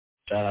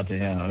Shout out to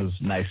him. It was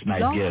nice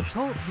gift.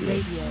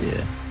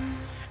 Yeah.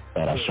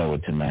 Thought I'd show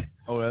it tonight.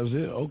 Oh, that was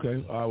it?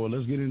 Okay. All right, well,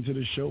 let's get into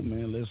the show,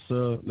 man. Let's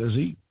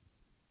eat.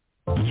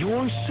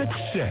 Your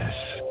success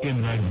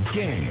in the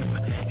game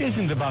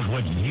isn't about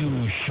what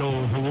you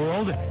show the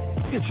world.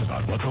 It's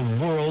about what the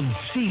world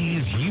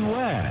sees you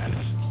as.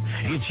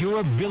 It's your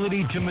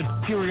ability to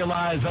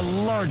materialize a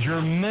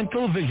larger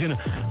mental vision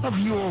of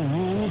your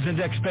rules and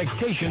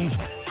expectations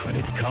when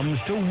it comes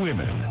to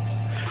women.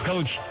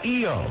 Coach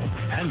E.O.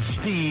 and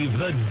Steve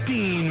the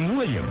Dean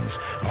Williams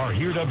are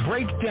here to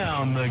break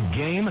down the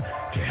game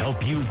to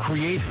help you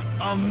create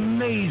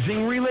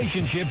amazing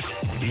relationships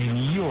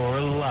in your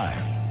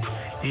life.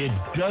 It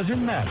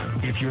doesn't matter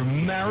if you're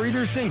married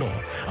or single.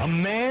 A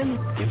man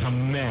is a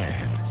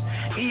man.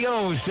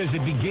 E.O. says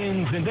it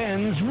begins and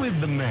ends with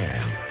the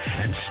man.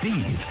 And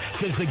Steve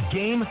says the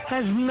game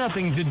has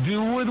nothing to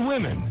do with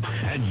women.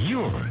 And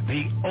you're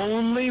the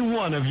only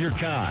one of your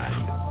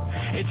kind.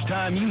 It's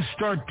time you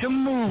start to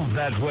move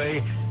that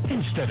way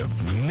instead of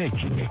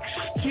making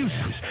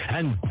excuses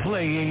and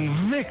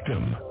playing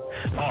victim.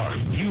 Are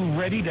you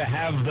ready to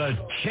have the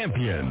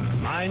champion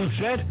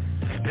mindset?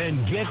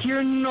 Then get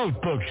your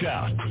notebooks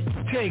out,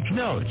 take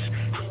notes,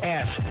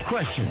 ask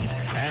questions,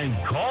 and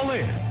call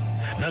in.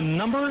 The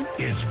number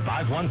is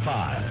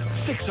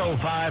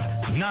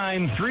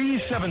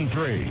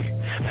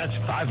 515-605-9373. That's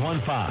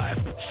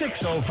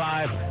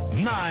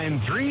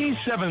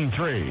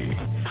 515-605-9373.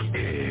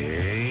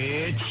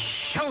 It's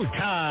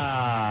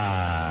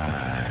showtime.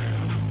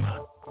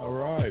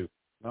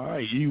 All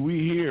right,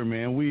 we here,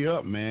 man. We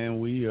up,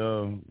 man. We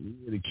ready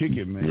to kick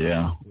it, man.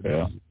 Yeah.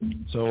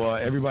 So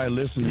everybody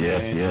listening,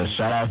 man. Yeah.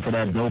 Shout out for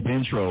that dope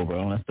intro,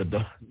 bro. That's the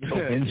dope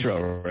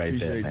intro right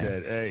there, man.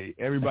 That. Hey,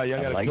 everybody,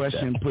 y'all got a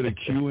question? That. Put a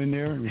Q in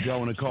there. If y'all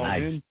want to call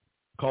in,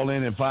 call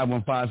in at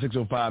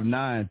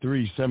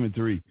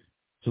 515-605-9373.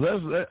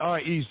 So all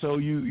right, E. So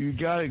you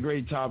got a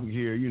great topic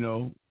here. You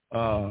know,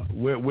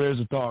 where's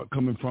the thought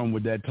coming from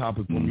with that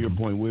topic from your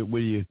point?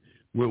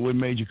 What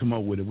made you come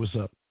up with it? What's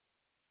up?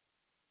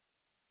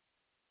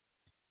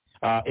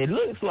 It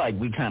looks like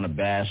we kind of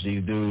bash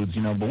these dudes,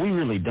 you know, but we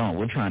really don't.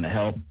 We're trying to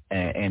help,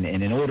 and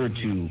in order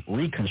to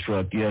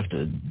reconstruct, you have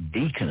to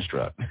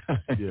deconstruct.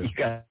 Yeah.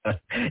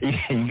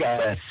 you got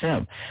that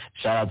simp.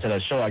 Shout out to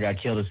that show, I Got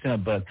Killed a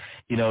Simp. But,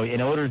 you know,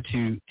 in order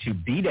to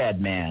be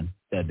that man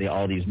that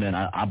all these men,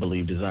 I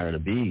believe, desire to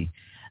be,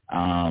 you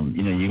know,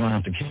 you're gonna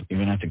have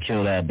to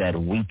kill that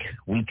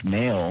weak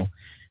male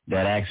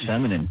that acts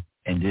feminine.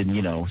 And then,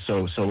 you know,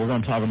 so we're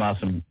going to talk about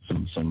some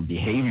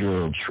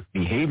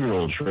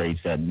behavioral traits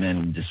that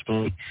men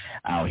display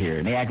out here.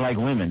 And they act like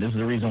women. This is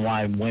the reason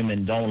why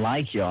women don't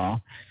like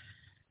y'all,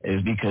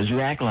 is because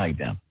you act like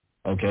them.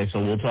 Okay, so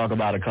we'll talk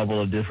about a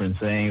couple of different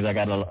things. I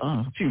got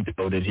a few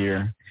loaded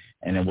here,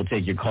 and then we'll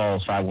take your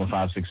calls,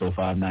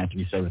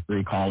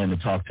 515-605-9373. Call in to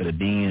talk to the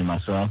Dean and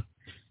myself,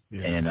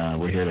 and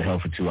we're here to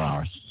help for 2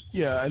 hours.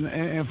 Yeah,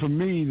 and for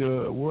me,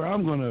 where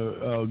I'm going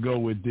to go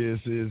with this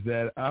is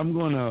that I'm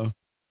going to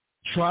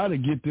try to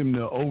get them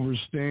to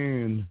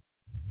understand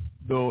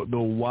the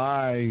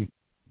why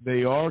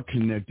they are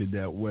connected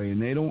that way,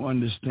 and they don't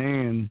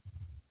understand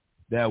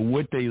that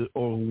what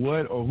or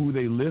who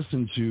they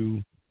listen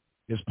to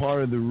is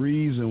part of the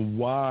reason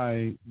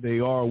why they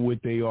are what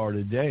they are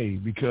today.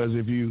 Because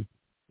if you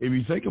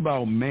think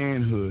about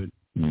manhood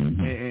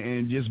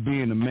and just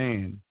being a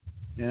man,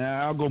 and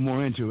I'll go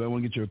more into it. I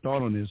want to get your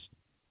thought on this.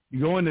 You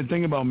go in to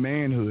think about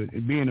manhood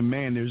and being a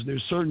man.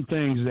 There's certain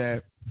things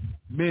that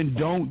men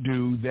don't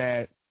do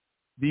that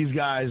these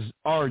guys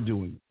are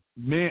doing.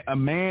 A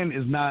man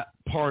is not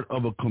part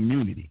of a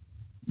community.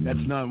 That's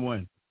not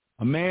one.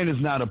 A man is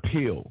not a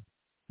pill.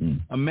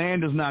 A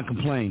man does not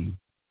complain.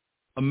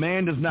 A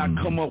man does not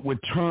come up with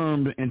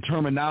terms and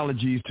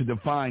terminologies to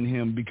define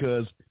him,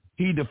 because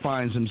he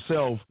defines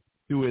himself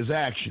through his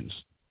actions.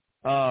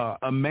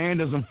 A man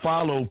doesn't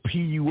follow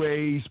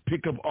PUAs,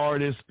 pickup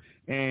artists,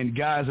 and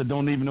guys that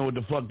don't even know what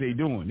the fuck they're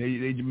doing.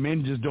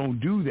 Men just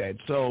don't do that.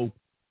 So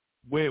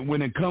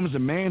when it comes to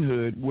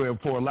manhood, where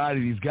for a lot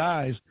of these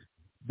guys,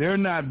 they're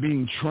not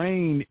being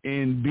trained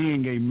in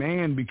being a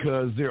man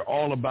because they're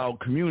all about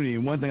community.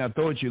 And one thing I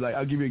throw at you, like,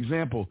 I'll give you an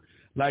example,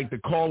 like the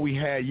call we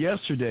had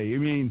yesterday. I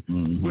mean,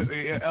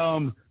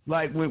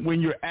 like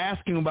when you're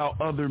asking about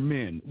other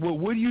men,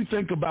 what do you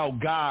think about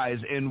guys,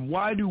 and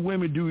why do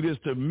women do this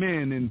to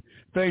men and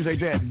things like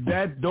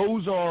that?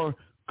 Those are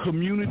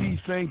community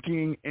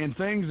thinking and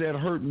things that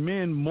hurt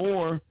men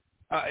more.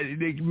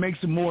 It makes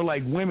them more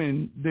like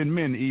women than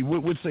men. E,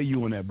 what say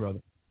you on that, brother?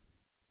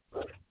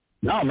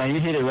 No, man, you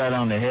hit it right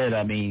on the head.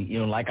 I mean, you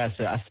know, like I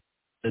said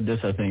this,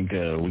 I think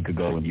a week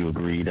ago when you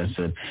agreed. I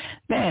said,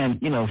 man,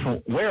 you know,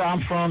 from where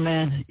I'm from,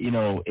 man, you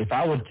know, if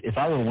I would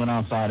have went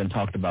outside and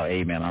talked about,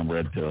 hey, man, I'm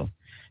red pill,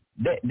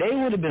 they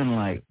would have been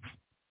like,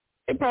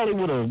 they probably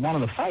would have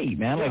wanted to fight,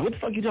 man. Like, what the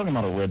fuck you talking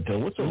about, a red pill?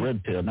 What's a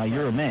red pill? Now,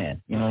 you're a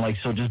man. You know, like,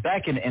 so just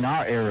back in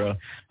our era,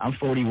 I'm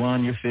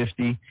 41, you're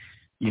 50.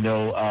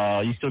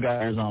 you still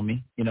got eyes on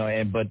me,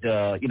 but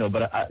there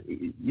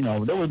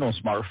was no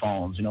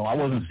smartphones. I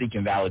wasn't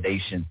seeking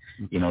validation,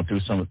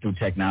 through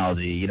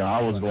technology.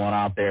 I was going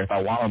out there. If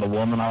I wanted a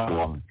woman, I was a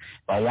woman.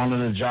 If I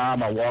wanted a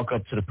job, I walk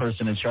up to the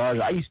person in charge.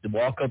 I used to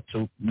walk up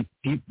to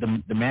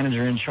the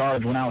manager in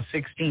charge when I was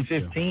 16,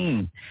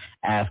 15,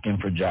 asking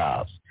for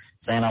jobs,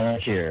 saying I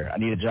won't care. I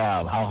need a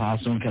job. How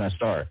soon can I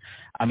start?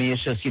 I mean,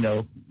 it's just,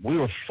 we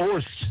were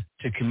forced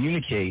to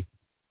communicate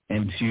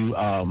and to,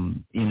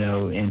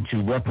 and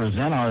to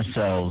represent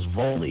ourselves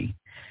boldly.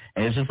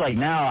 And it's just like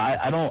now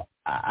I don't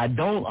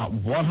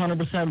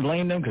 100%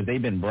 blame them because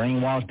they've been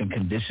brainwashed and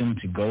conditioned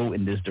to go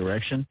in this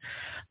direction.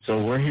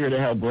 So we're here to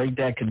help break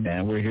that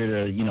command. We're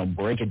here to,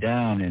 break it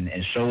down and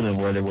show them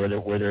where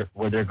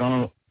they're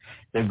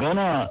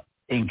gonna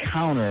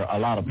encounter a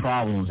lot of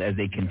problems as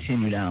they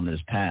continue down this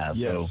path.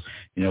 Yes. So,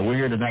 we're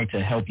here tonight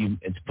to help you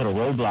to put a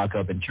roadblock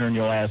up and turn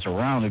your ass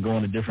around and go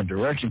in a different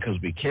direction because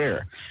we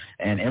care.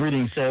 And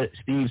everything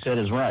Steve said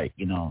is right.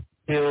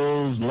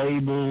 Pills,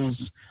 labels,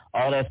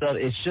 all that stuff,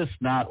 it's just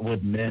not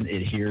what men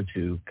adhere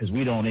to because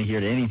we don't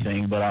adhere to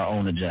anything but our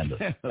own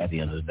agenda at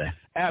the end of the day.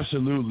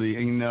 Absolutely.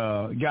 And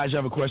guys, you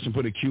have a question,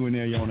 put a Q in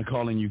there. You want to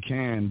call in, you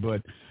can.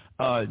 But,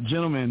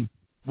 gentlemen,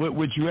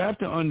 what you have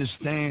to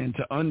understand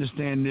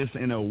this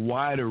in a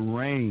wider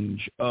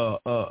range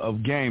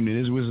of game,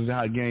 and this is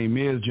how game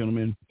is,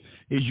 gentlemen,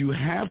 is you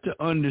have to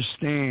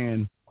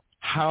understand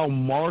how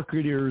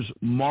marketers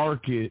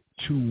market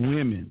to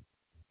women.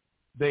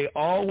 They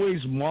always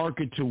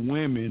market to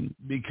women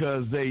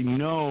because they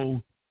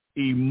know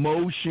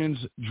emotions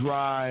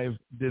drive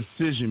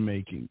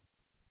decision-making.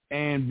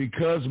 And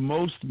because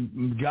most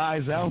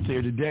guys out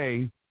there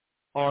today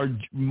are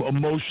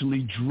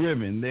emotionally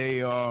driven,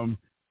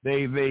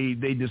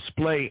 They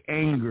display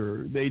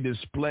anger. They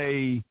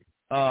display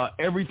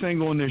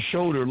everything on their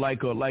shoulder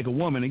like a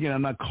woman. Again,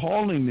 I'm not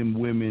calling them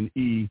women,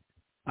 E.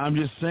 I'm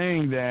just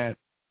saying that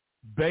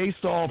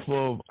based off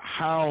of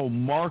how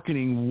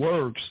marketing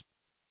works,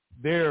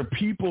 there are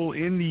people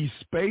in these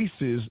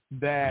spaces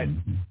that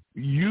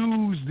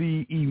use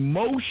the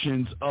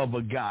emotions of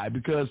a guy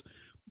because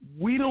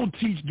we don't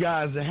teach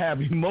guys to have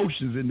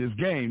emotions in this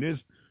game.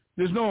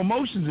 There's no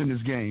emotions in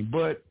this game,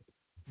 but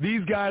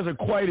these guys are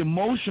quite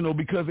emotional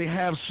because they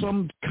have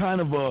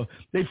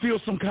they feel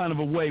some kind of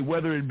a way,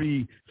 whether it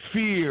be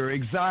fear,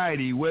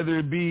 anxiety, whether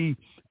it be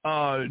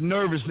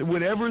nervous,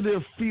 whatever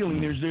they're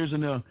feeling, there's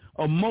an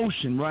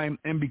emotion, right?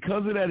 And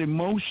because of that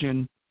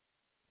emotion,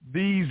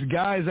 these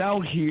guys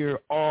out here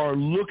are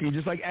looking,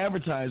 just like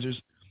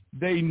advertisers,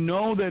 they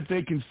know that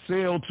they can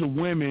sell to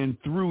women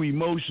through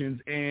emotions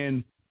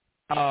and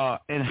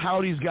how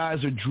these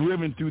guys are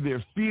driven through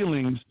their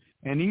feelings.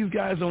 And these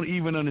guys don't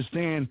even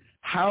understand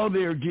how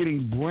they're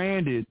getting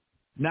branded,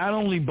 not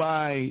only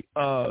by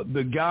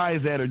the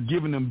guys that are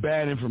giving them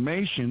bad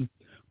information,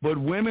 but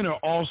women are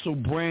also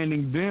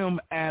branding them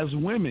as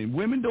women.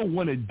 Women don't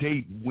want to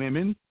date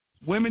women.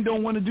 Women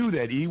don't want to do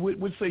that. E,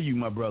 what say you,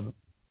 my brother?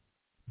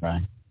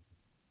 Right.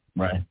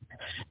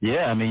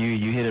 Yeah, I mean,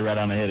 you hit it right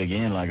on the head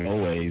again, like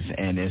always.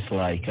 And it's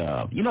like,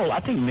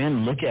 I think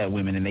men look at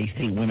women and they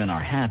think women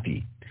are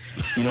happy.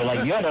 You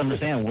got to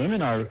understand,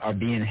 women are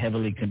being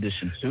heavily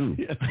conditioned too.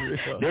 Yeah,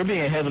 they're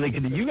being heavily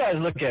conditioned. You guys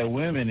look at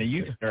women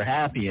and they're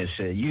happy and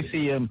shit. You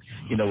see them,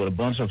 with a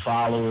bunch of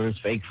followers,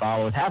 fake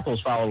followers. Half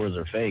those followers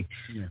are fake.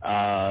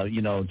 Yeah.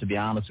 To be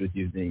honest with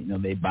you,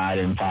 they buy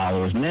them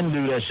followers. Men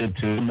do that shit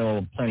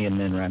too. Plenty of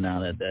men right now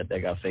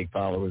that got fake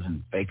followers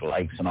and fake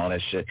likes and all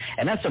that shit.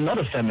 And that's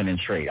another feminine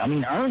trait. I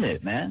mean, earn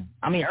it, man.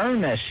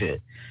 Earn that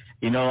shit.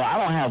 I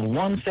don't have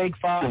one fake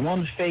follower,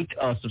 one fake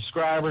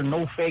subscriber,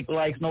 no fake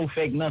likes, no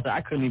fake nothing. I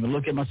couldn't even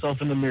look at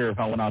myself in the mirror if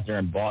I went out there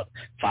and bought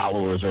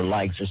followers or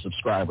likes or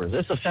subscribers.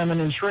 It's a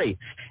feminine trait.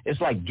 It's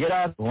like get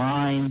out,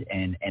 grind,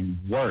 and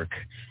work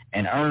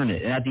and earn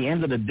it. And at the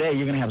end of the day,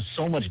 you're going to have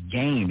so much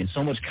game and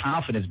so much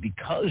confidence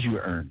because you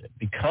earned it,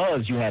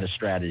 because you had a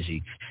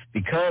strategy,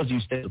 because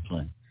you stayed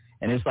disciplined.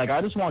 And it's like,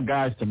 I just want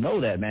guys to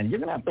know that, man. You're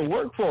going to have to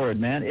work for it,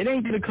 man. It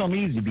ain't going to come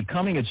easy.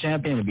 Becoming a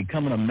champion and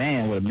becoming a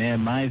man with a man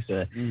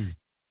mindset,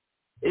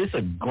 it's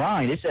a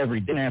grind. It's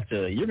every day.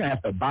 You're going to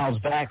have to bounce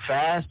back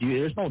fast.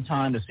 There's no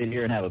time to sit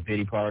here and have a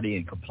pity party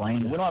and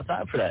complain. We don't have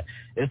time for that.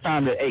 It's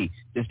time to, hey,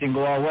 this didn't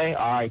go our way.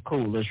 All right,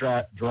 cool. Let's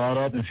draw it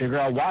up and figure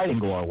out why it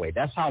didn't go our way.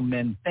 That's how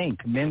men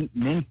think.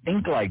 Men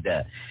think like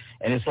that.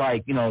 And it's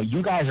like,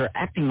 you guys are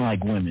acting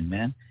like women,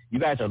 man. You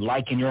guys are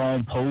liking your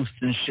own posts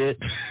and shit.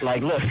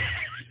 Like, look.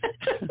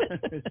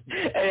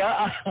 Hey,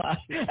 y'all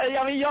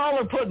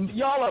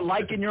are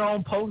liking your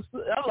own posts.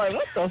 I'm like,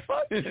 what the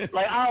fuck?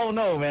 Like, I don't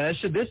know, man.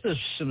 This is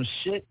some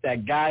shit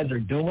that guys are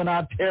doing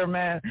out there,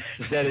 man,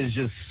 that is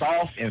just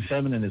soft and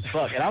feminine as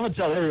fuck. And I'm gonna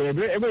tell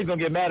everybody's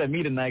gonna get mad at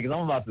me tonight because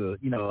I'm about to,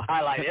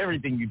 highlight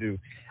everything you do.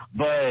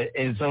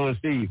 And so is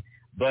Steve.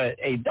 But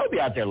hey, don't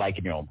be out there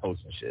liking your own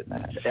posts and shit,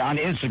 man. On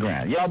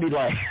Instagram, y'all be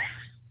like.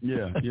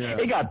 Yeah.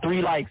 They got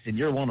 3 likes and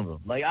you're one of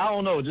them. Like, I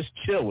don't know, just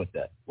chill with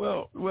that.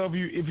 Well,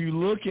 if you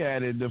look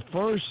at it, the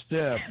first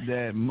step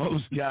that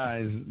most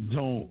guys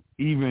don't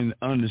even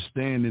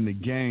understand in the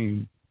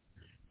game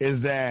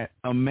is that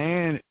a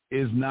man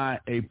is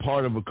not a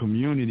part of a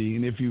community.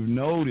 And if you've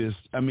noticed,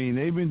 I mean,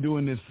 they've been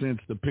doing this since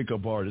the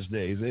pickup artist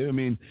days.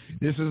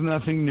 This is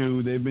nothing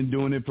new. They've been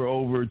doing it for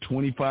over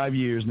 25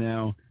 years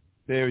now.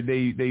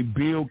 They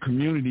build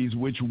communities,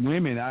 which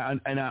women, I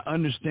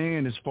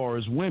understand as far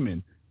as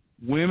women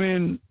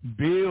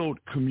build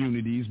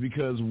communities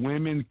because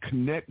women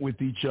connect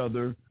with each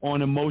other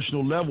on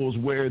emotional levels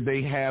where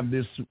they have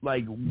this,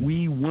 like,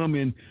 we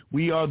women,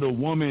 we are the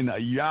woman,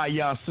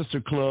 yah sister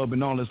club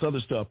and all this other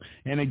stuff.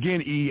 And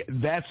again,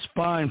 that's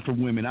fine for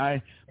women.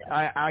 I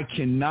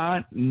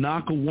cannot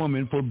knock a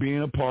woman for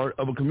being a part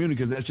of a community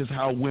because that's just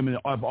how women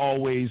have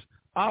always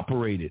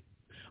operated.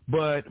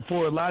 But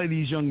for a lot of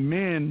these young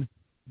men,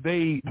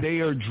 they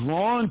are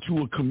drawn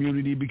to a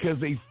community because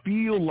they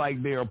feel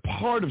like they're a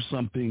part of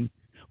something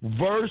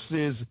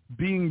versus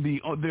being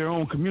their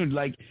own community.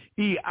 Like,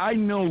 I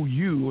know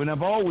you, and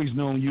I've always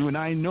known you, and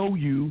I know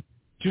you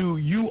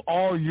you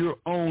are your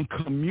own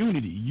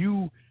community.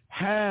 You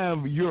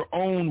have your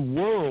own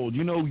world.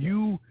 You know,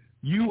 you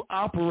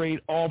operate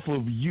off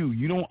of you.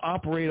 You don't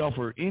operate off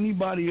of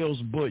anybody else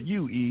but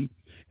you, E.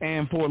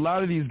 And for a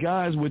lot of these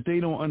guys, what they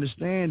don't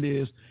understand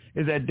is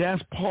that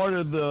that's part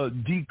of the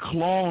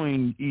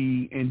declawing,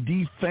 E, and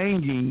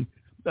defanging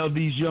of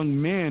these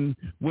young men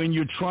when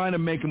you're trying to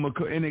make them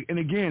and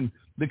again,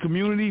 the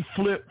community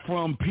flipped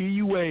from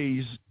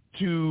PUAs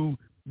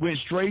went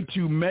straight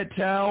to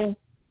Metal,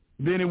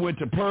 then it went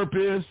to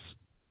Purpose,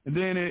 and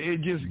then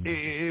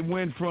it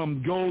went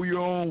from go your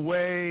own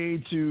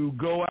way to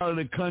go out of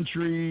the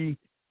country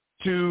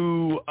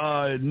to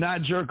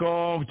not jerk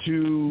off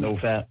to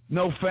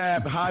no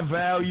fap, high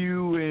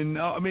value, and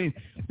I mean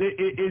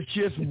it's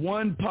just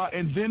one pot.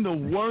 And then the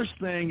worst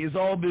thing is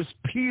all this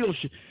peel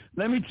shit.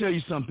 Let me tell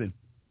you something.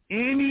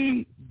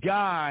 Any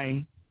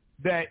guy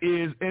that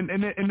is in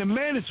the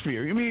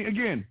manosphere, I mean,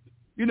 again,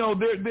 you know,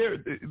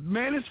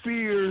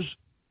 manospheres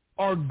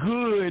are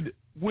good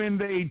when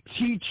they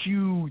teach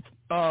you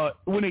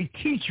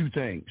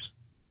things.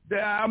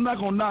 I'm not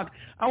gonna knock.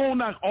 I won't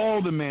knock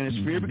all the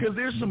manosphere because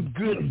there's some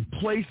good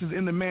places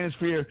in the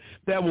manosphere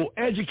that will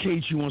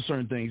educate you on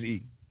certain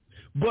things.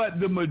 But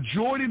the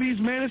majority of these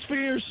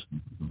manospheres,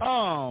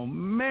 oh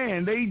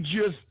man, they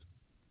just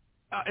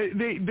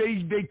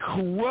they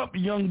corrupt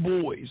young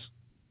boys,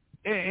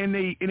 and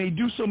they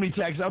do so many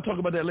tactics. I'll talk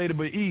about that later.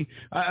 But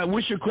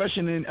what's your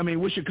question?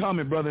 What's your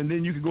comment, brother? And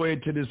then you can go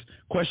ahead to this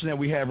question that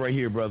we have right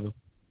here, brother.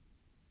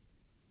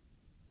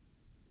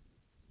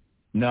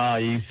 No,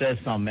 you said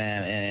something,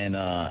 man,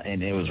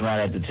 and it was right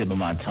at the tip of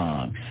my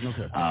tongue.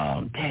 Okay.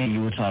 Dang,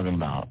 you were talking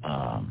about.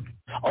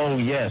 Oh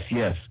yes.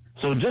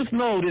 So just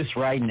know this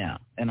right now,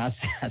 and I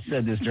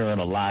said this during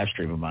a live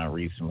stream of mine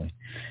recently,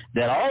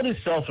 that all this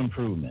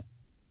self-improvement,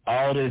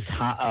 all this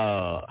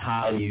how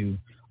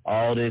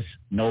all this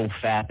no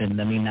fapping,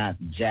 let me not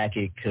jack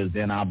it because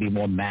then I'll be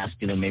more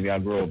masculine. Maybe I'll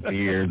grow a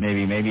beard.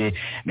 maybe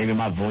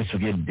my voice will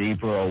get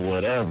deeper or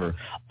whatever.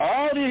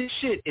 All this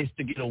shit is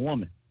to get a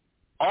woman.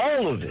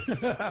 All of it.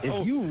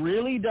 If you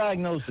really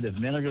diagnose it, if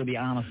men are going to be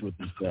honest with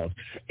themselves,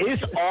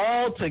 it's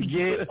all to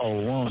get a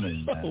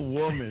woman. Man. A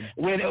woman.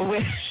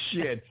 When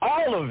shit.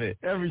 All of it.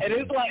 Everything.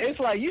 And it's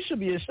like you should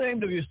be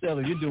ashamed of yourself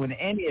if you're doing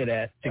any of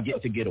that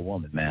to get a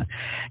woman, man.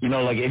 You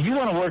know, like if you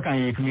want to work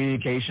on your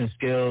communication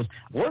skills,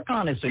 work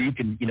on it so you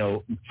can, you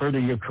know, further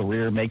your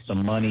career, make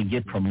some money,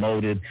 get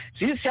promoted.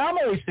 See, I'm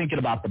always thinking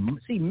about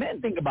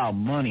men think about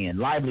money and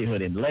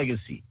livelihood and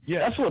legacy. Yeah.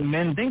 That's what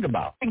men think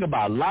about. Think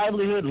about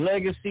livelihood,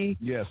 legacy.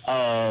 Yes.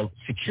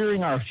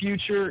 Securing our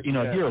future. You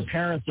know, if you're a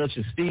parent such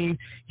as Steve,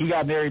 he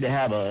got married to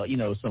have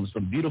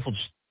some beautiful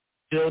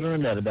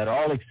children that are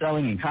all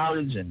excelling in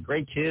college and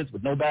great kids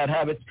with no bad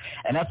habits,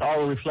 and that's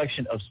all a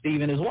reflection of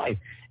Steve and his wife.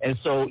 And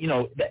so, you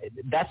know,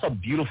 that's a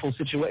beautiful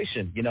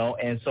situation, you know.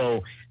 And so,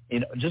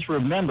 you know, just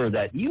remember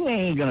that you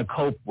ain't gonna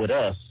cope with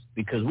us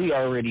because we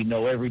already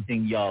know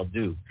everything y'all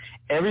do.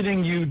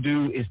 Everything you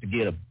do is to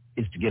get a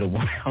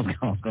woman. I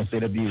was going to say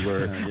the B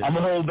word. I'm going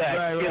to hold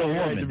back. Get a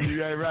woman.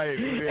 Right.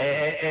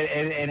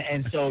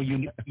 And so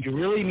you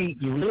really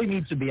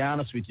need to be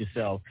honest with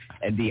yourself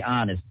and be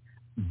honest.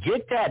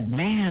 Get that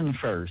man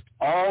first.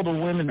 All the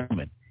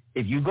women.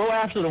 If you go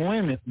after the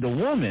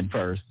woman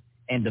first,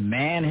 and the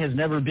man has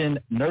never been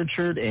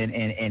nurtured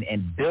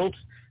and built,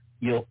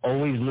 you'll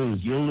always lose.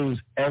 You'll lose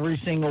every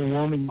single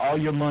woman, all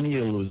your money.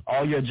 You'll lose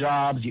all your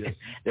jobs.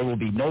 There will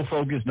be no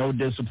focus, no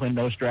discipline,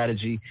 no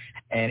strategy,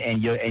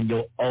 and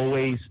you'll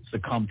always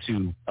succumb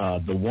to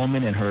the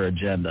woman and her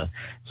agenda.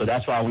 So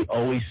that's why we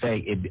always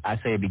say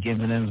it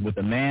begins and ends with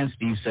the man.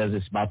 Steve says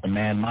it's about the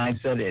man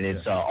mindset, and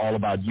it's all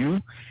about you.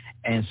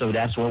 And so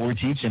that's what we're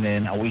teaching,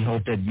 and we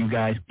hope that you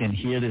guys can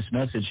hear this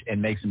message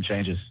and make some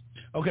changes.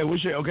 Okay,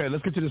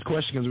 let's get to this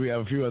question because we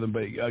have a few of them.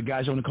 But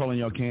guys, on the call in,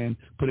 y'all can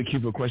put a cue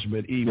for a question.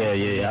 But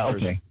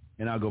okay,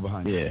 and I'll go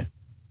behind.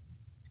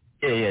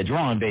 Yeah.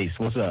 Drawing base.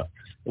 What's up?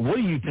 What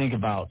do you think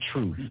about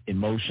truth,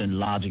 emotion,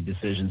 logic,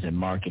 decisions, and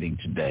marketing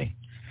today?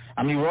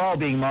 I mean, we're all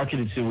being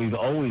marketed to. We've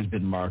always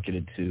been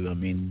marketed to. I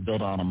mean,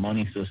 built on a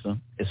money system.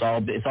 It's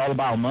all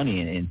about money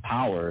and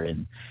power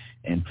and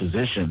and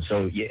position.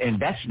 So, and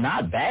that's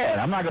not bad.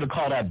 I'm not going to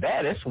call that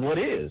bad. That's what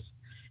it is.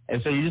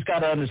 And so you just got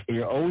to understand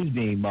you're always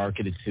being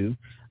marketed to.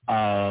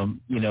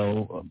 You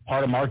know,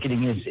 part of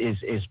marketing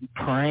is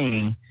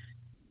preying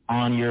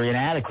on your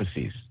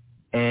inadequacies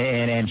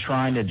and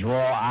trying to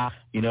draw out,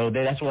 you know,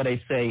 that's why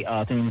they say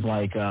things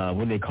like, what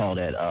do they call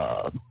that?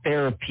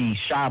 Therapy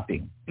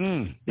shopping.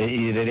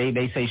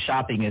 They say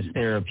shopping is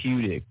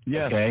therapeutic.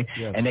 Yes. Okay.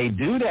 Yes. And they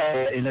do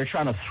that and they're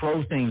trying to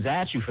throw things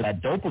at you for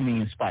that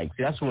dopamine spike.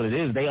 See, that's what it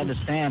is. They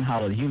understand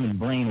how the human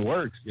brain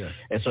works. Yes.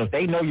 And so if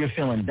they know you're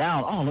feeling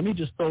down, oh, let me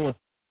just throw a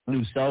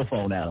new cell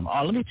phone at them.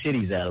 Oh, let me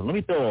titties at them. Let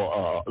me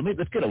throw.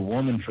 Let's get a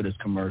woman for this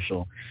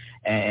commercial,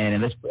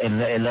 and let's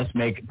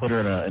put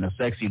her in a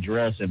sexy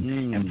dress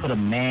and put a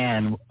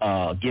man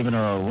giving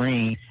her a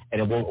ring,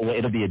 and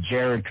it'll be a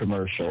Jared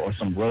commercial or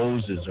some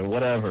roses or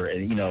whatever.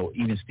 And you know,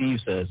 even Steve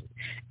says,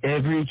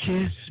 every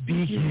kiss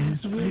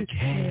begins with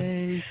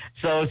K.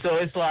 So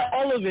it's like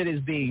all of it is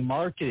being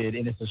marketed,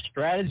 and it's a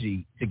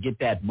strategy to get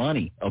that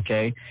money.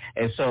 Okay,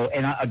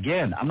 and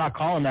again, I'm not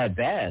calling that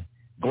bad.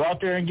 Go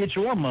out there and get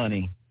your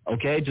money.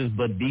 Okay,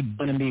 but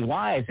be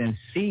wise and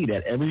see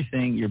that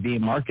everything you're being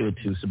marketed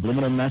to,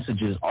 subliminal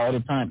messages all the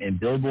time, in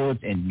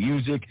billboards, in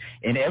music,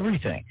 in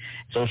everything,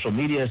 social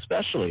media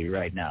especially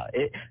right now.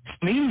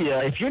 Media,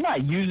 if you're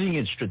not using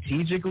it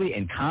strategically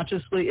and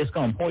consciously, it's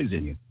going to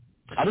poison you.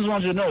 I just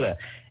want you to know that.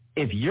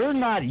 If you're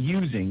not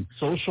using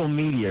social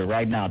media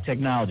right now,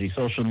 technology,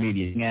 social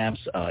media, apps,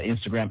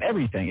 Instagram,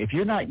 everything, if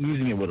you're not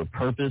using it with a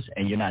purpose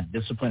and you're not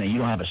disciplined and you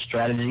don't have a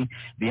strategy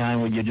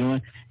behind what you're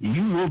doing,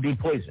 you will be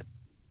poisoned.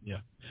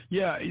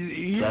 Yeah,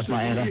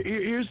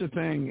 here's the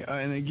thing,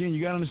 and again,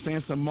 you got to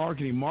understand some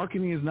marketing.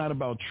 Marketing is not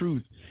about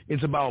truth;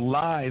 it's about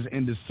lies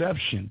and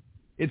deception.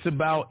 It's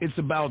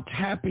about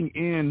tapping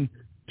in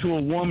to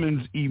a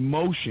woman's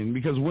emotion,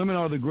 because women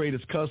are the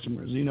greatest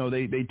customers. You know,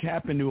 they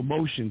tap into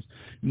emotions,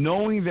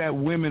 knowing that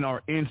women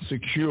are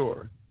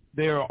insecure.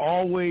 They are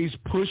always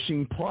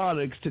pushing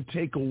products to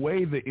take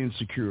away the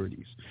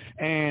insecurities.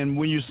 And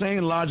when you're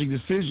saying logic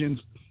decisions,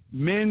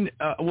 men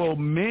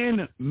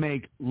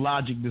make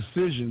logic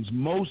decisions.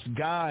 Most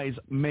guys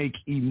make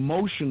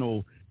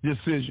emotional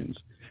decisions.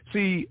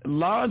 See,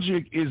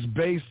 logic is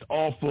based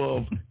off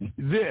of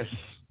this,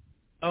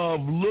 of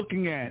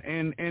looking at,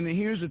 and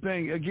here's the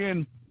thing.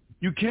 Again,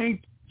 you can't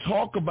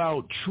talk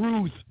about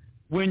truth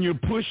when you're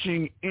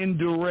pushing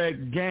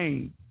indirect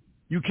gain.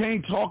 You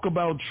can't talk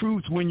about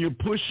truth when you're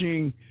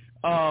pushing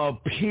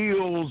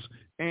pills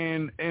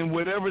and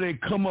whatever they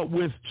come up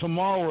with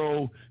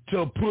tomorrow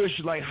to push,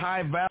 like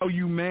High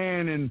Value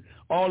Man and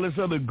all this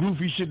other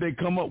goofy shit they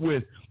come up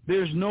with.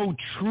 There's no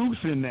truth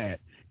in that.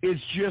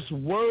 It's just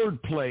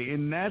wordplay,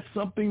 and that's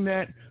something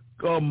that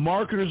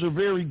marketers are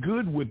very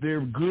good with.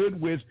 They're good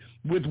with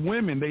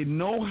women. They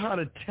know how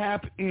to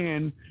tap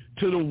in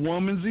to the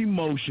woman's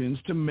emotions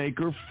to make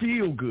her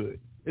feel good.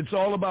 It's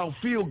all about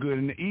feel good.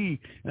 And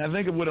I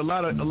think of what a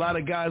lot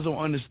of guys don't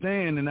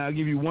understand, and I'll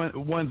give you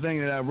one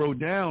thing that I wrote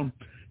down,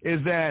 is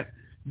that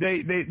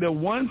the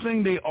one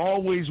thing they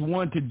always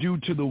want to do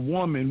to the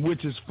woman,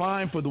 which is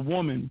fine for the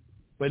woman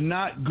but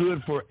not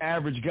good for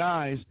average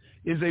guys,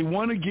 is they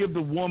want to give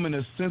the woman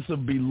a sense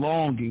of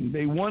belonging.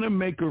 They want to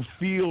make her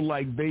feel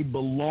like they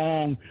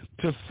belong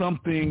to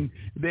something.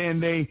 Then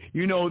they,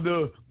 you know,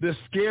 the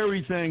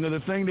scary thing, or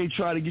the thing they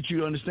try to get you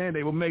to understand,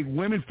 they will make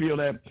women feel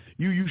that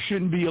you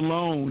shouldn't be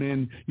alone,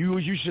 and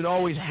you should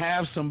always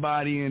have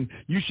somebody, and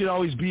you should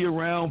always be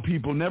around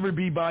people, never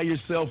be by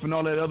yourself, and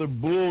all that other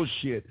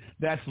bullshit.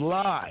 That's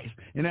lies.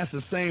 And that's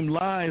the same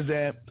lies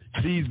that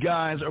these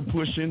guys are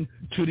pushing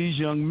to these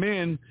young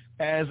men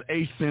as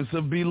a sense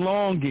of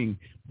belonging.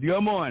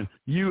 Come on,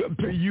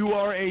 you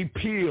are a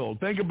pill.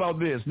 Think about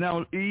this.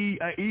 Now, E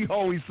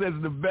always says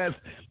the best.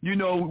 You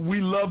know,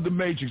 we love the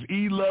Matrix.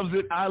 E loves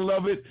it. I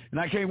love it, and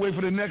I can't wait for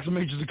the next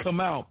Matrix to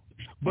come out.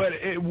 But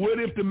what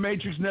if the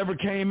Matrix never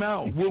came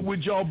out? What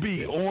would y'all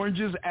be?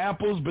 Oranges,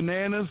 apples,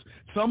 bananas?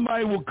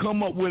 Somebody will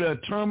come up with a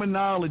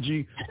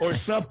terminology or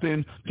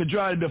something to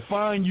try to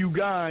define you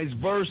guys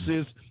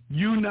versus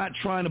you not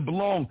trying to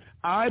belong.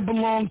 I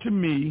belong to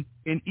me,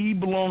 and E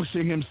belongs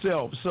to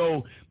himself.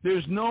 So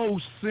there's no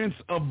sense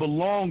of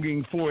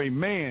belonging for a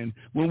man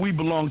when we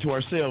belong to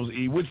ourselves,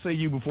 E. What say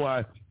you before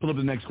I pull up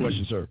the next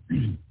question, sir?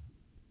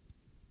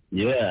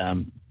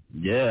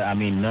 Yeah, I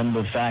mean,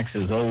 number facts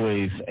as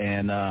always.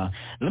 And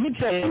let me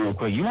tell you real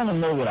quick, you want to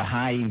know what a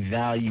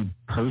high-value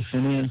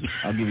person is?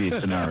 I'll give you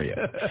a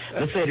scenario.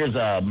 Let's say there's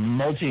a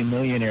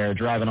multi-millionaire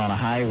driving on a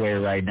highway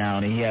right now,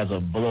 and he has a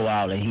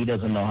blowout, and he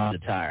doesn't know how to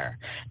tire.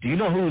 Do you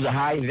know who's a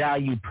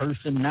high-value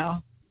person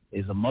now?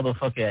 Is a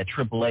motherfucker at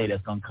AAA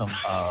that's going to come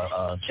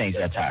change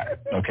that tire,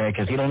 okay?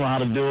 Because he don't know how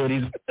to do it.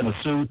 He's in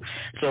a suit.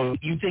 So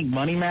you think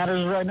money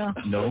matters right now?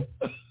 No.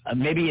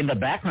 Maybe in the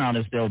background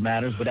it still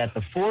matters, but at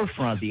the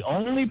forefront, the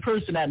only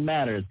person that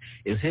matters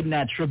is hitting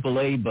that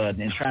AAA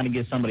button and trying to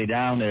get somebody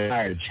down there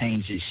to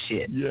change his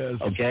shit, yes,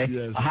 okay?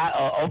 Yes.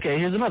 Okay,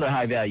 here's another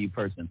high-value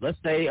person. Let's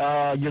say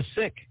you're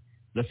sick.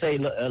 let's say,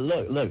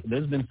 look,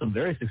 there's been some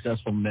very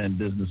successful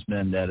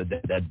businessmen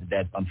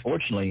that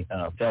unfortunately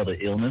fell to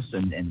illness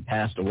and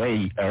passed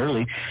away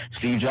early.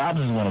 Steve Jobs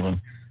is one of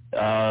them.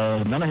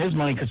 None of his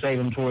money could save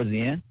him towards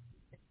the end.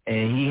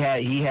 And he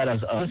had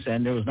us,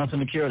 and there was nothing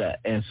to cure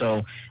that. And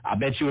so I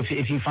bet you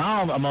if you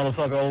found a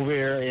motherfucker over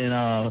here in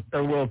a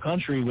third world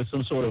country with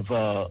some sort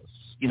of,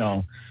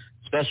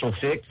 special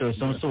fix or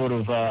some sort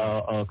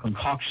of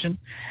concoction,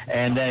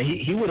 and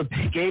he would have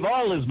gave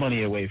all his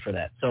money away for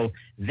that. So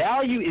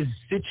value is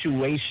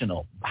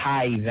situational,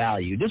 high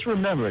value. Just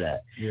remember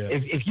that. Yeah.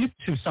 If you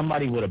to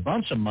somebody with a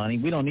bunch of money,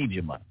 we don't need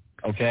your money.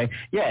 Okay?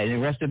 Yeah,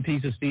 and rest in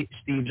peace of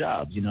Steve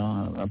Jobs,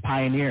 a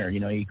pioneer.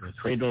 He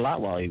created a lot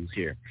while he was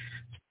here.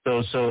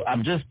 So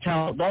I'm just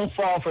telling, don't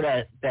fall for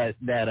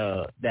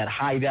that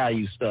high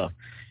value stuff.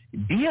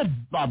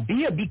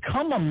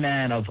 Become a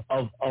man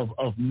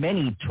of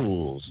many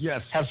tools.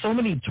 Yes. Have so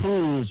many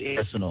tools in your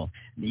arsenal.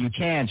 You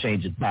can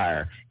change a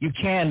tire. You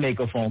can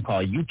make a phone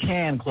call. You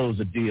can close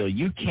a deal.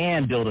 You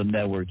can build a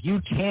network.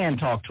 You can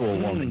talk to a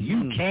woman.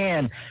 You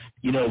can,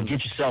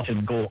 get yourself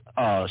in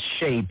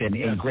shape and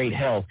in great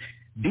health.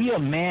 Be a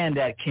man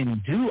that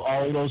can do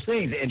all of those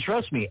things. And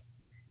trust me,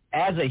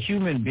 as a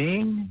human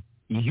being,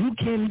 you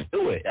can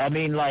do it. I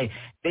mean, like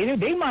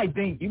you might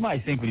think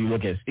when you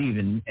look at Steve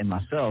and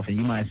myself, and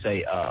you might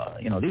say,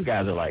 these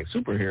guys are like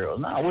superheroes.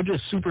 No, we're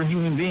just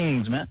superhuman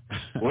beings, man.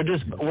 We're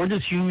just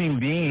human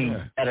beings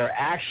that are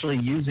actually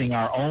using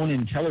our own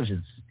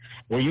intelligence.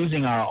 We're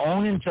using our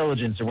own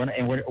intelligence, and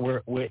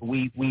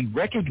we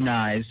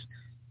recognize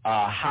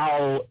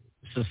how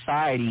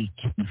society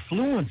can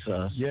influence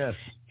us. Yes.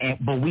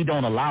 But we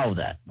don't allow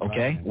that.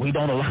 Okay, right. We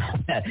don't allow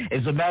that.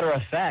 As a matter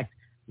of fact,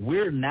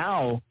 we're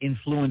now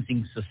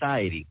influencing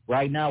society.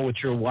 Right now,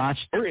 what you're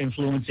watching, they're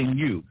influencing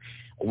you.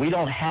 We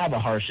don't have a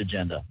harsh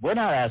agenda. We're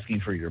not asking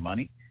for your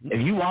money.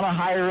 If you want to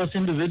hire us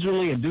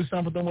individually and do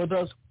something with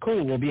us,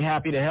 cool. We'll be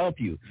happy to help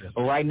you. Yes.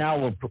 But right now,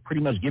 we're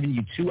pretty much giving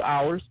you 2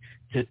 hours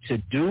to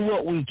do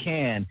what we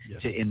can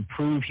to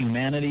improve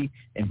humanity,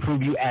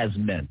 improve you as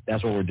men.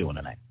 That's what we're doing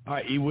tonight. All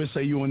right, E, we'll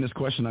say you on this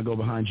question. I'll go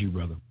behind you,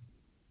 brother.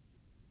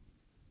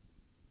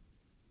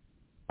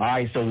 All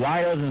right, so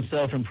why doesn't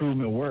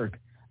self-improvement work?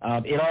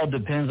 It all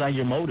depends on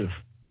your motive.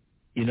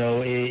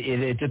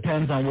 It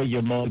depends on what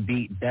your motive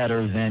be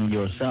better than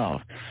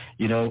yourself.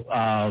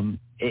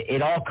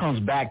 It all comes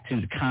back to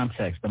the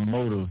context, the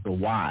motive, the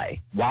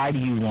why. Why do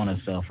you want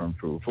to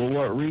self-improve? For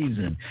what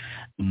reason?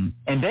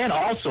 And then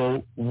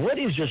also, what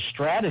is your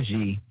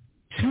strategy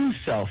to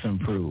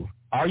self-improve?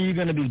 Are you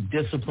going to be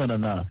disciplined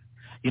enough?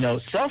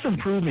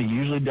 Self-improvement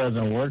usually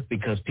doesn't work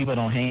because people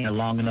don't hang there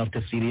long enough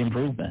to see the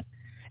improvement.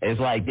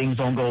 It's like things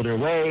don't go their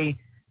way.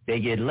 They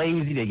get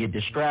lazy. They get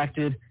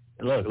distracted.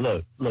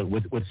 Look.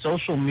 With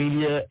social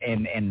media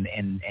and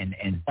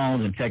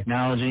phones and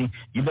technology,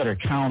 you better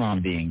count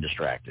on being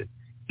distracted.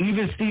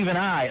 Even Steve and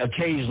I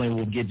occasionally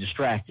will get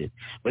distracted.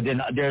 But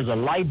then there's a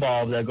light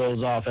bulb that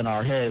goes off in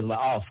our heads like,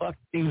 oh, fuck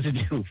things to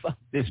do. Fuck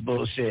this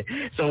bullshit.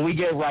 So we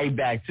get right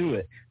back to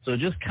it. So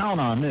just count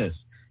on this.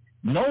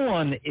 No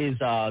one is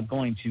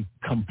going to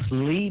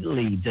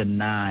completely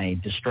deny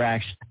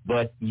distraction,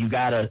 but you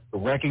got to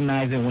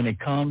recognize it when it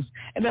comes.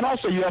 And then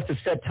also you have to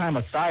set time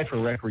aside for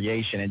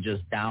recreation and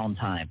just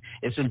downtime.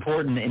 It's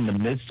important in the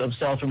midst of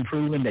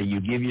self-improvement that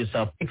you give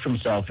yourself a break from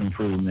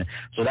self-improvement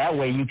so that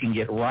way you can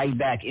get right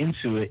back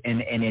into it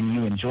and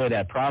you enjoy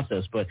that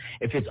process. But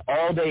if it's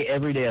all day,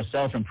 every day of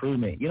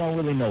self-improvement, you don't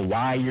really know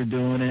why you're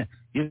doing it.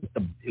 You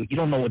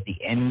don't know what the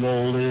end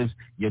goal is.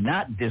 You're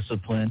not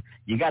disciplined.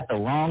 You got the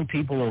wrong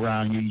people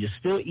around you. You're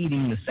still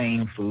eating the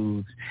same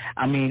foods.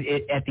 I mean,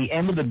 at the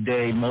end of the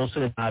day, most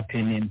of my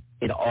opinion,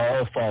 it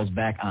all falls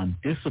back on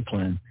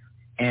discipline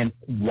and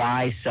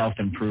why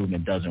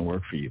self-improvement doesn't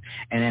work for you.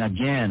 And then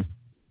again,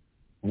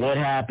 what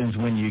happens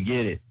when you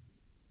get it?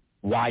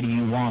 Why do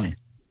you want it?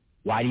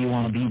 Why do you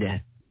want to be that?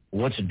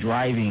 What's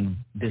driving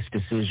this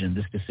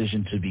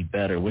decision to be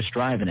better? What's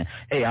driving it?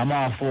 Hey, I'm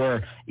all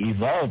for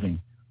evolving,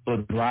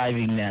 but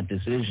driving that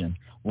decision.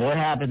 What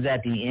happens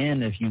at the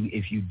end if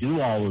you do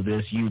all of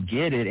this, you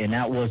get it, and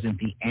that wasn't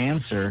the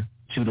answer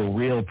to the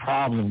real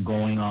problem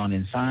going on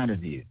inside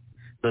of you?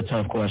 The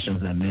tough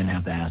questions that men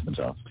have to ask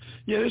themselves.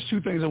 Yeah, there's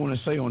 2 things I want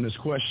to say on this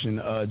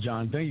question,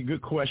 John. Thank you.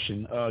 Good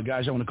question.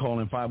 Guys, I want to call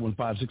in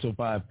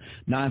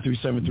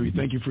 515-605-9373.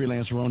 Thank you,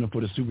 Freelance Ronan,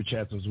 for the super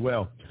chats as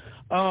well.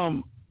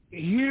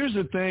 Here's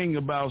the thing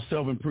about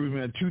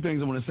self-improvement. 2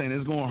 things I want to say, and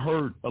it's going to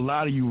hurt a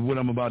lot of you what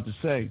I'm about to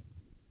say.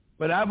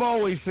 But I've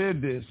always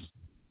said this.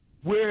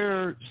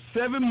 We're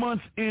 7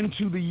 months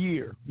into the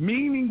year,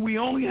 meaning we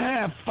only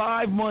have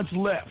 5 months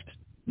left.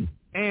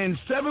 And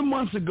 7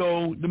 months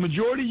ago, the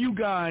majority of you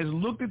guys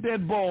looked at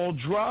that ball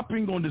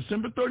dropping on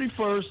December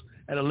 31st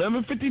at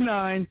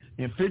 11:59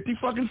 and 50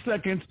 fucking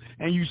seconds,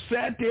 and you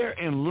sat there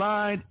and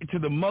lied to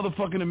the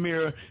motherfucking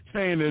mirror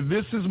saying that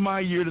this is my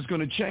year that's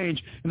going to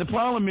change. And the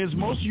problem is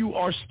most of you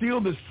are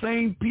still the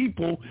same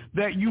people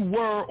that you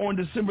were on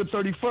December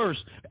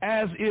 31st,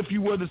 as if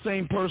you were the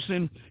same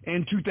person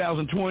in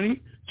 2020,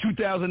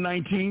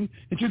 2019,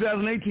 and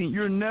 2018.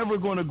 You're never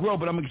going to grow,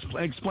 but I'm going to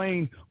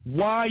explain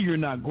why you're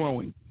not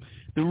growing.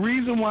 The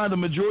reason why the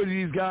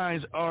majority of these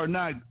guys are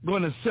not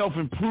going to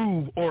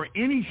self-improve or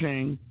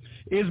anything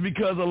is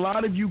because a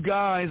lot of you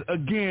guys,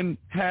 again,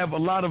 have a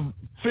lot of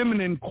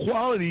feminine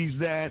qualities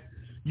that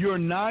you're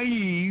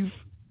naive,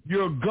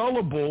 you're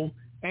gullible,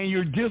 and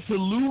you're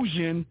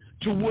disillusioned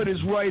to what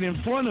is right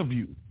in front of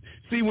you.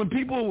 See, when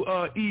people,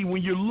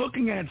 when you're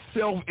looking at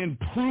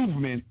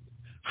self-improvement,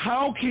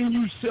 how can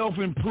you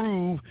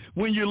self-improve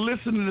when you're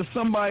listening to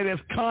somebody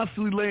that's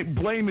constantly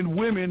blaming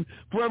women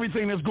for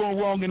everything that's going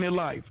wrong in their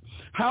life?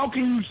 How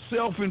can you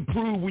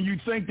self-improve when you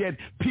think that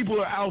people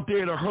are out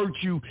there to hurt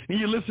you and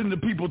you're listening to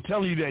people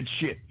telling you that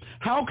shit?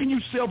 How can you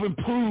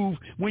self-improve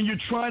when you're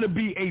trying to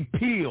be a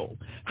pill?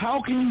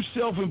 How can you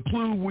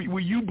self-improve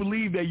when you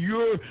believe that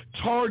you're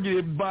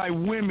targeted by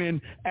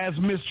women as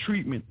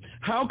mistreatment?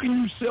 How can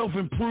you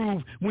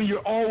self-improve when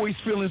you're always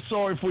feeling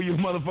sorry for your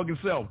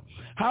motherfucking self?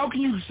 How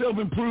can you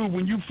self-improve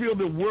when you feel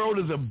the world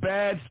is a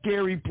bad,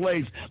 scary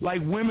place,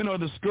 like women are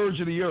the scourge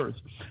of the earth?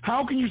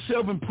 How can you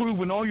self-improve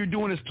when all you're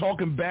doing is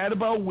talking bad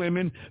about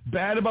women,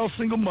 bad about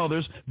single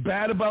mothers,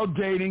 bad about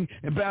dating,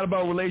 and bad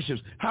about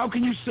relationships? How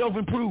can you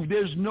self-improve?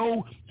 There's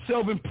no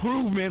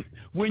self-improvement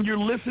when you're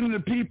listening to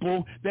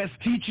people that's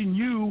teaching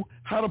you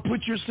how to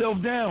put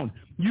yourself down.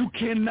 You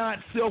cannot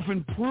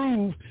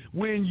self-improve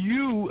when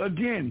you,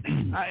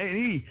 again,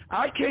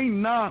 I can't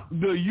knock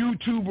the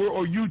YouTuber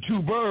or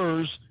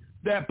YouTubers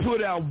that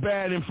put out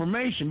bad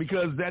information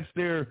because that's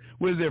their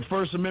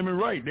First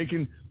Amendment right. They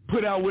can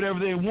put out whatever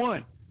they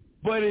want.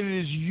 But it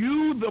is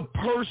you, the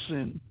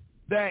person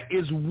that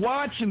is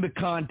watching the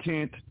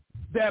content,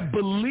 that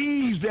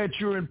believes that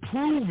you're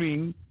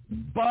improving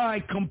by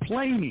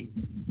complaining.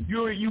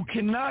 You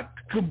cannot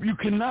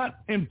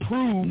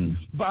improve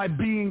by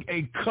being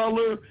a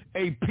color,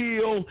 a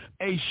pill,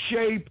 a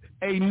shape,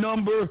 a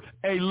number,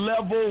 a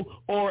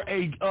level, or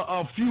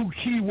a few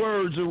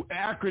keywords or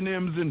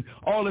acronyms and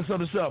all this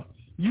other stuff.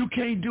 You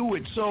can't do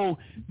it. So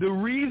the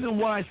reason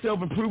why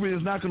self-improvement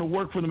is not going to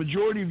work for the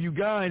majority of you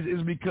guys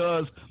is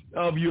because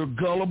of your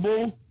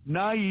gullible,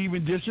 naive,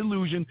 and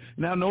disillusioned.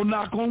 Now, no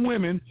knock on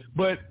women,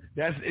 but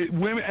that's it.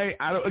 Women. Hey,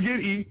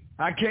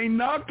 I can't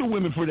knock the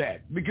women for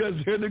that because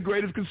they're the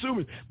greatest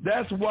consumers.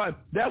 That's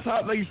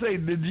how they say,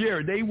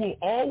 Jared, they will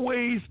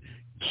always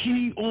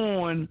key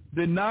on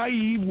the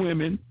naive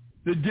women,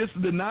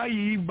 the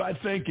naive by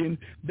thinking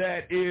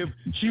that if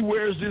she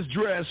wears this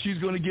dress, she's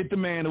going to get the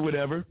man or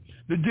whatever.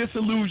 The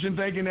disillusion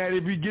thinking that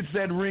if he gets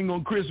that ring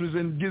on Christmas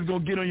and he's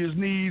going to get on his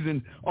knees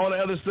and all that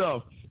other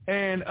stuff.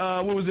 And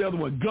what was the other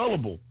one?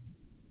 Gullible.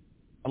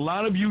 A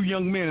lot of you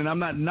young men, and I'm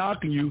not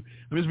knocking you,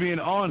 I'm just being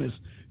honest,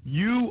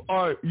 you're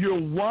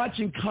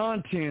watching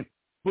content,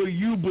 but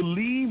you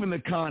believe in the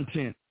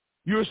content.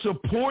 You're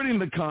supporting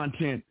the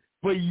content,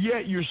 but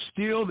yet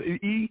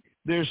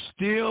they're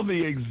still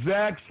the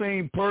exact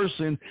same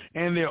person,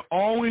 and they're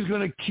always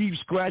going to keep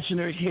scratching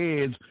their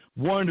heads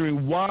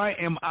wondering, why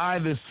am I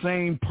the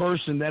same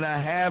person that I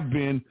have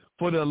been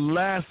for the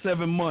last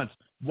 7 months?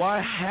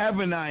 Why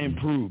haven't I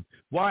improved?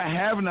 Why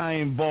haven't I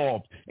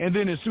evolved? And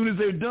then as soon as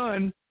they're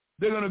done,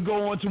 they're going to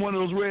go on to one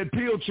of those red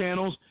pill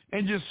channels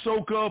and just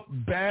soak up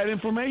bad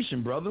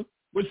information, brother.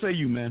 What say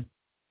you, man?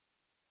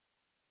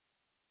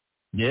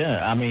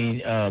 Yeah, I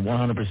mean,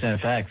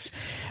 100% facts.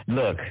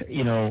 Look,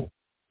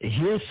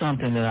 here's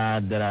something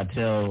that I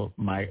tell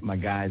my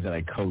guys that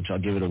I coach. I'll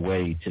give it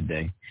away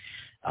today.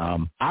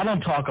 I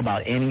don't talk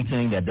about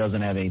anything that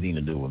doesn't have anything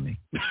to do with me.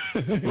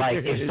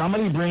 Like if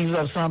somebody brings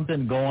up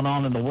something going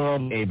on in the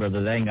world, hey,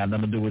 brother, that ain't got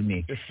nothing to do with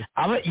me.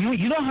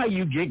 You know how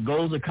you get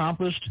goals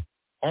accomplished?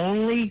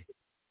 Only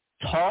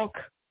talk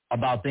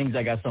about things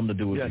that got something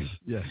to do with you.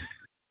 Yes.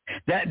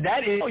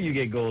 That is how you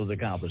get goals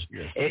accomplished.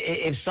 Yes.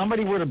 If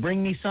somebody were to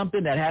bring me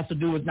something that has to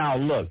do with, now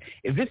look,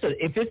 if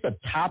it's a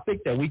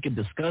topic that we could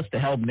discuss to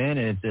help men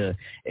and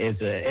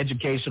it's an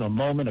educational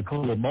moment, a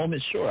cool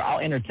moment, sure, I'll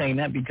entertain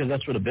that because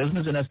that's for the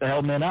business and that's to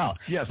help men out.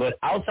 Yes. But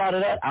outside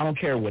of that, I don't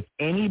care what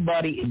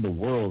anybody in the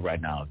world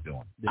right now is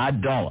doing. Yes.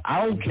 I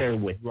don't care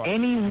what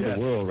anyone in the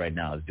world right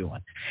now is doing.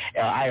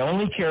 I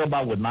only care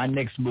about what my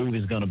next move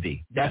is going to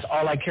be. That's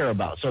all I care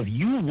about. So if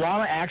you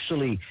want to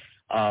actually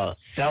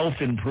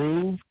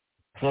self-improve,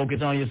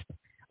 focus on your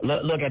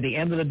look. At the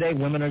end of the day,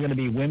 women are going to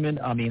be women.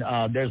 I mean,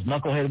 there's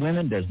knucklehead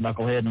women, there's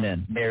knucklehead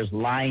men. There's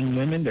lying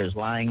women, there's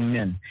lying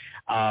men.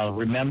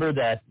 Remember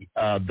that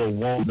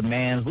the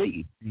man's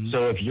lead. Mm-hmm.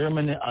 So if you're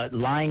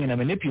lying and a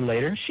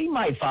manipulator, she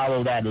might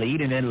follow that lead,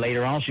 and then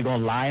later on she's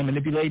going to lie and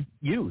manipulate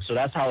you. So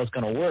that's how it's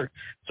going to work.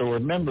 So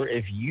remember,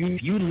 if you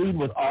lead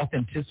with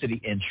authenticity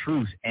and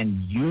truth,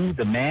 and you,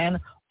 the man,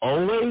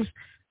 always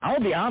I'll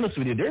be honest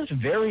with you. There's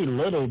very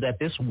little that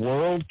this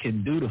world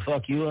can do to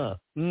fuck you up.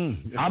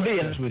 I'll be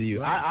honest with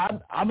you.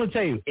 I'm going to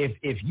tell you,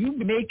 if you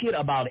make it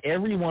about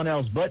everyone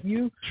else but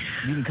you,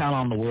 you can count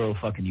on the world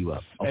fucking you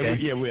up, okay?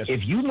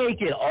 If you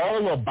make it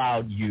all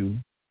about you,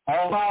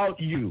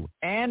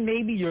 and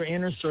maybe your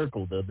inner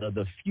circle,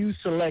 the few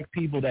select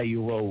people that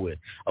you roll with,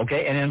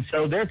 okay? And then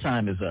so their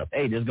time is up.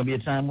 Hey, there's going to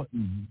be a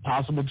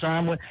possible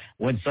time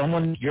when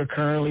someone you're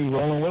currently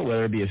rolling with,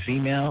 whether it be a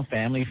female,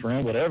 family,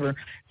 friend, whatever,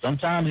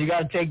 sometimes you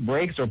got to take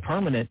breaks or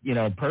permanent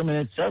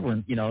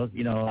severance.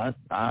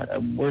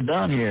 We're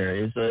done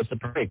here. It's a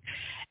break.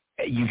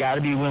 You got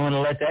to be willing to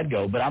let that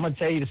go. But I'm going to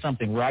tell you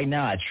something right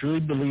now. I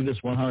truly believe this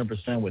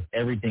 100% with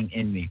everything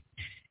in me.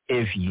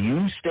 If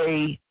you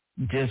stay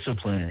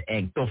discipline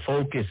and to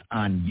focus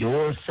on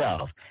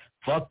yourself.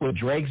 Fuck what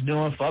Drake's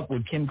doing. Fuck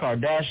what Kim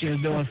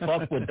Kardashian's doing.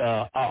 Fuck what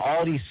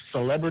all these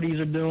celebrities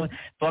are doing.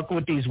 Fuck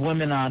what these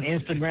women on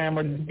Instagram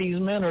or these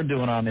men are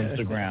doing on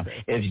Instagram.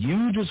 If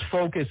you just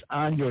focus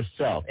on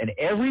yourself, and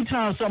every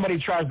time somebody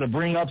tries to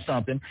bring up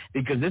something,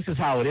 because this is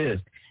how it is,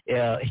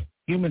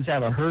 humans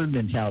have a herd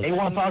mentality. They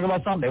want to talk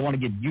about something. They want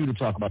to get you to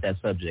talk about that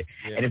subject.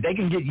 Yeah. And if they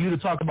can get you to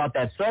talk about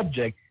that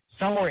subject,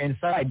 somewhere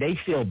inside, they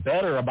feel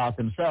better about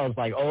themselves.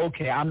 Like, oh,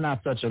 okay, I'm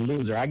not such a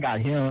loser. I got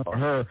him or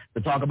her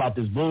to talk about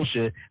this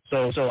bullshit.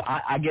 So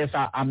I guess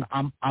I'm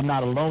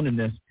not alone in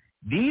this.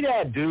 Be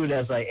that dude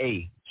that's like,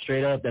 hey,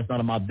 straight up, that's none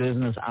of my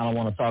business. I don't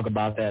want to talk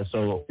about that.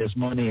 So this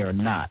money or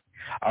not?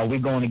 Are we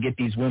going to get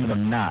these women or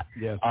not?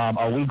 Yeah.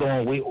 Are we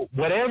going?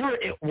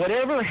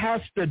 Whatever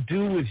has to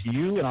do with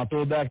you, and I'll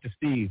throw it back to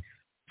Steve.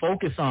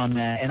 Focus on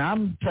that. And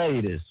I'm tell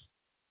you this.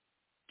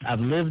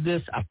 I've lived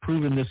this. I've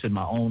proven this in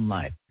my own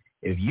life.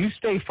 If you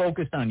stay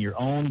focused on your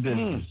own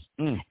business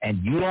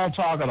and you don't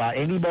talk about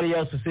anybody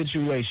else's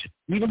situation,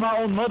 even my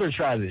own mother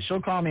tries it. She'll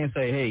call me and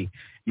say, hey,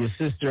 your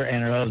sister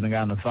and her husband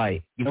got in a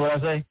fight. You know what I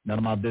say? None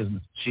of my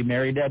business. She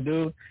married that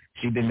dude.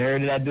 She's been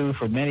married to that dude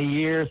for many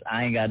years.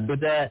 I ain't got to do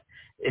that.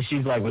 And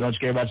she's like, well, don't you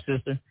care about your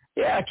sister?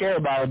 Yeah, I care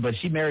about her, but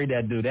she married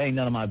that dude. That ain't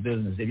none of my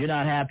business. If you're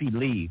not happy,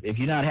 leave. If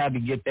you're not happy,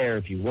 get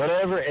therapy.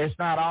 Whatever, it's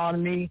not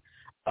on me.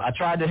 I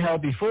tried to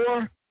help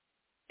before.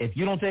 If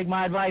you don't take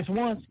my advice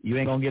once, you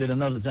ain't going to get it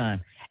another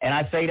time. And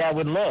I say that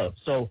with love.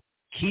 So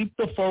keep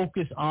the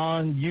focus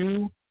on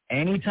you.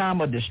 Anytime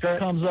a distress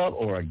comes up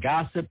or a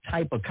gossip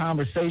type of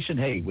conversation,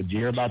 hey, would you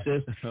hear about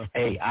this?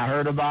 Hey, I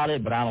heard about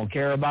it, but I don't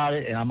care about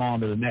it, and I'm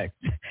on to the next.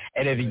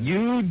 And if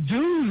you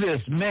do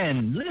this,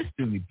 men, listen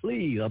to me,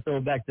 please. I'll throw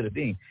it back to the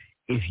theme.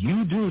 If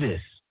you do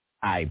this,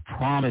 I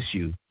promise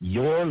you,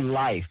 your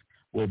life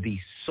will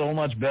be so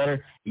much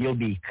better. You'll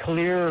be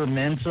clearer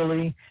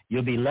mentally.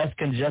 You'll be less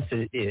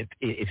congested if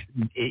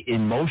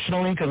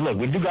emotionally. Because, look,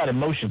 we do got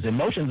emotions.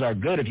 Emotions are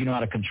good if you know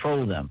how to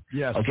control them.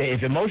 Yes. Okay,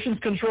 if emotions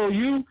control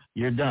you,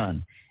 you're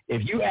done.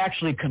 If you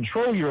actually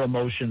control your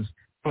emotions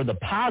for the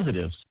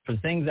positives, for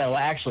things that will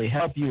actually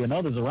help you and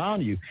others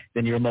around you,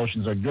 then your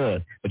emotions are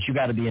good. But you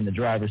got to be in the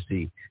driver's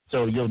seat.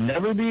 So you'll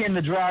never be in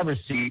the driver's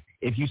seat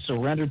if you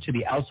surrender to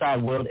the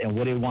outside world and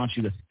what it wants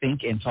you to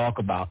think and talk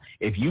about.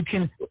 If you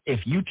can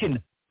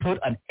put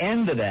an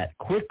end to that,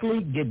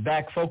 quickly get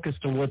back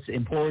focused to what's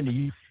important to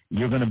you,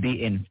 you're going to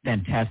be in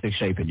fantastic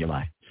shape in your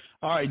life.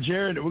 All right,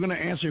 Jared, we're going to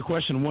answer your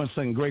question in 1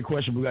 second. Great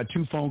question. We got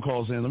 2 phone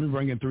calls in. Let me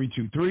bring in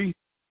 323,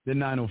 then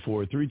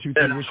 904.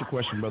 323, what's your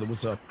question, brother?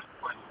 What's up?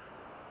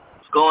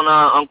 What's going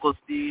on, Uncle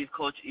Steve,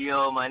 Coach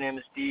EO? My name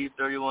is Steve,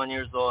 31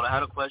 years old. I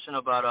had a question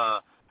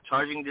about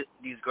charging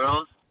these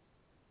girls.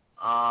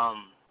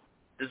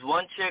 There's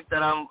one chick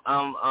that I'm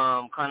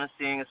kind of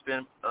seeing. It's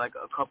been like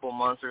a couple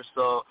months or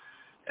so.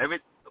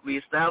 We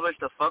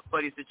established a fuck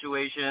buddy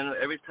situation.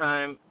 Every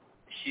time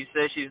she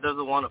says she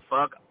doesn't want to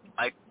fuck,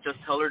 I just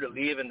tell her to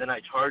leave, and then I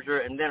charge her,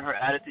 and then her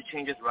attitude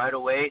changes right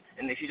away,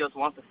 and then she just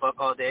wants to fuck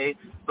all day.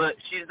 But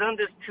she's done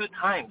this 2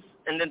 times,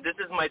 and then this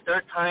is my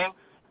 3rd time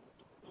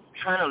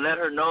trying to let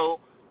her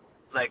know,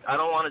 like, I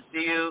don't want to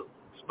see you,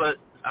 but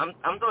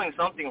I'm doing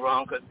something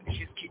wrong, because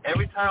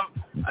every time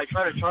I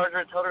try to charge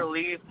her, tell her to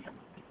leave,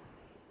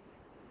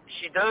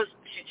 she does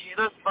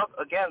fuck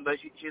again, but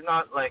she's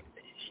not, like,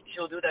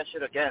 she'll do that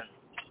shit again,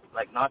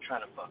 like not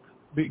trying to fuck.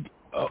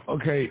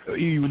 Okay,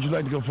 E, would you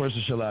like to go first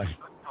or shall I?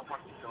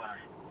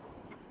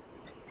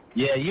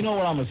 Yeah, you know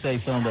what I'm going to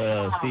say,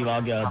 Steve,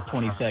 I'll get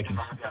 20 seconds.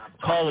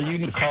 Caller, you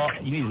need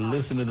to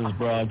listen to this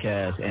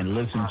broadcast and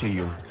listen to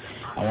your,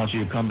 I want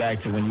you to come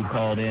back to when you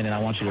called in, and I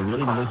want you to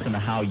really listen to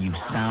how you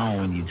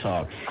sound when you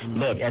talk.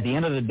 Look, at the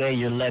end of the day,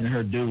 you're letting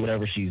her do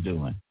whatever she's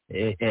doing.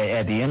 At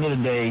the end of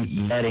the day,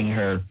 you're letting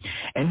her,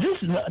 and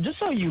just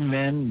so you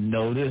men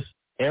know this,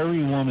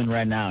 every woman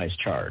right now is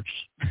charged.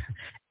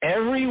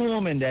 Every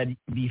woman that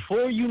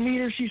before you meet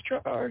her, she's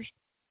charged.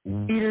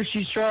 Meet her,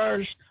 she's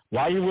charged.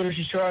 While you're with her,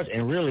 she's charged.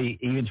 And really,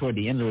 even toward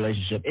the end of the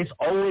relationship, it's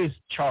always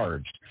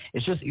charged.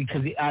 It's just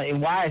because,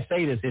 and why I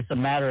say this, it's a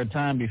matter of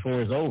time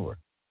before it's over.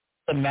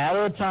 It's a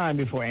matter of time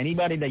before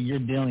anybody that you're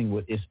dealing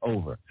with is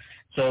over.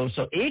 So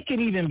it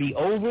can even be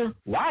over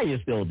while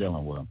you're still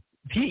dealing with them.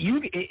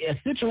 A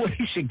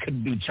situation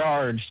could be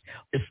charged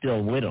is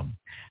still with them.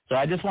 So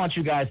I just want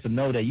you guys to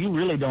know that you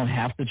really don't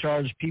have to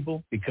charge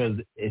people because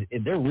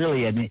they're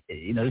really,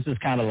 this is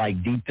kind of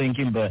like deep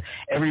thinking, but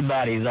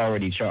everybody's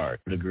already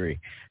charged to a degree.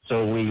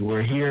 So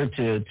we're here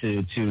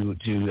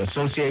to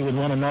associate with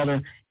one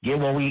another, get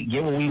what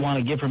we want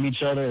to get from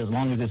each other as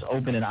long as it's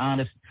open and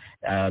honest.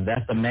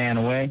 That's the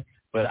man way.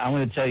 But I'm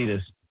going to tell you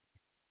this.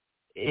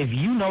 If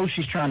you know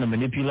she's trying to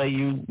manipulate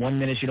you, 1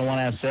 minute she don't want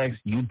to have sex,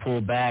 you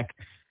pull back.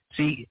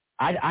 See,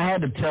 I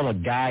had to tell a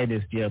guy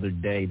this the other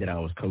day that I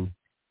was coaching.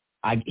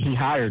 He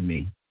hired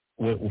me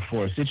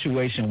for a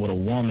situation with a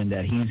woman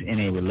that he's in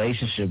a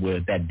relationship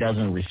with that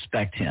doesn't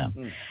respect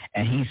him.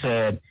 And he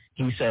said,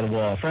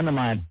 well, a friend of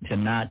mine to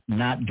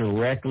not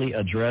directly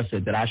address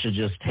it, that I should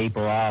just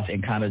taper off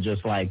and kind of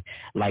just like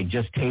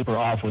just taper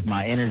off with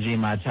my energy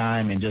and my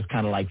time and just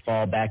kind of like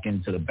fall back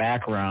into the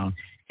background.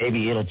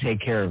 Maybe it'll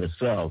take care of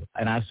itself.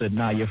 And I said,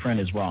 no, your friend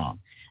is wrong.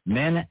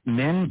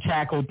 Men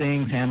tackle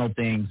things, handle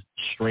things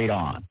straight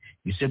on.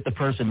 You sit the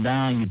person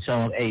down, you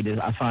tell them, hey,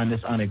 I find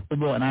this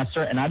unacceptable, and I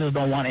just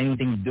don't want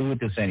anything to do with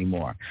this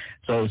anymore.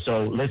 So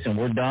listen,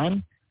 we're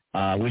done.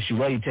 Wish you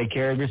well. You take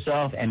care of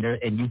yourself, and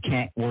you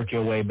can't work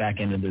your way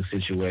back into the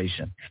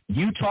situation.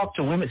 You talk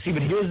to women. See,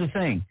 but here's the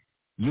thing.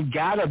 You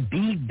got to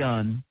be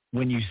done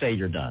when you say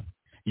you're done.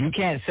 You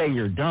can't say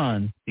you're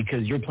done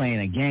because you're playing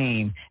a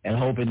game and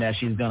hoping that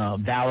she's going to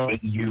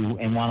validate you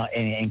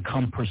and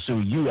come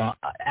pursue you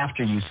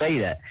after you say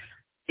that.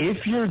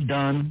 If you're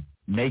done,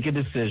 make a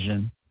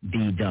decision.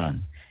 Be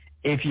done.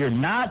 If you're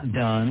not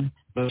done,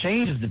 but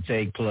changes to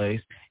take place,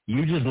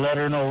 you just let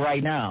her know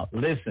right now,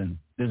 listen,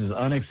 this is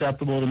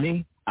unacceptable to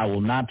me. I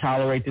will not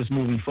tolerate this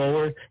moving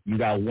forward. You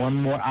got one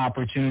more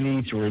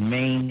opportunity to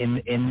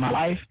remain in my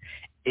life.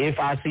 If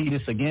I see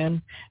this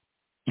again,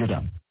 you're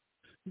done.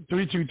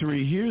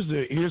 323,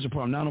 here's the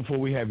problem. Now before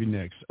we have you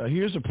next,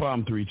 here's the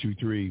problem,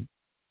 323.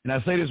 And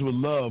I say this with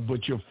love,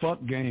 but your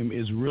fuck game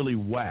is really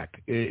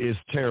whack. It's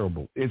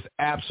terrible. It's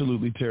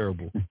absolutely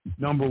terrible.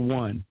 Number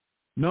one.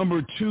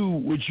 Number two,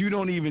 which you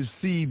don't even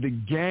see the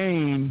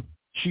game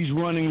she's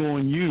running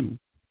on you.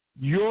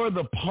 You're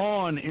the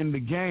pawn in the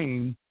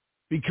game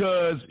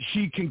because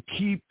she can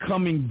keep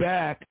coming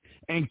back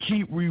and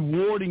keep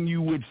rewarding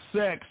you with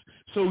sex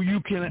so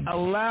you can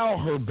allow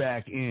her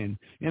back in.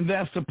 And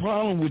that's the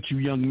problem with you,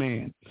 young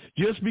man.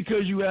 Just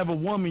because you have a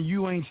woman,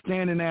 you ain't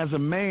standing as a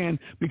man,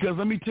 because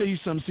let me tell you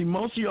something. See,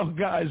 most of y'all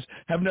guys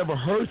have never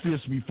heard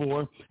this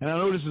before, and I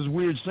know this is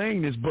weird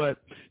saying this, but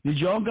did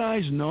y'all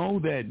guys know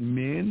that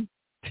men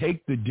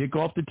take the dick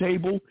off the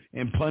table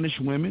and punish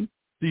women?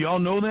 Do y'all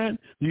know that?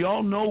 Do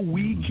y'all know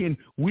we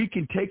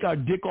can take our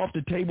dick off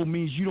the table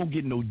means you don't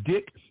get no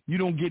dick, you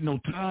don't get no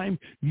time,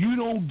 you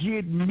don't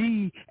get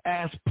me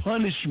as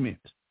punishment.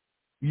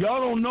 Y'all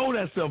don't know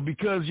that stuff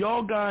because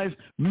y'all guys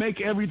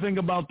make everything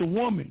about the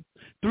woman.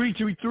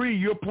 323,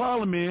 your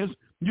problem is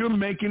you're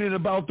making it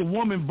about the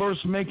woman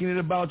versus making it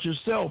about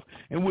yourself.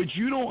 And what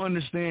you don't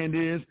understand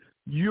is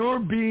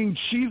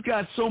she's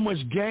got so much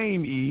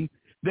game, E,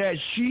 that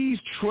she's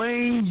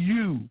trained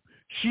you.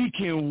 She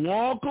can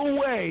walk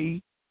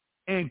away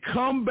and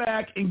come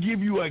back and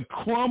give you a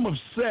crumb of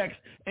sex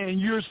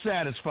and you're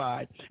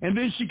satisfied. And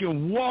then she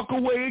can walk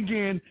away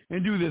again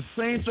and do the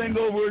same thing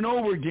over and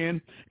over again.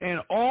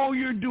 And all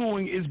you're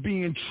doing is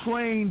being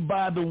trained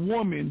by the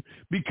woman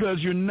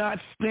because you're not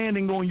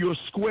standing on your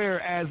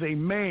square as a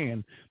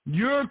man.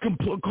 You're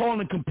calling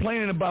and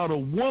complaining about a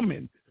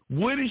woman.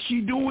 What is she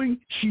doing?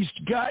 She's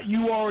got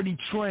you already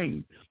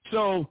trained.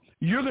 So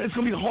it's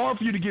going to be hard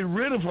for you to get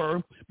rid of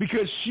her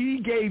because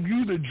she gave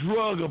you the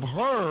drug of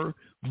her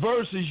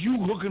versus you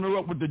hooking her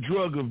up with the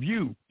drug of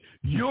you.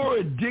 You're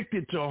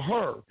addicted to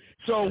her.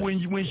 So when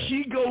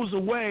she goes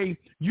away,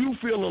 you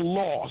feel a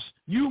loss.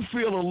 You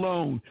feel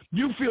alone.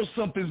 You feel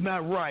something's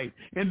not right.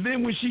 And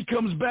then when she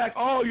comes back,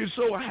 oh, you're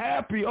so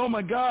happy. Oh,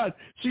 my God,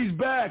 she's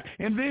back.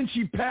 And then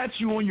she pats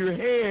you on your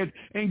head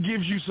and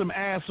gives you some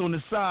ass on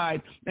the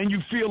side, and you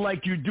feel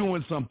like you're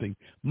doing something.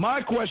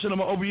 My question, I'm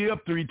going to over you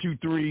up,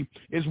 323,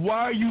 is why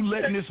are you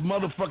letting this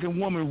motherfucking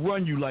woman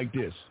run you like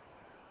this?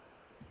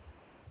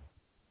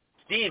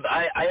 Steve,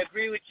 I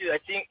agree with you. I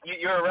think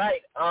you're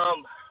right.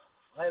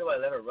 Why do I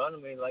let her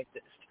run me like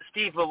this?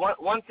 Steve, but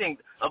one thing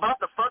about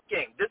the fuck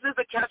game. This is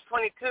the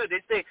catch-22. They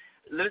say,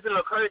 listen,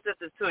 Curry said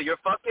this too. Your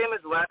fuck game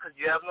is whack because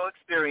you have no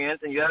experience,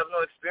 and you have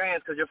no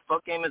experience because your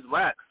fuck game is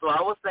whack. So I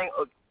was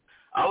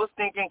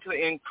thinking to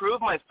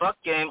improve my fuck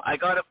game, I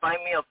got to find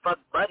me a fuck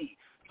buddy.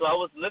 So I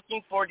was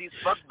looking for these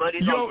fuck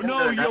buddies on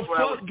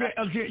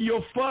Tinder.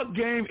 Your fuck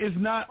game is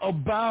not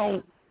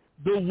about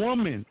the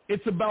woman.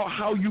 It's about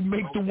how you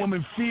make the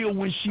woman feel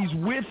when she's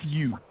with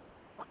you.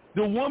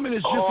 The woman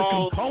is just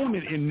a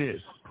component in this.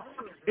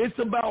 It's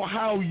about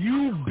how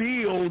you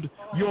build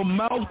your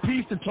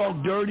mouthpiece to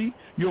talk dirty,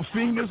 your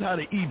fingers, how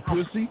to eat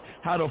pussy,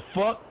 how to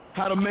fuck,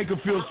 how to make her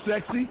feel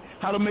sexy,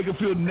 how to make her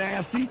feel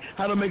nasty,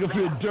 how to make her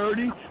feel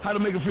dirty, how to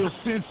make her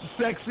feel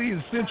sexy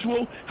and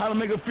sensual, how to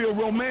make her feel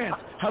romance,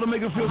 how to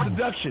make her feel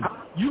seduction.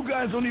 You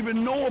guys don't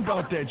even know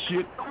about that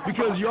shit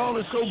because y'all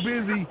are so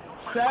busy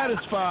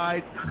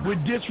satisfied with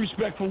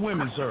disrespectful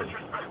women, sir.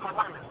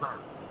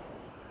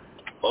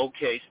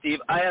 Okay, Steve,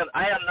 I am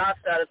not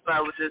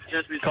satisfied with this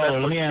disrespectful Caller,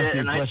 let me ask shit,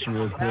 you a question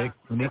real quick.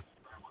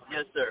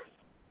 Yes, sir.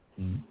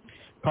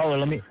 Caller,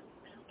 let me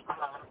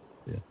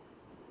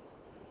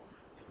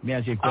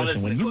ask you a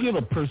question. When you give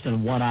a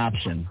person one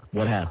option,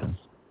 what happens?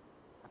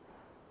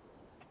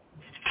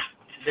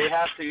 They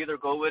have to either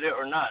go with it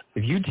or not.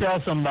 If you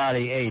tell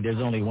somebody, hey,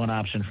 there's only one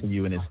option for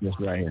you and it's this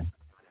right here.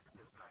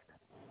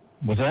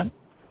 What's that?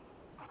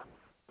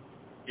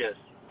 Yes.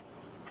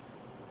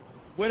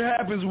 What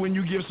happens when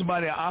you give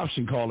somebody an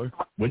option, caller?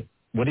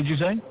 What did you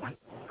say?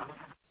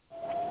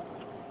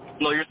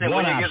 No, you're saying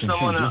one when you option, give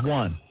someone just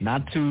one,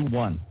 not two,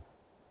 one.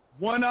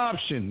 One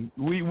option.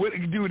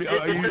 Dude,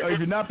 if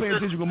you're not paying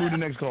attention, we're going to move to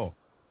the next call.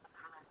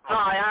 No,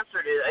 I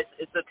answered it.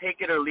 It's a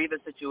take it or leave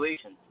it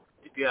situation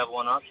if you have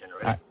one option,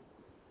 right?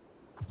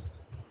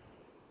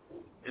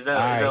 Is that,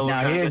 all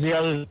right. is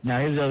that now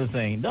here's the other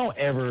thing. Don't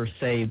ever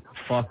say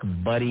 "fuck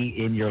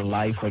buddy" in your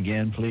life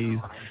again, please.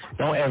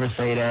 Don't ever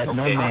say that. Okay.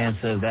 No man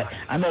says that.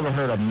 I never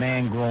heard a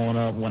man growing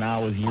up when I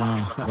was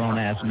young, grown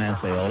ass man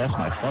say, "Oh, that's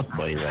my fuck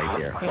buddy right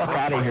there." Fuck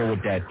out of here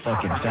with that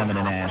fucking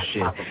feminine ass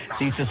shit.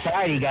 See,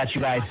 society got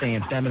you guys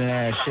saying feminine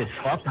ass shit.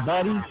 Fuck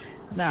buddy.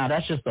 Nah,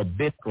 that's just a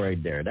bitch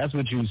right there. That's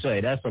what you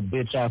say. That's a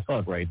bitch I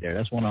fuck right there.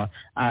 That's when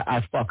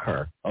I fuck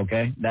her.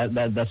 Okay,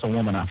 that's a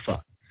woman I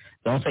fuck.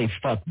 Don't say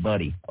fuck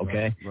buddy,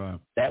 okay? Right.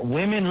 That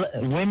when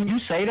you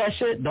say that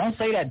shit, don't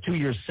say that to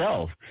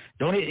yourself.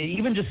 Don't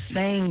even just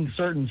saying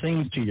certain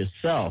things to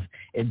yourself.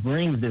 It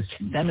brings this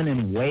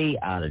feminine way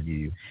out of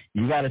you.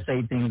 You got to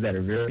say things that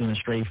are very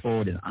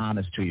straightforward and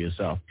honest to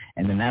yourself,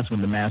 and then that's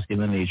when the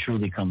masculinity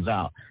truly comes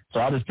out. So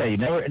I'll just tell you,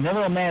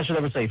 never a man should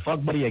ever say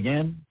fuck buddy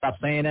again. Stop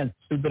saying that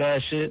stupid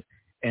ass shit.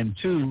 And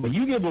two, when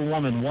you give a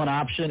woman one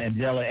option and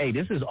tell her, hey,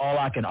 this is all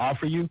I can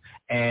offer you,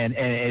 and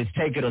it's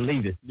take it or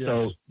leave it. Yes,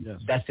 so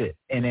that's it.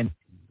 And then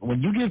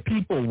when you give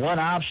people one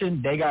option,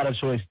 they got a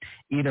choice.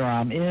 Either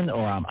I'm in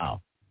or I'm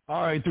out.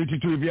 All right,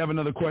 322, if you have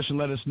another question,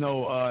 let us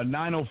know.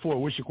 904,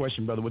 what's your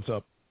question, brother? What's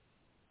up?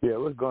 Yeah,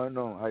 what's going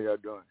on? How y'all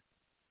doing?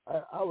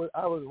 I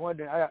was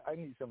wondering, I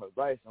need some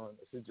advice on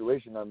the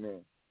situation I'm in.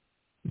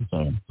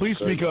 Sorry. Please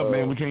speak up,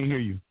 man. We can't hear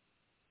you.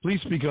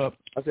 Please speak up.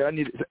 I said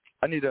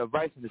I need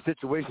advice in the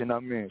situation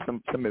I'm in.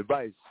 Some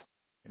advice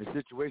in the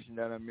situation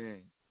that I'm in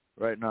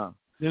right now.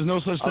 There's no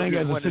such thing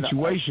as a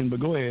situation, but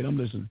go ahead. I'm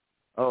listening.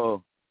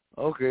 Oh,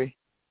 okay.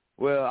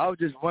 Well, I was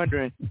just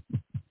wondering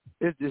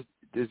if this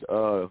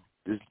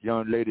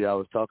young lady I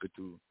was talking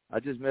to, I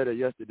just met her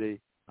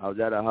yesterday. I was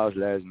at her house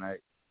last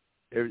night.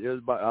 It was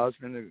about I was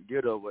finna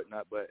get her or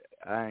whatnot, but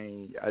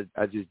I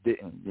just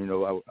didn't. You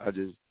know, I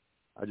just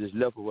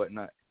left or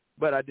whatnot.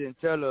 But I didn't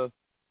tell her.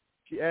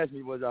 She asked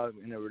me was I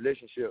in a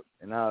relationship,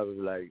 and I was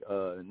like,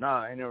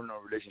 nah, I ain't in no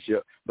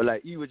relationship. But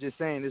like you was just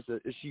saying,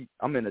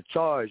 I'm in a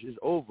charge. It's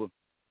over.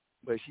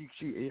 But we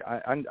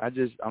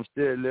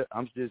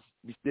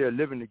still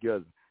living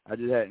together. I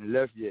just hadn't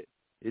left yet.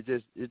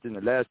 It's in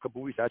the last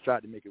couple of weeks I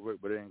tried to make it work,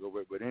 but it ain't gonna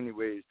work. But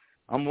anyways,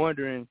 I'm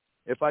wondering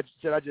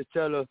should I just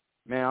tell her,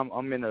 man,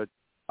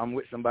 I'm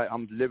with somebody,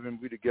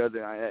 we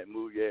together, I hadn't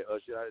moved yet, or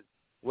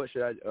what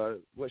should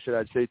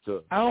I say to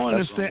her? I don't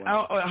understand.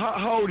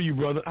 How old are you,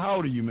 brother? How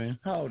old are you, man?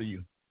 How old are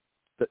you?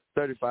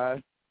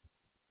 35.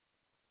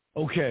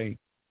 Okay.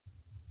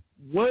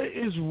 What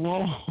is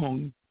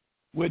wrong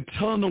with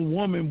telling a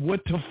woman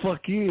what the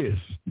fuck is?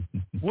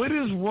 What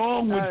is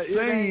wrong with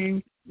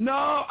saying?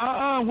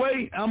 No,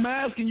 wait. I'm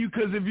asking you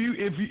because if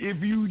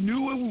you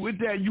knew it with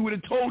that, you would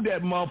have told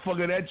that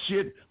motherfucker that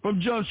shit from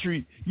Jump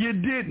Street. You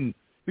didn't.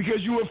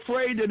 Because you were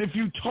afraid that if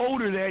you told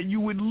her that,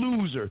 you would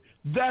lose her.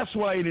 That's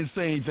why you didn't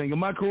say anything.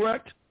 Am I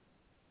correct?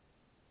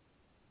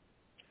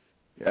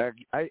 I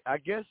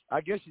guess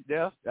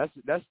yeah.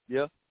 That's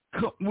yeah.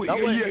 Come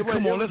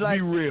on, let's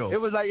be real. It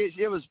was like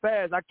it was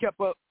fast. I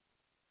kept up.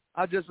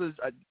 I just was,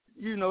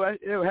 it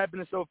was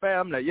happening so fast.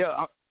 I'm like,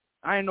 yeah.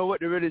 I ain't know what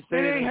to really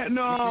say.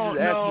 No,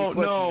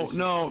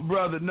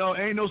 brother. No,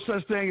 ain't no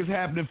such thing as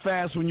happening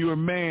fast when you're a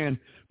man.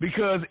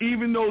 Because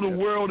even though the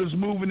world is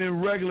moving in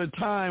regular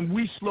time,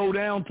 we slow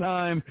down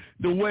time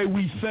the way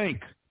we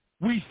think.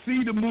 We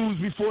see the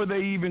moves before they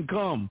even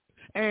come.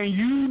 And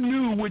you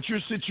knew what your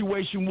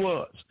situation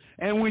was.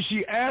 And when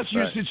she asked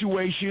your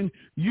situation,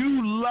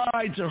 you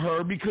lied to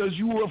her because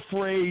you were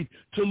afraid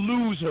to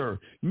lose her,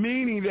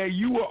 meaning that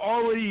you were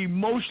already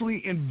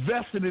emotionally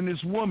invested in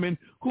this woman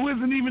who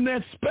isn't even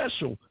that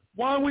special.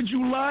 Why would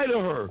you lie to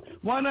her?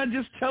 Why not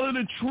just tell her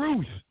the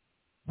truth?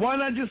 Why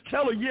not just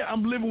tell her, yeah,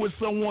 I'm living with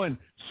someone.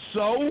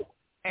 So,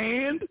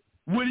 and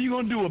what are you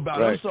going to do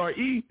about it? I'm sorry,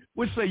 E,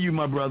 what say you,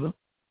 my brother?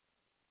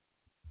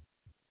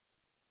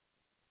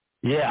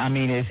 Yeah, I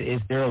mean,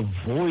 it's they're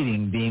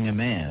avoiding being a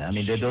man. I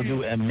mean, they'll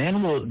do.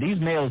 These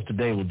males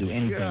today will do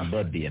anything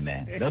but be a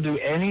man. They'll do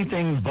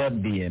anything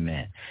but be a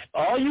man.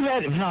 All you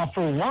had now,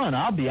 for one,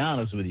 I'll be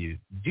honest with you.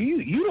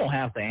 You don't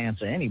have to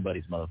answer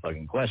anybody's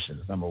motherfucking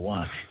questions. Number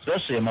one,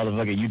 especially a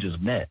motherfucker you just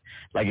met.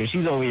 Like if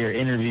she's over here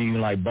interviewing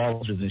like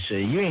vultures and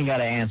shit, you ain't got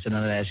to answer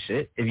none of that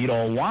shit if you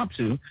don't want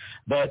to.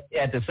 But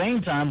at the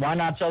same time, why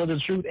not tell her the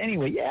truth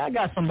anyway? Yeah, I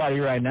got somebody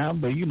right now,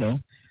 but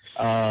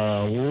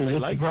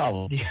What's the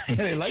problem?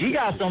 She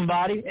got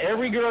somebody.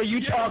 Every girl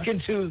you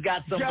talking to's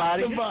got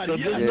somebody. So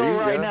just know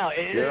right now,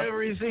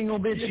 every single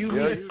bitch you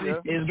meet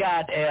has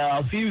got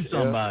a few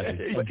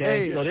somebody.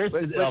 Okay, so there's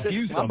a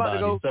few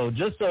somebody. So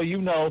just so you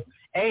know,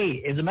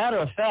 hey, as a matter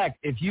of fact,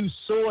 if you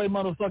soy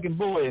motherfucking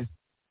boys,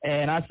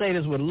 and I say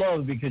this with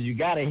love because you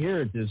got to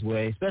hear it this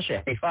way, especially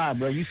at 5,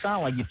 bro. You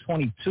sound like you're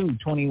 22,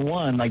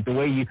 21, like the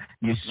way you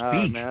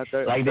speak. Man,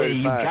 like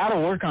you got to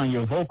work on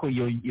your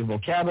your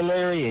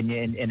vocabulary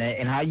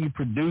and how you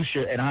produce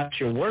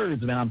your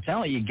words, man. I'm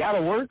telling you, you got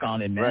to work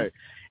on it, man.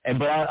 Right.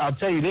 But I'll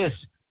tell you this,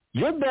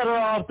 you're better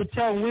off to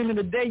tell women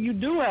today you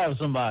do have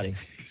somebody.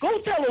 Go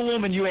tell a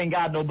woman you ain't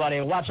got nobody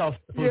and watch how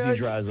pussy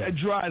dries up. It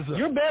dries up.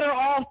 You're better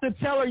off to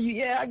tell her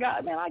I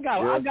got.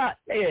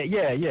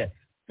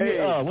 Hey,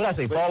 what I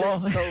say? Fall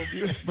off?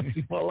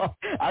 Fall off.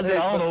 I said,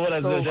 I don't know what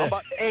I said.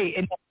 Hey,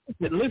 and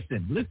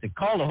listen.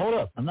 Caller, hold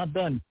up. I'm not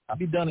done. I'll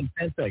be done in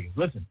 10 seconds.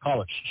 Listen,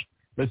 caller.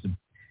 Listen.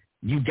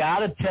 You got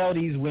to tell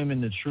these women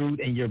the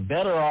truth, and you're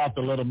better off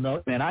to let them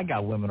know, man, I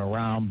got women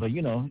around, but,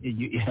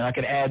 I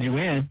can add you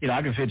in.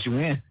 I can fit you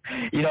in.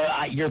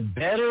 You're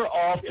better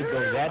off to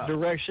go that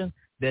direction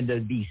than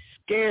to be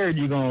scared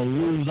you're going to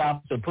lose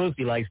off the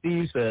pussy, like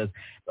Steve says.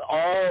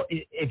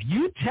 If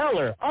you tell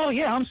her, oh,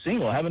 yeah, I'm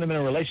single, I haven't been in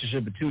a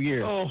relationship for 2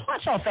 years,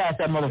 watch how fast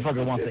that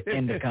motherfucker wants to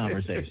end the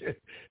conversation.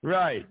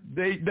 Right.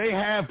 They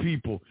have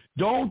people.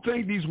 Don't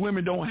think these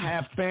women don't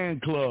have fan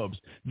clubs,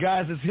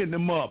 guys that's hitting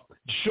them up,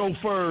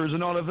 chauffeurs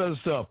and all that other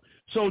stuff.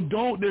 So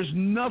there's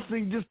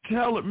nothing, just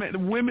tell it,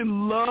 man.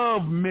 Women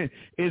love men.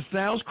 It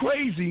sounds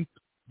crazy,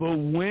 but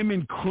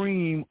women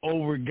cream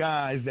over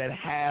guys that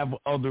have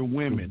other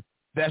women.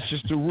 That's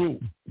just the rule.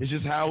 It's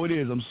just how it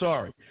is. I'm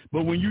sorry.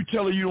 But when you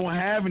tell her you don't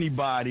have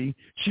anybody,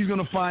 she's going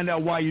to find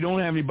out why you don't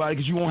have anybody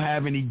because you won't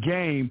have any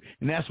game,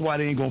 and that's why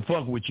they ain't going to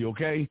fuck with you,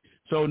 okay?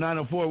 So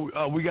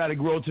 904, we got to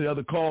grow to the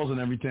other calls and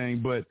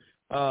everything. But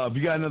if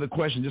you got another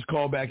question, just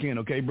call back in,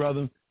 okay,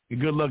 brother? And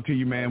good luck to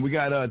you, man. We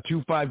got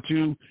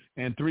 252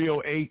 and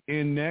 308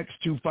 in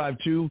next.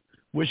 252,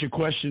 what's your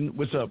question?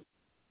 What's up?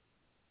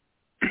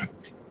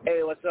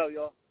 Hey, what's up,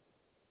 y'all?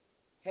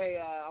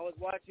 Hey, I was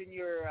watching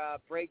your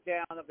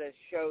breakdown of the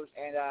shows,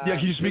 and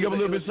can you speak up a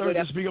little bit, sir?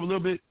 Just speak up a little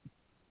bit.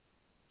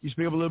 Can you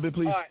speak up a little bit,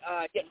 please? All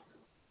right.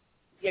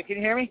 Yeah. Can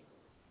you hear me?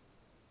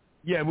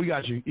 Yeah, we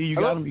got you. You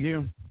got him? You hear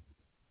him?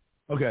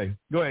 Okay,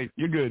 go ahead.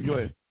 You're good. Go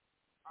ahead.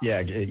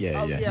 Yeah.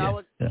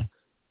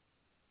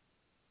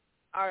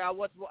 All right. I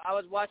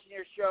was watching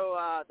your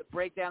show, the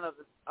breakdown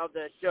of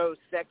the show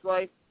Sex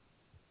Life,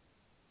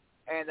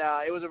 and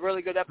it was a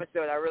really good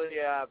episode. I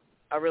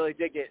really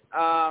dig it.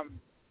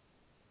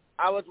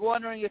 I was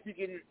wondering if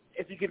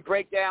you could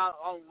break down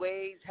on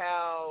ways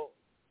how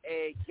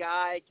a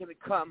guy can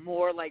become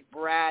more like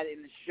Brad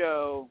in the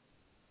show,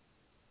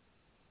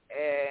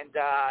 and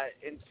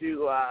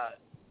into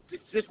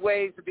just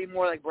ways to be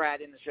more like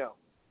Brad in the show.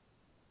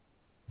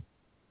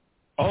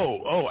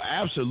 Oh,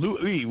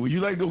 absolutely. Would you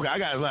like to go? I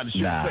got a lot of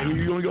shit to say.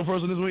 You want to go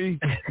first on this one?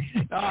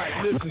 All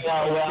right, listen.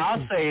 Well,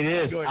 I'll say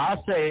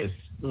this.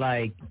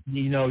 Like,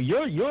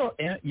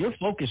 your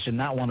focus should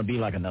not want to be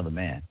like another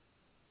man.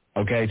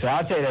 Okay, so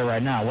I'll tell you that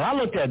right now. When I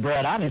looked at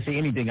Brad, I didn't see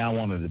anything I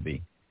wanted to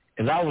be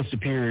because I was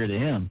superior to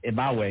him in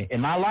my way. In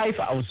my life,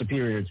 I was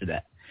superior to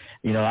that.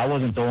 I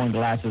wasn't throwing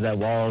glasses at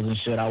walls and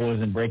shit. I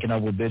wasn't breaking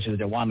up with bitches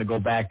that wanted to go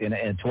back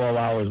and 12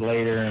 hours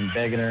later and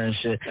begging her and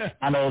shit.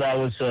 I know that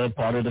was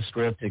part of the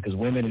script because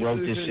women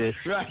wrote this shit.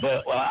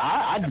 But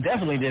I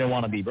definitely didn't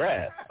want to be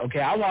Brad. Okay,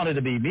 I wanted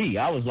to be me.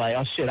 I was like,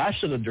 oh, shit, I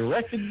should have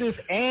directed this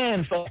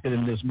and fucked it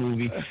in this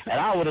movie, and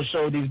I would have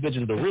showed these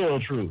bitches the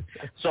real truth.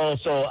 So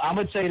I'm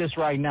going to say this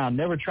right now.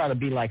 Never try to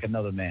be like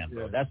another man,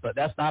 bro.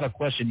 That's not a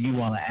question you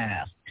want to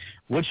ask.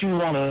 What you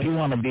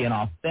want to be an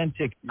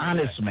authentic,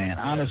 honest man,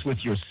 honest with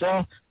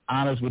yourself,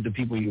 honest with the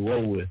people you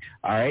roll with,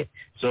 all right?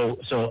 So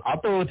I'll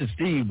throw it to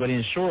Steve, but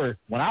in short,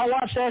 when I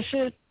watched that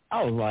shit,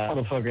 I was like,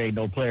 motherfucker ain't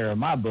no player in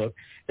my book.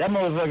 That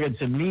motherfucker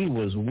to me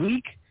was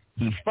weak.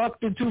 He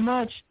fucked her too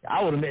much.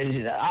 I would have made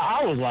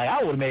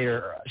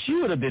her, she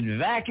would have been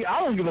vacuum.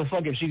 I don't give a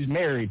fuck if she's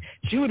married.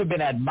 She would have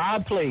been at my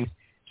place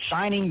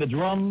shining the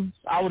drums.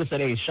 I would have said,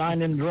 hey, shine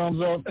them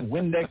drums up,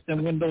 Windex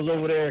them windows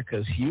over there,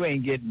 because you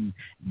ain't getting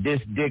this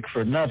dick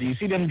for nothing. You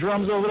see them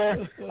drums over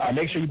there?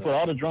 Make sure you put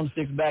all the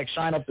drumsticks back,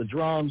 shine up the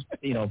drums,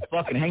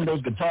 fucking hang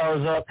those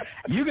guitars up.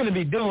 You're going to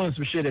be doing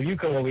some shit if you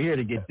come over here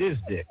to get this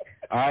dick.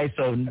 All right,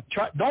 so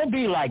don't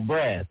be like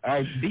Brad. All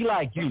right, be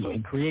like you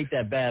and create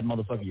that bad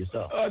motherfucker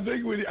yourself. I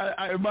think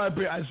in my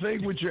opinion, I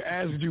think what you're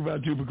asking you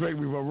about, too, but correct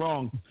me if I'm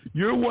wrong,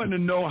 you're wanting to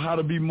know how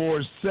to be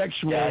more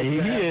sexual. Yeah,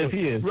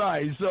 he is.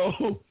 Right,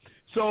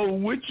 so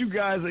what you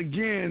guys,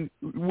 again,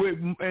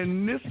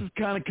 and this is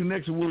kind of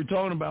connected to what we're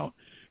talking about,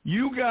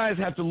 you guys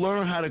have to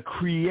learn how to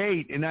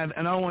create, and I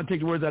don't want to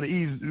take the words out of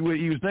what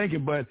he was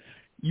thinking, but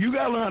you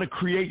got to learn how to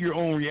create your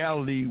own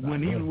reality.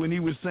 When he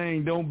was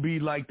saying don't be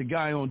like the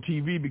guy on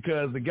TV,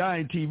 because the guy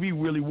on TV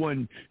really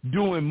wasn't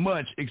doing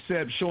much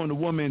except showing the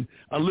woman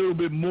a little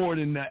bit more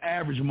than the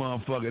average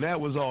motherfucker. That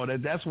was all.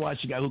 That's why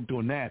she got hooked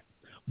on that.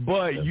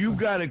 But you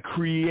got to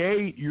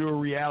create your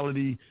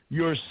reality,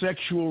 your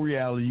sexual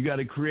reality. You got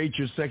to create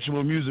your sexual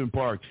amusement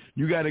park.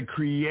 You got to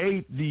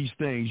create these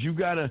things. You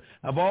got to,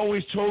 I've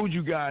always told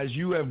you guys,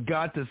 you have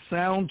got to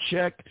sound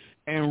check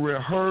and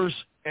rehearse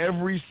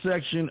every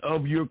section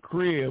of your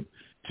crib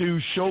to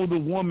show the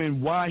woman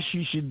why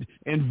she should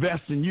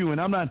invest in you. And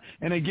I'm not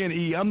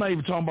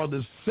even talking about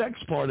the sex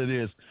part of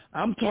this.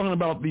 I'm talking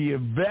about the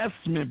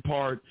investment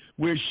part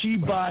where she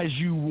buys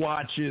you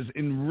watches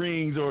and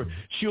rings, or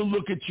she'll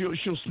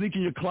sneak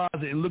in your closet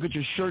and look at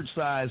your shirt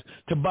size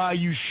to buy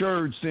you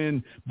shirts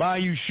and buy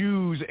you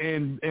shoes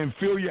and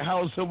fill your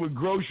house up with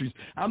groceries.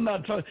 I'm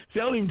not talking, I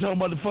don't even talk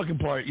about the fucking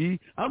part, E.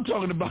 I'm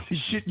talking about the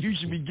shit you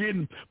should be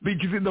getting,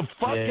 because in the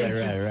fucking,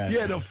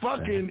 the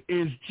fucking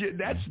is,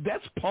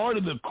 that's part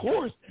of the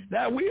course.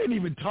 Now, we ain't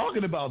even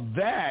talking about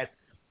that.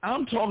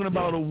 I'm talking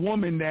about a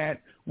woman that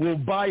will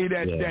buy you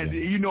that,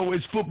 you know,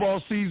 it's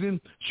football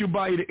season. She'll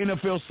buy you the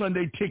NFL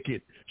Sunday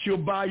ticket. She'll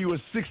buy you a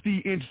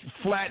 60-inch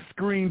flat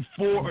screen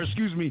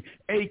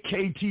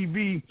 8K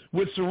TV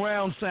with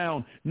surround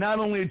sound, not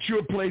only at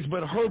your place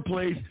but her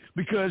place,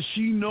 because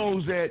she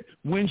knows that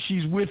when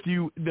she's with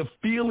you, the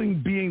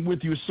feeling being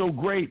with you is so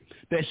great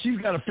that she's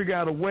got to figure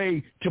out a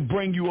way to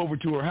bring you over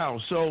to her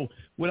house. So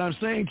what I'm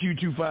saying to you,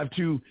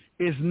 252,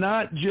 it's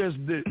not just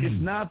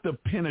it's not the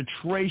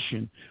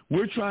penetration.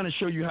 We're trying to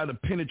show you how to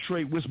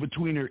penetrate what's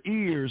between her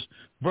ears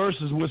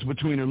versus what's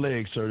between her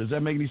legs, sir. Does that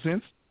make any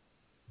sense?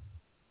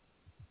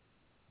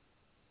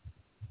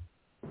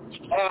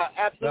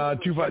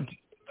 Absolutely. 252.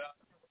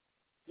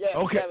 Yeah.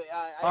 Okay.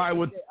 I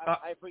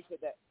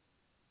appreciate that.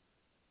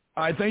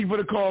 All right. Thank you for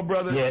the call,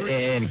 brother. Yeah,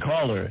 and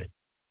caller.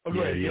 Oh,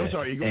 go ahead. I'm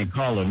sorry. And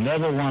caller,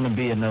 never want to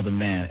be another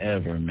man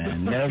ever,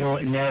 man. Never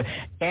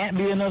can't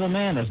be another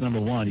man. That's number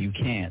one. You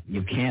can't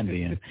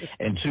be him.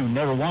 And two,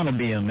 never want to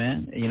be him,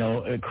 man. You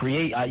know,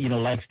 create. You know,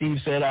 like Steve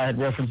said, I had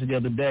referenced it the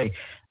other day.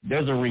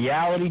 There's a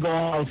reality going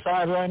on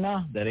outside right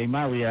now. That ain't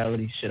my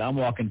reality. Shit, I'm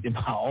walking through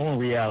my own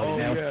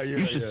reality now.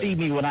 You should see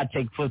me when I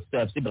take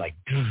footsteps. They'd be like,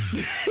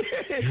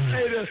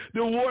 hey,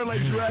 the war like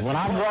Jurassic when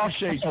I'm raw,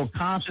 I'm so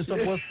conscious of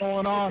what's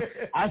going on.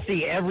 I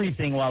see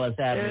everything while it's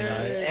happening.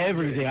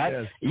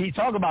 Everything. You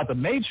talk about the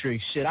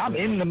Matrix. Shit, I'm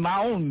in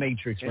my own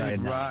Matrix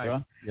right now,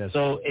 bro. Yes.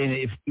 So,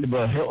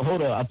 but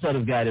hold on. I'll tell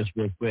this guy this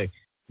real quick.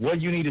 What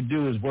you need to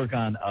do is work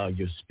on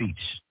your speech.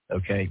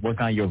 Okay,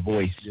 work on your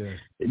voice,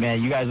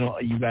 man. You guys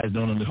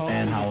don't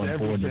understand how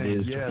important it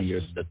is to be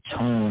the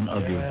tone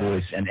of your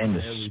voice and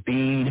the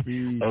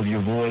speed of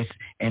your voice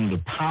and the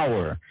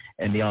power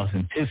and the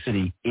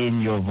authenticity in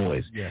your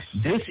voice. Yes.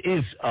 This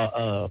is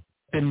a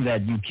thing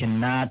that you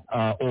cannot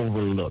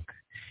overlook.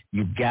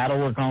 You got to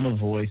work on the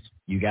voice.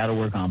 You got to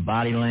work on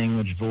body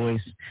language,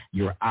 voice,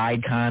 your eye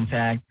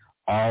contact.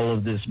 All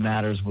of this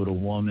matters with a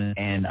woman,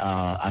 and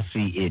I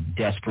see it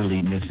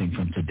desperately missing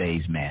from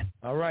today's man.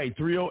 All right,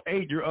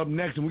 308, you're up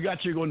next, and we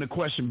got you going to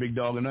question, big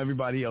dog, and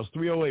everybody else.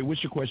 308,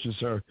 what's your question,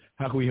 sir?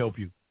 How can we help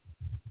you?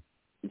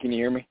 Can you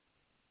hear me?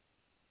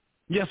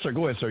 Yes, sir.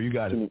 Go ahead, sir. You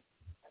got it.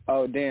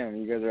 Oh, damn.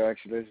 You guys are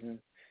actually listening?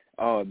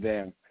 Oh,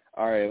 damn.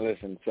 All right,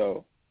 listen.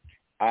 So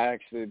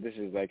this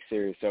is, like,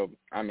 serious. So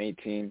I'm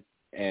 18,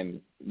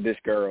 and this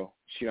girl,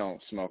 she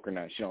don't smoke or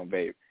nothing. She don't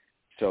vape.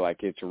 So,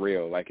 like, it's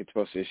real. Like, it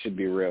should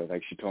be real.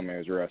 Like, she told me it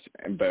was real.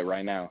 But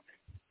right now,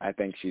 I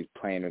think she's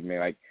playing with me.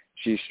 Like,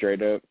 she's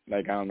straight up,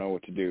 like, I don't know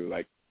what to do.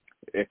 Like,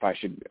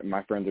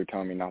 my friends are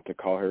telling me not to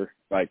call her.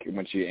 Like,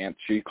 when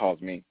she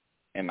calls me.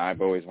 And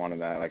I've always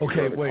wanted that. Like,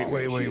 okay, wait.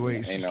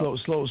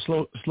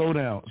 Slow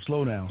down.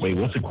 Wait,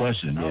 what's the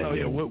question?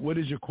 What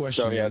is your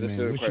question? So, yeah, this is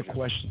what's your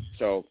question?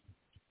 So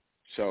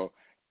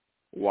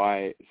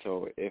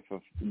if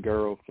a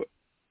girl,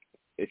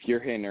 if you're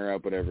hitting her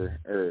up, whatever,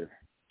 or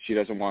she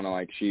doesn't want to,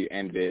 like, she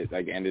ended,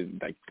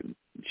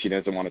 she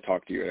doesn't want to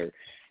talk to you, whatever,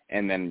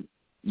 and then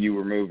you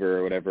remove her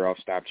or whatever off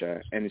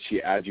Snapchat, and then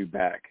she adds you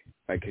back,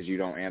 like, because you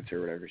don't answer or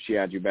whatever. She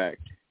adds you back,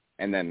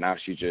 and then now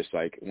she just,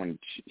 like, when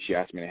she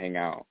asked me to hang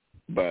out,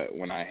 but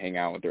when I hang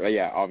out with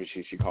her,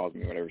 obviously she calls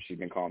me, whatever, she's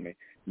been calling me.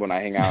 When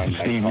I hang out and,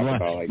 like, talk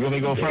about, like, you want me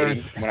to go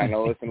dating,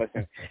 first?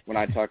 listen, when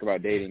I talk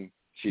about dating,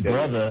 she doesn't.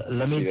 Brother,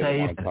 let me tell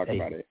you,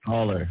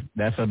 caller,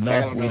 that's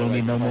enough. We don't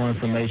need no more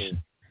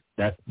information.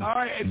 All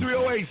right,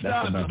 308,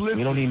 stop.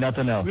 We don't need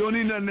nothing else. We don't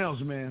need nothing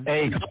else, man.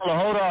 Hey,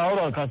 hold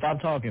on, cause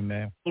stop talking,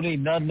 man. We don't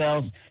need nothing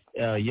else.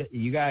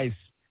 You guys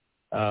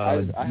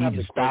need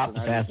to stop,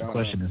 ask the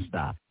question, and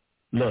stop.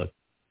 Look,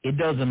 it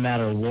doesn't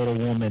matter what a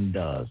woman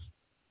does.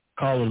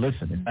 Caller,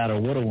 listen, it doesn't matter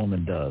what a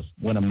woman does.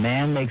 When a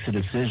man makes a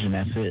decision,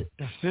 that's it.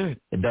 That's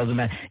it. It doesn't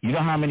matter. You know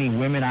how many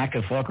women I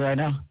could fuck right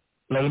now?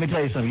 Like, let me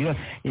tell you something.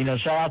 You know,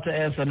 shout out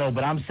to SNO,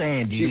 but I'm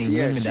saying, do you mean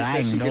women that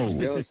I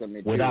know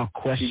without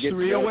question?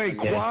 308,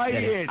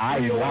 quiet. I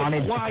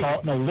wanted to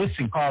call. No,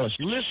 listen, caller.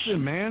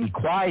 Listen, man. Be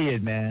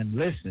quiet, man.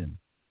 Listen.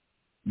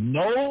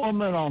 No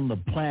woman on the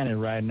planet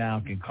right now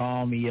can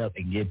call me up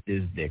and get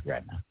this dick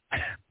right now.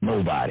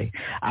 Nobody.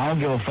 I don't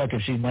give a fuck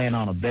if she's laying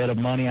on a bed of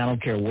money. I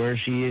don't care where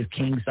she is,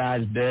 king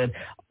size bed,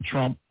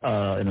 Trump,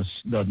 in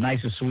the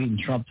nicest suite in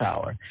Trump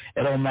Tower.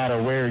 It don't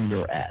matter where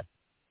you're at.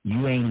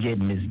 You ain't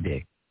getting this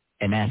dick.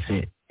 And that's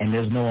it. and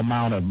there's no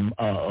amount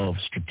of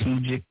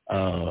strategic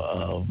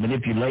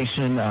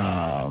manipulation,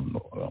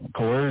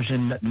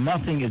 coercion.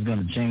 Nothing is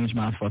going to change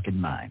my fucking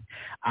mind.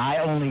 I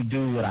only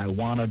do what I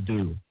want to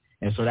do,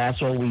 and so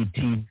that's what we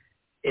teach.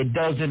 It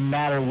doesn't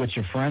matter what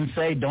your friends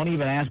say. Don't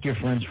even ask your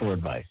friends for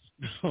advice.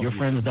 Your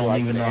friends don't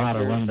even know how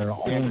to run their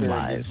own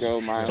lives. So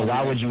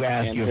why would you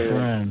ask your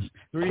friends?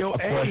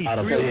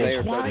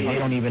 308. They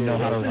don't even know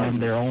how to run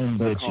their own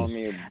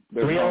bitches.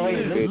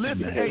 308.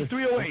 Listen, hey,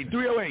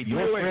 308.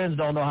 Your friends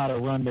don't know how to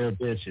run their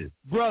bitches.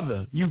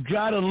 Brother, you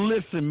got to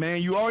listen,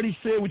 man. You already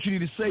said what you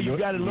need to say. You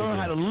got to learn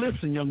how to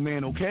listen, young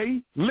man,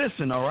 okay?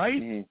 Listen, all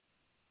right?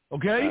 Mm-hmm.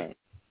 Okay?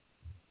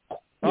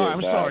 All right,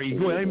 I'm sorry, E.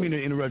 Go ahead. I didn't mean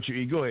to interrupt you,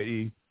 E. Go ahead,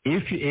 E.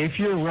 If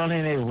you're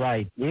running it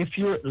right,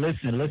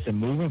 listen,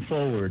 moving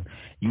forward,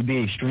 you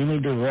be extremely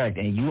direct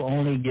and you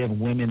only give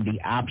women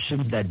the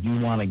options that you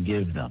want to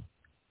give them.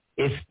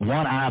 It's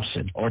one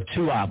option or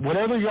two options.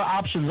 Whatever your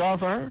options are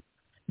for her,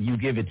 you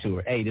give it to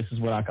her. Hey, this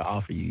is what I can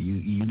offer you.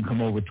 You can come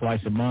over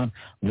twice a month.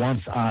 Once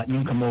you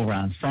can come over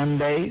on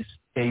Sundays.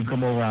 Hey, you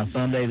come over on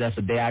Sundays. That's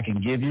a day I can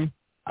give you.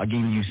 I'll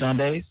give you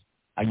Sundays.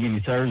 I'll give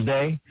you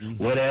Thursday,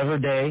 whatever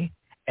day,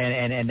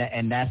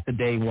 and that's the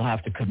day we'll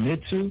have to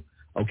commit to.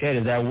 Okay,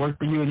 does that work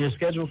for you in your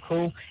schedule?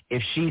 Cool.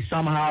 If she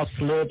somehow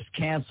slips,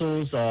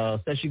 cancels,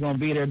 says she's going to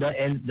be there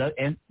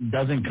and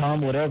doesn't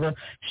come, whatever,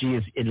 she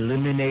is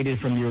eliminated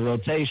from your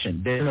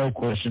rotation. There are no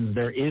questions.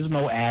 There is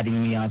no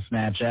adding me on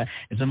Snapchat.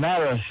 As a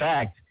matter of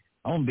fact,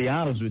 I'm going to be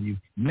honest with you,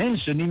 men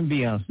shouldn't even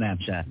be on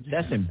Snapchat.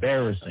 That's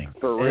embarrassing.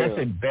 For real. That's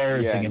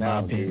embarrassing in my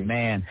opinion,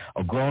 man,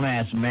 a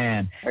grown-ass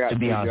man to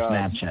be on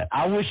Snapchat.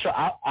 I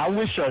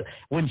wish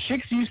when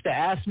chicks used to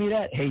ask me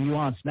that, hey, you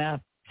on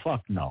Snap?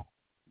 Fuck no.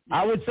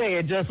 I would say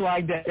it just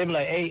like that. They'd be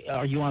like, hey,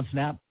 are you on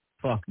Snap?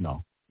 Fuck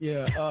no.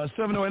 Yeah,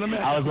 708, let me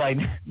ask I was like,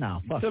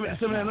 no, fuck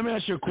 708, let me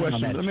ask you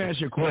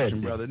a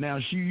question. Brother. Now,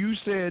 you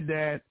said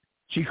that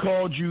she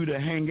called you to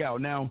hang out.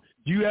 Now,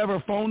 do you have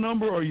her phone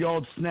number or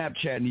y'all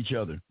Snapchatting each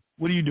other?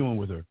 What are you doing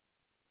with her?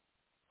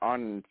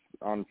 On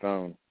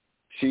phone.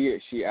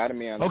 She added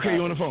me on. Okay,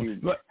 you on the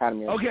phone.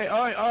 Okay,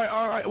 all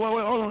right. Well,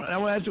 hold on. I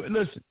want to ask you.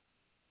 Listen,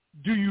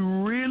 do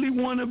you really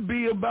want to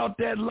be about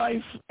that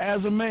life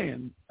as a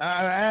man?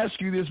 I ask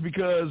you this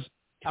because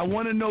I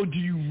want to know: do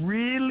you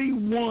really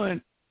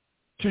want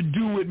to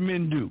do what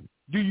men do?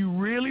 Do you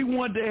really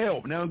want to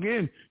help? Now,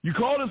 again, you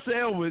call us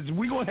helpers.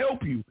 We're going to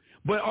help you.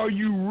 But are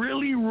you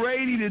really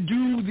ready to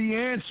do the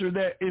answer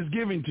that is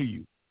given to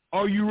you?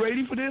 Are you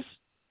ready for this?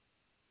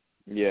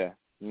 Yeah,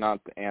 not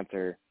to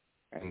answer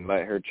and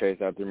let her chase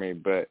after me,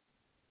 but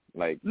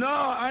like. No,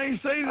 I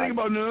ain't say anything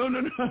about no.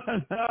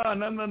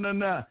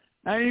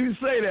 I didn't even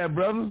say that,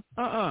 brother.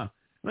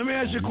 Let me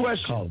ask you a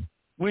question.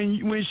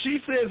 When she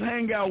says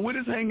hang out, what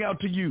is hang out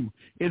to you?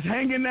 Is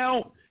hanging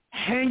out,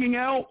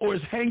 or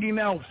is hanging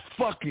out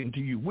fucking to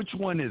you? Which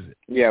one is it?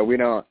 Yeah, we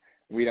don't.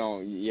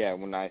 Yeah,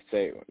 when I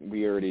say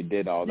we already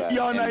did all that.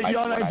 Y'all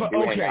not.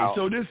 Okay,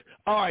 so this.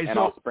 All right, and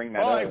so I'll spring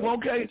that all right, up. well,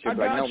 okay, I got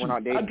like, no, you. We're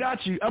not dating. I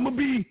got you. I'm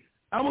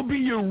gonna be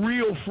your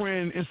real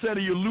friend instead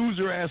of your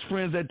loser ass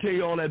friends that tell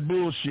you all that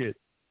bullshit.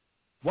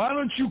 Why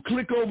don't you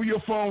click over your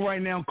phone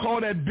right now,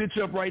 call that bitch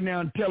up right now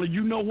and tell her,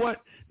 you know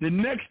what? The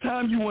next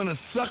time you want to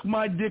suck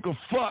my dick or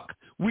fuck,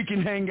 we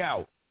can hang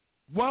out.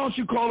 Why don't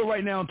you call her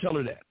right now and tell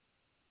her that?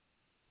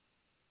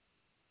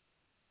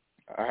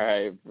 All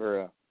right,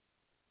 bro.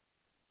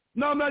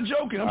 No, I'm not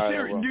joking. I'm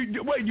serious.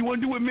 Wait, you want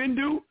to do what men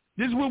do?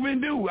 This is what men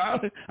do.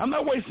 I'm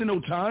not wasting no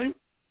time.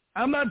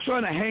 I'm not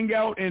trying to hang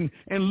out and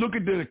look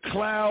at the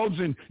clouds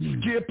and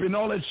skip and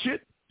all that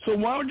shit. So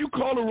why don't you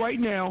call her right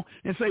now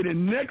and say the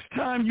next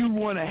time you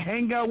want to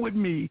hang out with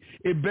me,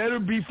 it better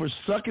be for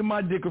sucking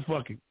my dick or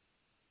fucking.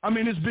 I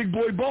mean, it's big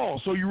boy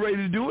ball. So you ready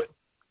to do it?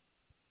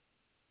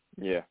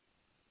 Yeah.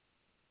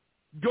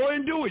 Go ahead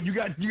and do it. You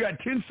got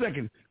 10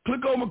 seconds.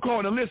 Click over and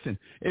call. Now listen,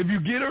 if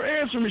you get her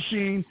answer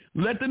machine,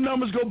 let the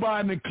numbers go by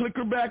and then click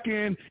her back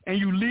in and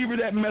you leave her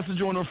that message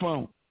on her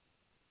phone.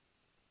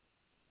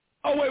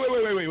 Oh, wait.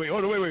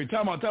 Hold on, wait.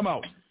 Time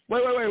out.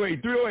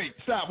 Wait. 308.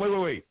 Stop.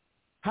 Wait.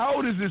 How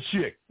old is this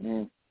chick?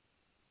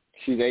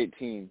 She's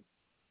 18.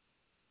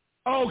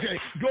 Oh, okay.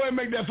 Go ahead and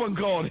make that fucking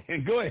call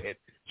then. Go ahead.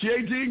 She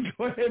 18?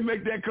 Go ahead and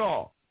make that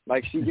call.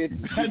 Like she gets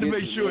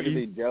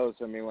really jealous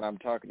of me when I'm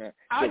talking to her.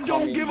 I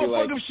don't give a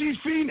fuck if she's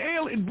feeding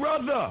alien.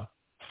 Brother,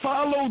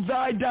 follow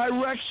thy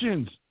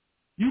directions.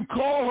 You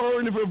call her,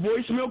 and if her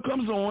voicemail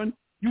comes on,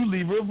 you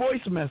leave her a voice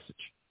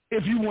message.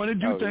 If you want to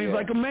do things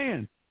like a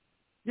man.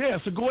 Yeah,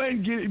 so go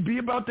ahead and be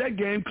about that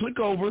game. Click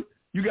over.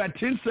 You got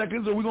 10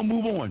 seconds or we're going to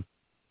move on.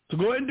 So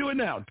go ahead and do it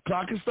now. The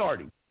clock is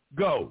starting.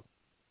 Go.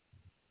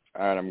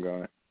 All right, I'm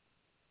going.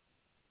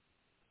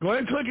 Go ahead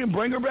and click and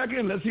bring her back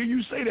in. Let's hear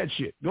you say that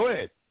shit. Go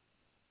ahead.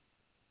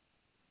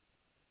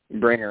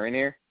 Bring her in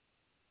here?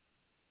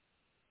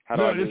 How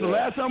do I do this is the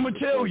last time I'm going to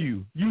tell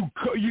you.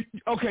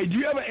 Okay, do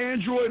you have an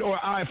Android or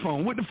an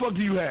iPhone? What the fuck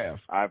do you have?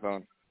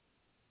 iPhone.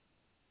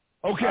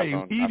 Okay,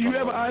 do you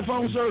have an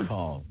iPhone, sir?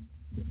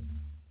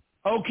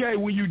 Okay,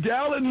 when you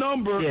dial a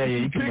number,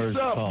 she picks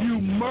up, you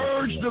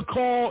merge the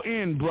call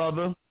in,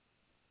 brother.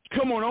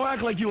 Come on, don't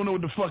act like you don't know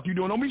what the fuck you're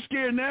doing. Don't be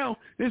scared now.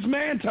 It's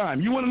man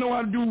time. You want to know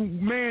how to do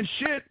man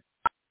shit?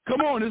 Come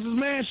on, this is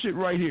man shit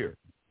right here.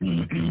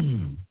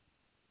 You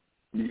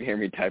hear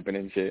me typing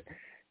and shit.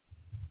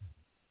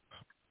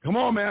 Come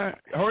on, man.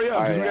 Hurry up.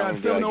 Right, we got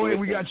 708.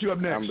 We got you up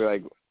next. I'm be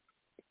like,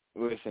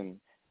 listen,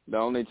 the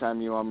only time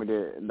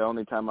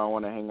I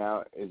want to hang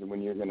out is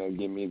when you're going to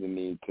give me the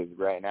need, because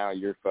right now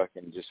you're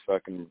just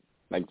fucking,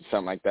 like,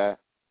 something like that.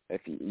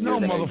 No,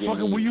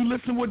 motherfucker, will you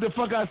listen what the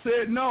fuck I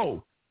said?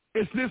 No.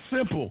 It's this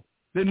simple.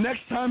 The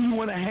next time you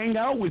want to hang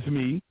out with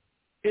me,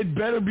 it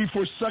better be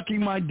for sucking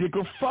my dick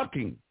or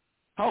fucking.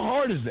 How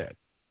hard is that?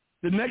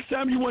 The next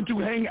time you want to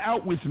hang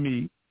out with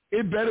me,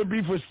 it better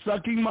be for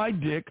sucking my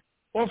dick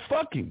or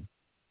fucking.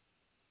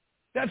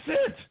 That's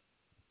it.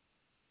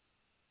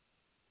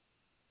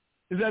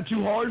 Is that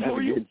too hard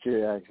for you? That's a good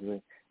shit,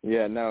 actually.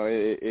 Yeah, no,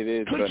 it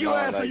is. Click your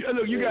ass.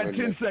 Look, you got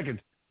 10 seconds.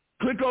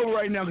 Click over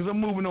right now because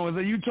I'm moving on.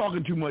 You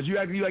talking too much. You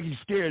act like you're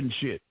scared and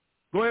shit.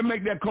 Go ahead and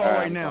make that call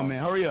right now,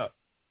 man. Hurry up.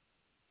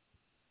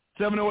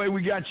 708,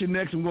 we got you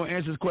next. I'm going to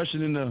answer this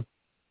question in the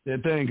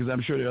thing because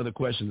I'm sure there are other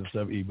questions and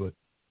stuff, E. But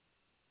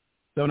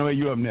 708,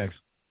 you up next.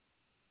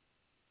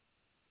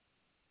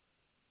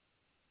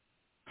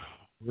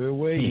 We're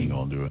waiting. He ain't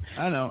gonna do it.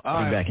 I know.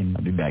 I'll be back in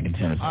 10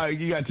 seconds. All right,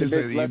 you got 10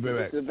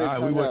 seconds. All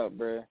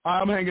right,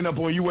 I'm hanging up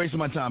on you. Wasting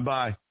my time.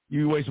 Bye.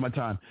 You wasting my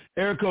time.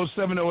 Air Code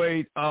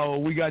 708.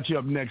 We got you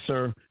up next,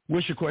 sir.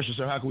 What's your question,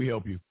 sir? How can we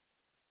help you?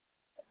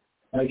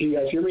 Can you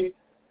guys hear me?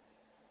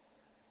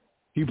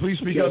 Can you please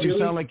speak up? You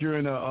sound like you're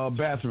in a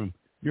bathroom.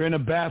 You're in a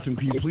bathroom.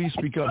 Can you please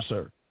speak up,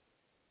 sir?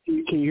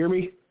 Can you hear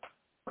me?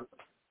 All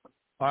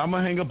right, I'm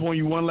gonna hang up on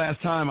you one last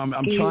time. I'm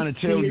trying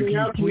to tell you. Can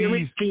you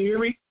please? Can you hear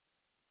me?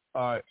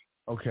 All right.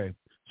 Okay.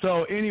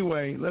 So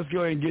anyway, let's go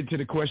ahead and get to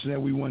the question that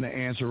we want to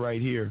answer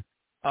right here.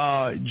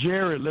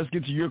 Jared, let's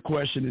get to your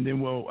question, and then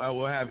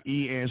we'll have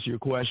E answer your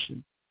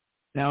question.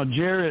 Now,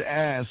 Jared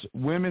asks,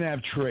 women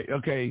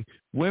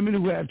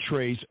who have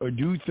traits or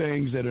do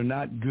things that are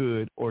not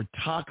good or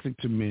toxic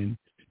to men,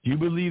 do you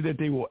believe that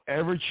they will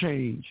ever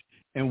change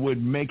and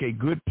would make a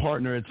good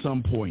partner at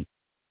some point?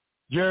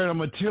 Jared, I'm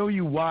going to tell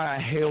you why I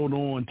held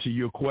on to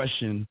your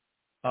question,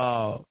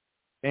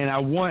 and I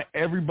want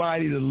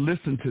everybody to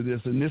listen to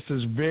this, and this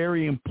is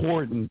very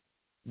important,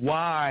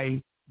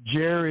 why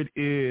Jared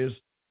is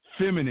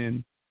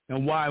feminine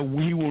and why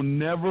we will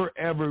never,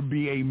 ever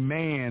be a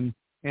man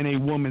in a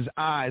woman's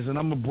eyes. And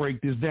I'm going to break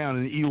this down,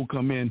 and he will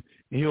come in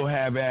and he'll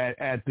have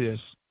at this.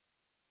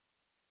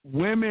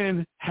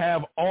 Women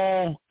have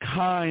all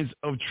kinds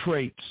of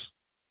traits,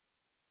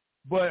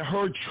 but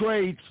her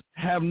traits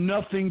have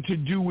nothing to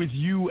do with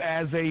you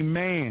as a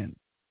man.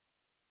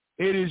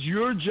 It is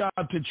your job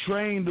to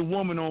train the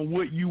woman on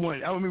what you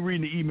want. Let me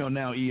read the email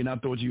now, E, and I'll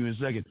throw it to you in a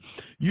second.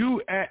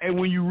 And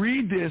when you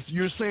read this,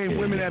 you're saying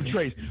women have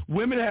traits.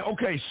 Women have,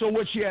 okay, so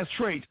what, she has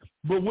traits.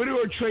 But what do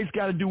her traits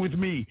got to do with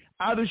me?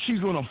 Either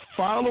she's going to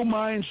follow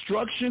my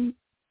instruction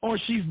or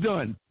she's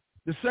done.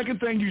 The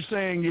second thing you're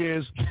saying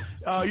is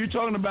you're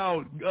talking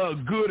about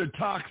good or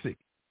toxic.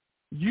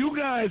 You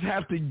guys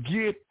have to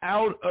get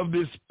out of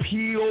this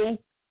peel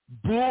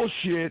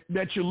bullshit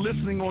that you're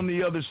listening on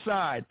the other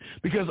side,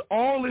 because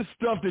all this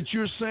stuff that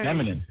you're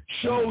saying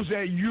shows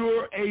that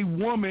you're a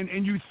woman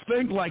and you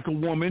think like a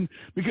woman,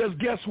 because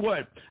guess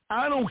what?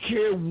 I don't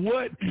care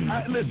what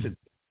listen,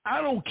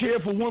 I don't care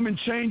if a woman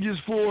changes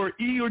for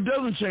E or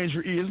doesn't change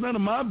for E. It's none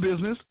of my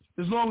business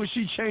as long as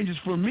she changes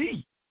for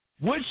me.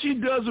 What she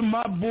does with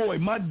my boy,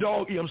 my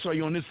dog E, I'm sorry,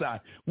 you're on this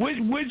side. What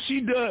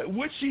she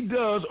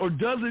does or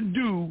doesn't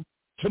do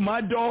to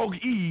my dog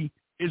E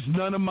is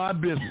none of my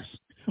business.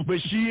 But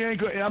she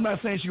ain't going to, I'm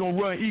not saying she's going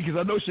to run E because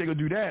I know she ain't going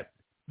to do that.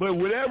 But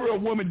whatever a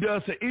woman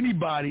does to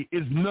anybody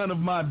is none of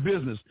my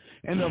business.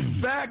 And the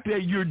fact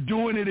that you're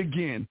doing it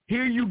again,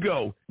 here you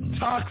go,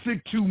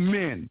 toxic to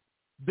men.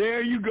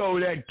 There you go,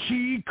 that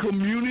key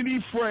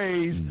community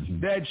phrase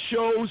that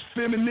shows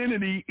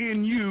femininity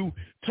in you,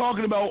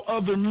 talking about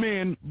other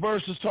men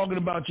versus talking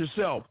about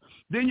yourself.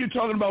 Then you're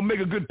talking about make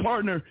a good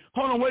partner.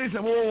 Hold on, wait a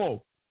second,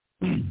 whoa.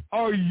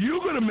 Are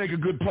you going to make a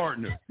good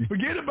partner?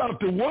 Forget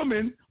about the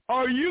woman.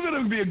 Are you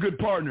going to be a good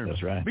partner?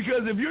 That's right.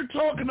 Because if you're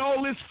talking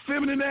all this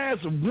feminine-ass,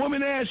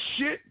 woman-ass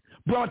shit,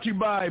 brought to you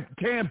by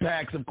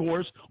Tampax, of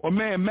course, or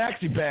Man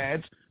Maxi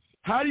Pads,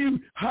 how do you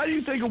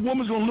think a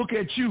woman's going to look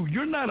at you?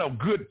 You're not a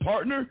good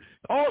partner.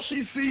 All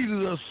she sees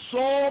is a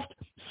soft,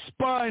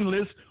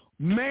 spineless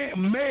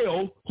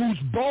male whose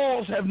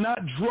balls have not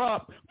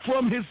dropped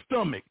from his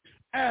stomach,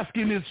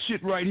 asking this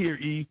shit right here,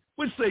 E.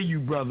 What say you,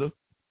 brother?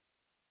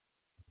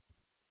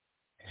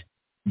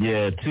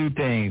 Yeah, two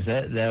things.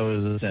 That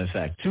was in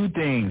fact. Two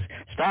things.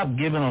 Stop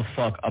giving a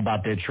fuck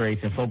about their traits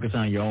and focus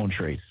on your own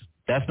traits.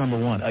 That's number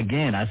one.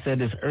 Again, I said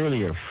this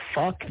earlier.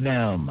 Fuck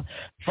them.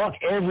 Fuck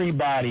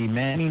everybody,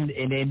 man.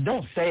 And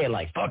don't say it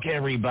like fuck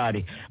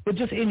everybody, but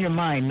just in your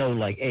mind know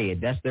like, hey,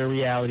 that's their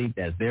reality.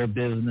 That's their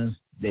business.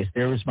 It's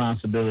their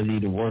responsibility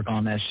to work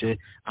on that shit.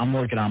 I'm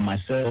working on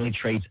myself. The only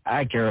traits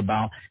I care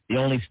about, the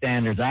only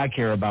standards I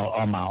care about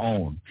are my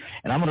own.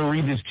 And I'm going to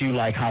read this to you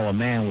like how a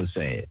man would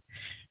say it.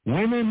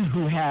 Women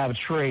who have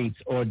traits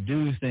or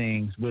do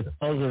things with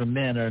other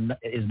men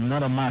is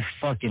none of my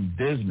fucking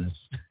business.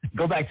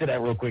 Go back to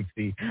that real quick,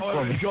 Steve.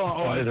 It's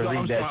gone.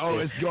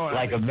 It's gone.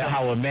 Like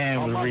how a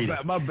man would read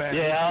it. My bad.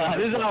 Yeah,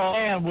 this is how a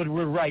man would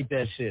write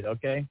that shit,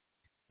 okay?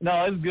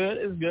 No, it's good.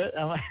 It's good.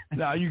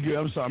 No, you good.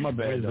 I'm sorry. My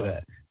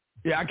bad.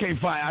 Yeah, I can't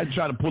find. I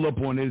try to pull up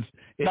on this.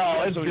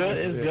 No, it's good.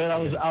 It's good.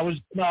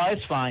 No,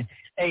 it's fine.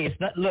 Hey, it's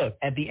not. Look,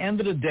 at the end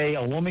of the day,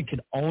 a woman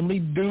can only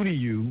do to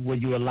you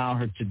what you allow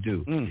her to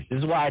do. This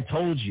is why I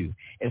told you,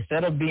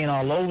 instead of being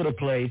all over the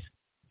place,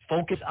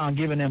 focus on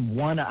giving them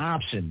one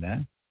option,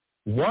 man.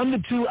 1 to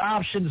 2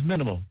 options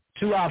minimum.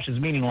 2 options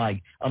meaning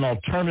like an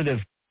alternative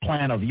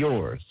plan of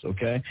yours.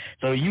 Okay,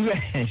 so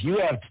if you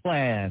have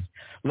plans,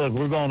 look,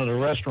 we're going to the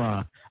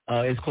restaurant.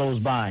 It's close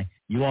by.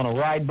 You want to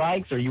ride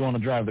bikes or you want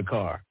to drive the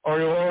car?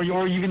 Or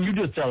you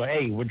just tell her,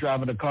 hey, we're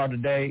driving the car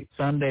today.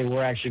 Sunday,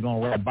 we're actually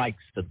going to ride bikes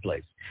to the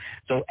place.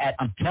 So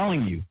I'm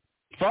telling you,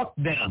 fuck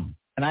them.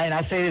 And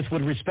I say this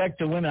with respect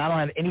to women. I don't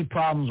have any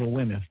problems with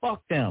women.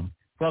 Fuck them.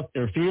 Fuck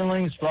their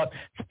feelings. Fuck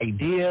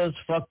ideas.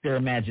 Fuck their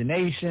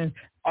imagination.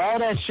 All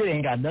that shit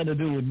ain't got nothing to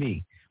do with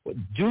me.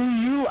 Do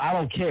you? I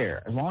don't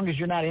care. As long as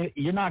you're not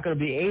going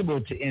to be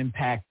able to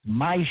impact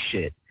my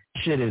shit.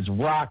 Shit is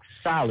rock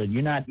solid.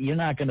 You're not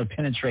going to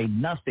penetrate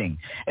nothing.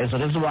 And so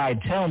this is why I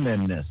tell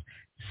men this.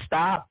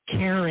 Stop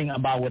caring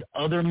about what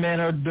other men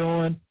are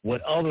doing,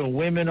 what other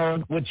women are,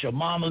 what your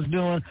mama's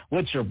doing,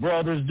 what your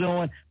brother's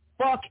doing.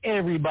 Fuck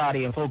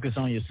everybody and focus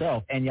on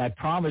yourself. And I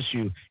promise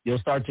you'll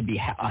start to be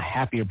a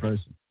happier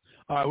person.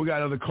 All right, we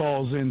got other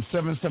calls in.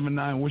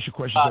 779, what's your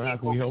question, sir? How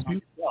can we help you?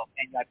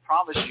 And I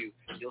promise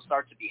you'll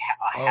start to be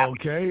happy.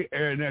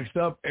 Okay, next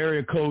up,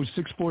 area code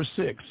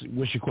 646.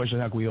 What's your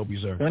question? How can we help you,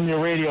 sir? Turn your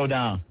radio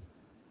down.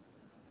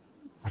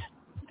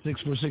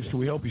 646, can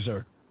we help you,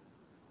 sir?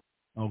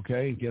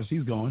 Okay, guess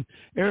he's going.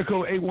 Area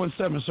code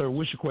 817, sir.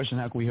 What's your question?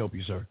 How can we help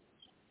you, sir?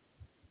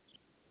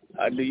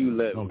 How do you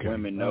let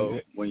women know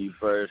when you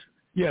first?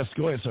 Yes,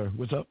 go ahead, sir.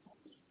 What's up?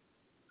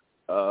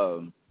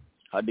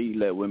 How do you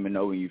let women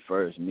know when you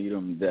first meet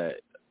them that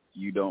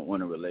you don't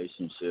want a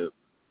relationship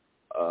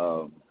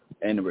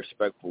in a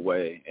respectful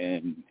way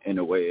and in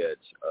a way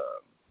that's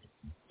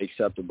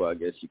acceptable, I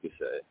guess you could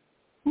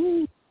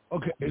say?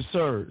 Okay,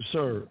 sir.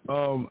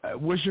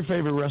 What's your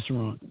favorite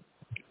restaurant?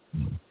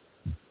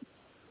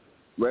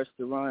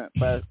 Restaurant?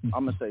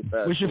 I'm going to say fast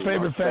food. What's your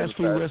favorite fast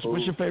food restaurant?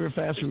 What's your favorite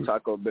fast food?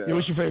 Taco Bell. Yeah,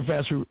 what's your favorite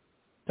fast food?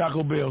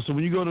 Taco Bell. So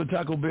when you go to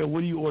Taco Bell,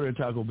 what do you order at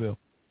Taco Bell?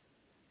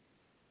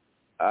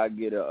 I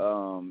get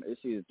it's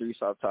either 3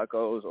 soft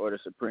tacos or the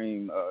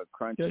Supreme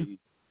crunchy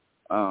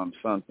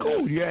something.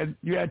 Cool.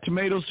 You add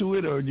tomatoes to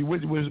it, or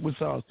what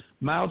sauce?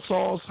 Mild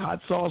sauce, hot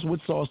sauce.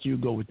 What sauce do you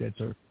go with that,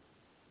 sir?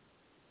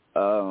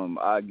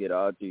 I get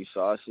all 3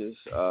 sauces,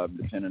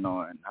 depending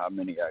on how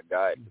many I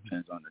got. It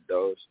depends on the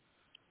dose.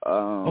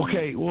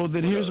 Okay. Well,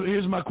 then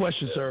here's my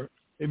question, sir.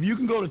 If you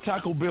can go to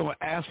Taco Bell and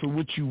ask for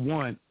what you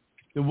want,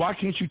 then why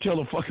can't you tell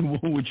a fucking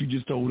woman what you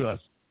just told us?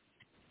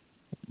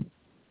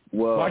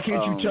 Well, why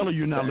can't you tell her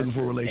you're not looking for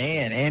a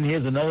relationship? And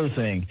here's another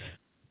thing.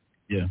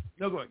 Yeah.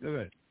 No, go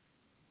ahead.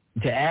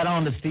 To add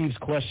on to Steve's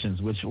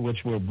questions, which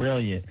were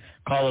brilliant,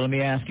 caller, let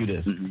me ask you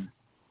this.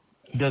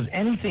 Mm-hmm. Does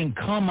anything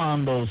come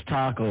on those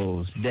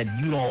tacos that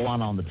you don't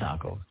want on the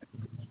tacos?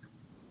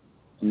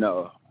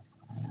 No.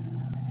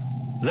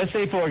 Let's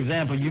say, for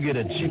example, you get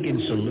a chicken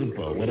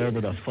chalupa,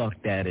 whatever the fuck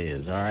that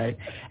is, all right?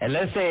 And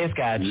let's say it's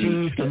got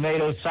cheese,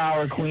 tomato,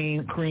 sour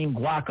cream,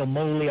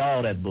 guacamole,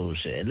 all that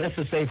bullshit. And let's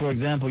just say, for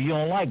example, you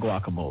don't like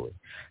guacamole.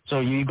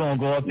 So you going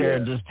to go up there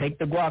and just take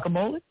the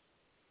guacamole?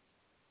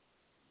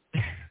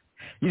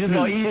 You just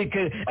going to eat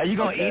it are you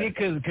going to eat it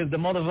because the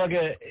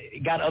motherfucker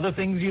got other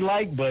things you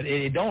like, but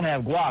it don't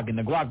have guac, and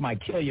the guac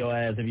might kill your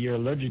ass if you're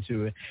allergic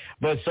to it.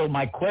 But so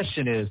my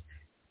question is,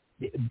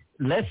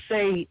 let's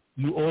say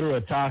you order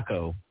a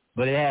taco,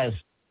 but it has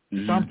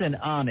something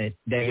on it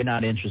that you're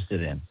not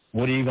interested in.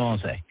 What are you going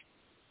to say?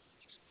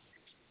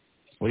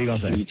 What are you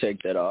going to say? Can you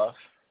take that off?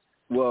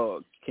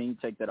 Well, can you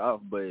take that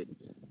off? But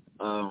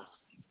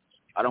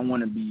I don't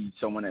want to be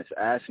someone that's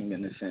asking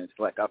in a sense.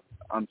 Like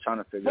I'm trying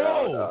to figure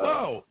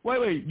out.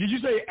 Wait. Did you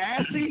say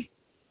assy?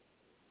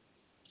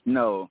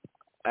 No,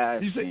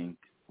 asking.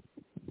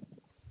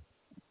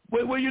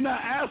 Well, you're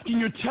not asking.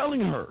 You're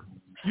telling her.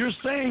 You're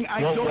saying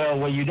don't.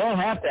 Well, you don't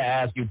have to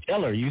ask. You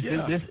tell her. You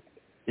this.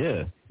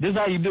 Yeah. This is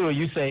how you do it.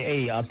 You say,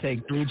 hey, I'll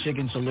take 3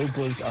 chicken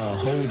chalupas,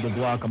 hold the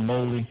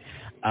guacamole.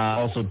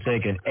 I'll also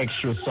take an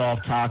extra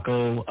soft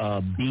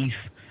taco, beef,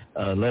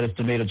 lettuce,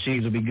 tomato,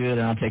 cheese would be good,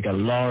 and I'll take a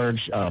large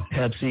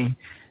Pepsi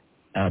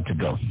to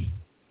go.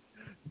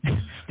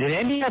 Did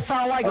any of that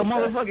sound like a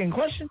motherfucking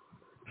question?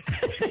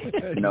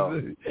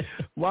 No.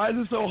 Why is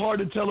it so hard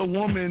to tell a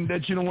woman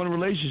that you don't want a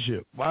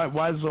relationship? Why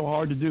is it so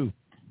hard to do?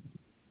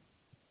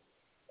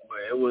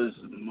 It was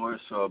more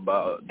so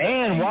about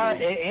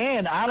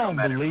and I don't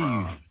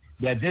believe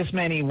that this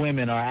many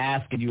women are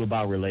asking you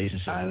about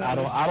relationships. I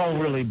don't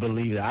really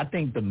believe that. I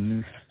think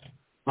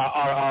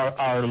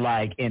are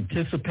like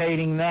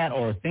anticipating that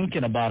or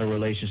thinking about a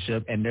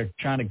relationship, and they're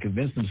trying to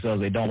convince themselves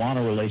they don't want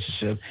a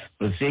relationship,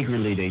 but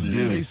secretly they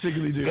do. They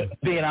secretly do.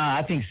 Being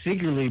honest, I think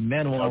secretly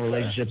men want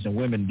relationships and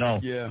women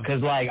don't. Yeah.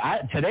 Because like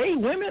today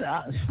women,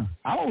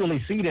 I don't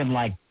really see them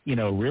like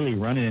really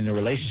running into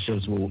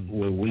relationships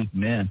with weak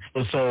men.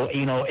 So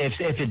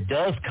if it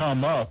does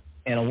come up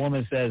and a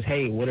woman says,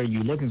 "Hey, what are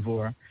you looking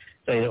for?"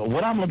 Say,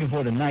 what I'm looking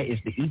for tonight is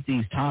to eat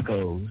these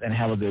tacos and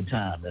have a good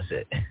time. That's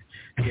it.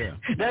 Yeah.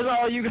 That's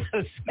all you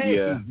gotta say,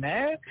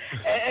 man.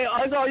 And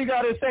that's all you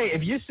gotta say.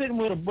 If you're sitting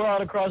with a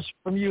broad across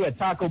from you at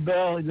Taco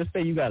Bell, and just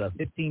say you got a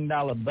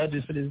 $15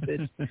 budget for this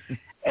bitch,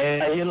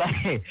 and you're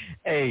like,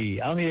 "Hey,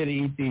 I'm here to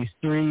eat these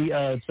 3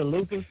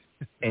 chalupas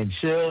and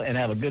chill and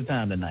have a good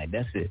time tonight."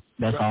 That's it.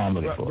 That's all I'm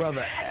looking for.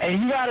 Brother.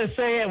 And you gotta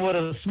say it with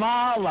a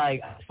smile,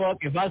 like,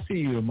 "Fuck if I see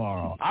you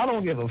tomorrow. I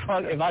don't give a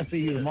fuck if I see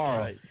you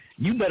tomorrow." Right.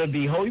 You better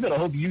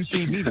hope you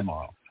see me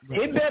tomorrow.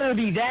 It better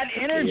be that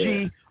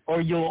energy, or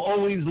you'll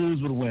always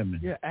lose with women.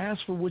 Yeah,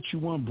 ask for what you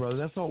want, brother.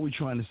 That's all we're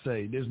trying to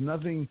say. There's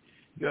nothing.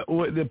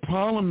 What the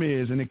problem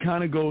is, and it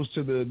kind of goes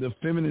to the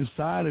feminine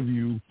side of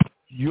you.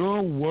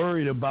 You're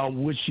worried about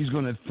what she's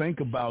going to think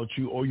about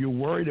you, or you're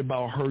worried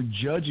about her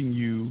judging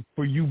you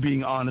for you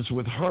being honest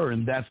with her,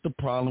 and that's the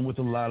problem with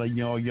a lot of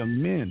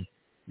young men.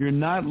 You're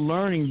not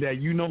learning that,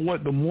 you know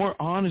what, the more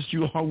honest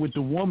you are with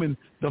the woman,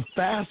 the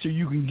faster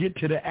you can get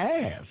to the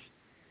ass.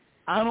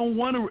 I don't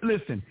want to,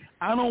 listen,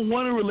 I don't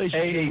want a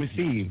relationship with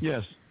Steve.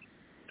 Yes.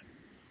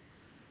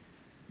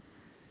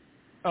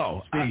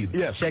 Oh, Steve,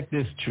 yes. Check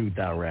this truth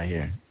out right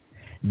here.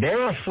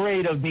 They're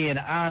afraid of being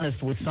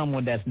honest with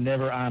someone that's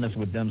never honest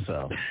with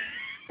themselves.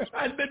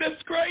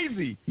 That's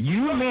crazy.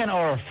 You men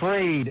are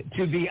afraid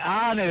to be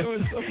honest.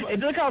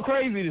 And look how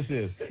crazy this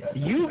is.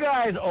 You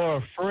guys are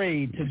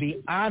afraid to be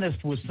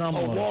honest with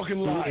someone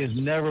who is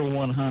never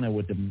 100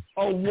 with them.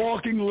 A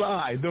walking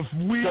lie. So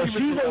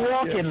she's a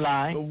walking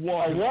lie, a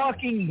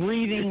walking,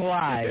 breathing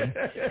lie,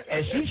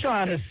 and she's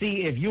trying to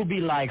see if you'll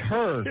be like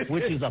her,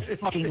 which is a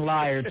fucking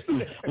liar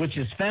too, which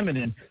is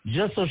feminine,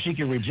 just so she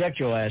can reject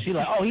your ass. She's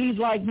like, "Oh, he's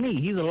like me.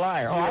 He's a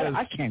liar. Oh,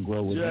 I can't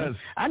grow with him.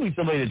 I need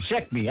somebody to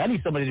check me. I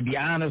need somebody to be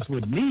honest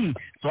with me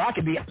so I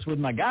can be honest with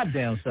my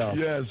goddamn self."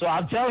 Yes. So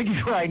I'm telling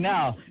you right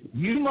now,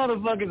 you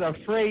motherfuckers are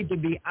afraid to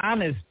be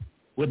honest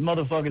with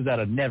motherfuckers that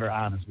are never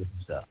honest with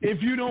themselves.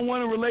 If you don't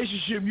want a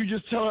relationship, you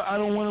just tell her, "I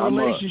don't want a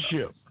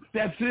relationship."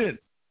 That's it.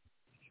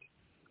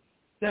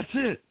 That's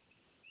it.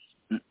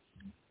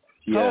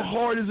 Yeah. How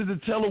hard is it to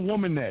tell a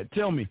woman that?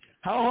 Tell me.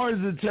 How hard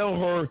is it to tell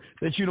her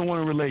that you don't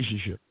want a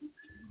relationship?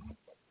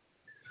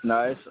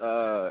 No,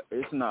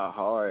 it's not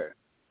hard,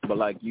 but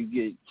like you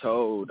get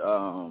told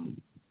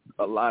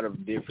a lot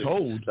of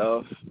different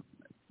stuff.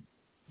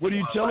 What do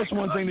you tell us?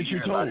 One thing that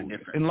you're told.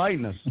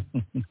 Enlighten us.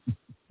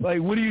 Like,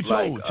 what are you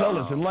told? Tell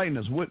us. Enlighten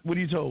us. What are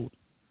you told?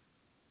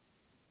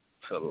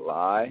 To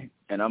lie,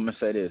 and I'm gonna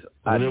say this.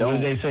 What did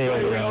they say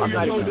over there?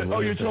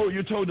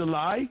 You're told to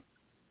lie.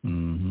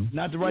 Mm-hmm.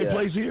 Not the right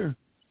place here.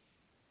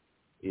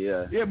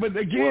 Yeah. Yeah, but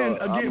again,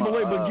 ask you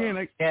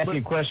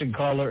a question,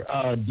 caller.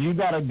 Do you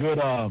got a good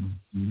caller?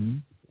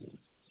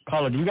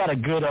 Do you got a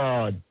good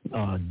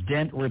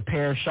dent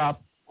repair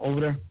shop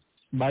over there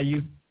by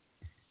you?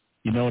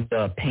 You know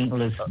the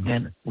paintless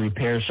dent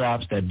repair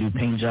shops that do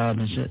paint jobs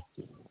and shit?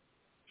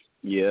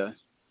 Yeah.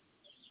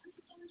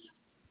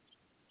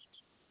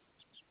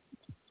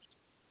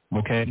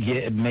 Okay,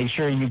 make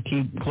sure you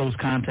keep close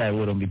contact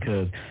with them,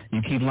 because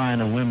you keep lying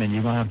to women,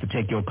 you're going to have to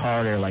take your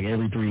car there like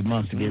every 3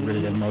 months to get rid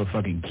of them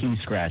motherfucking key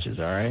scratches,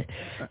 all right?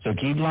 So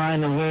keep lying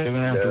to women, you're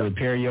going to have to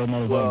repair your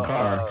motherfucking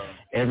car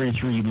every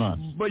 3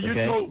 months. But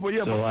you're told,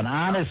 so an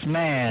honest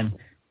man...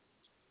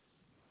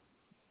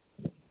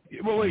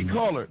 Well, wait,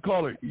 caller,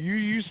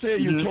 you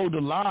said you're told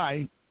to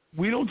lie.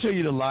 We don't tell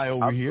you to lie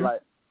over here.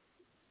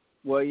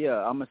 Well,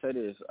 yeah, I'm going to say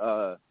this.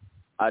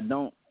 I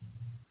don't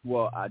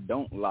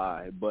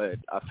lie, but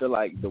I feel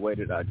like the way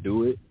that I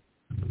do it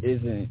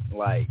isn't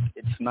like,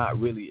 it's not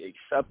really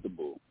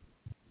acceptable.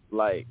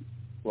 Like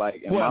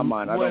in my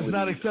mind, I don't. It's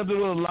not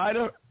acceptable to lie to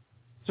her?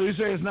 So you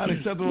say it's not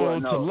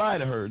acceptable to lie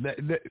to her?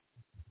 The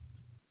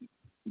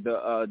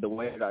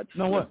way that I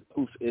tell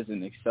proof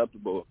isn't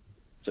acceptable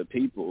to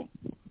people,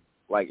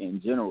 like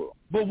in general.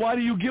 But why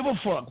do you give a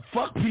fuck?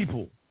 Fuck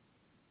people.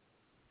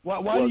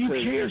 Why do you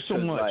care so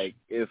much? Like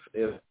if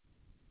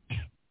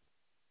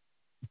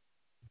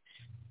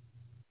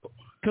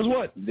Because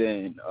what?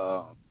 Then,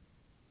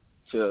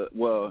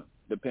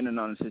 depending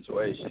on the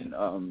situation,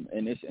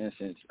 in this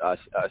instance, I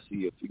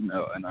see a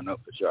female, and I know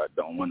for sure I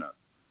don't want a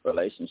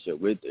relationship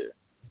with her.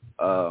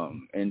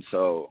 And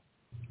so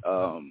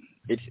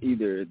it's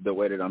either the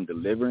way that I'm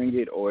delivering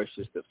it, or it's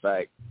just the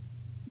fact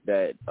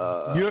that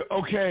you're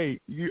okay.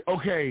 You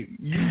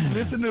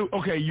listen to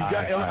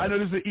I know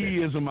this is an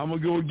E-ism. I'm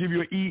gonna give you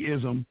an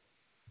E-ism.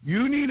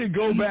 You need to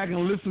go back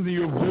and listen to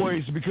your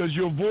voice, because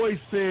your voice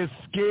says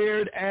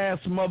scared ass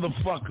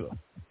motherfucker.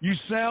 You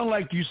sound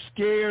like you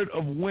scared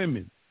of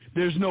women.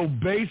 There's no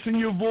bass in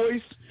your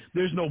voice.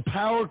 There's no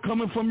power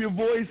coming from your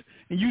voice.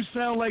 And you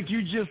sound like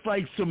you just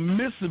like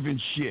submissive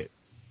and shit.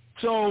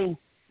 So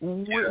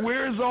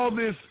Where's all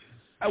this?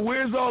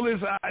 Where's all this?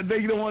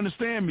 They don't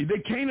understand me. They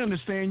can't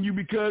understand you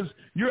because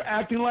you're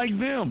acting like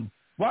them.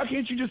 Why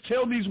can't you just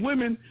tell these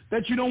women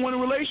that you don't want a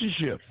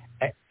relationship?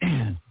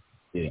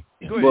 Yeah.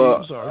 Go ahead. Well,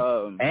 I'm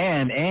sorry.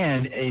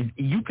 And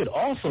you could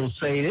also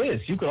say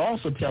this. You could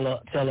also tell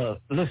a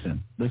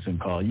listen,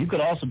 Carl. You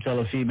could also tell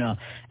a female,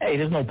 hey,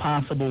 there's no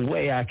possible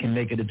way I can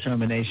make a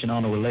determination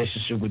on a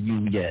relationship with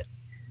you yet.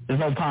 There's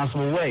no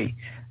possible way.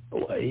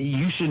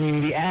 You shouldn't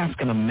even be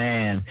asking a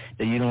man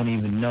that you don't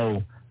even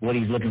know what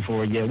he's looking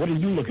for yet. What are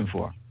you looking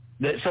for?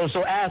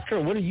 So ask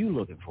her, what are you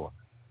looking for?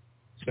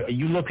 So are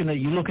you looking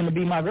to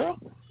be my girl?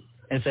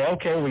 And say,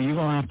 okay, well you're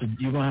gonna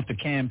have to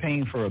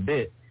campaign for a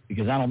bit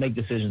because I don't make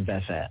decisions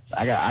that fast.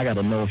 I got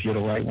to know if you're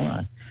the right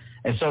one.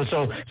 And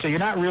so you're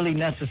not really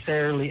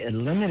necessarily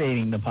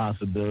eliminating the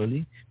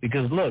possibility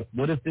because look,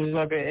 what if this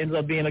fucker ends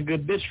up being a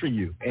good bitch for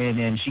you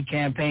and she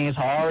campaigns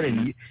hard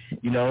and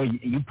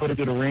you put her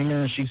through the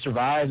ringer and she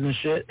survives and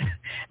shit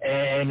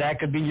and that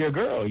could be your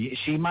girl.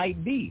 She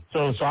might be.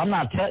 So I'm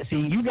not see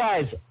you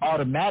guys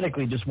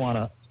automatically just want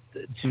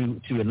to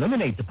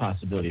eliminate the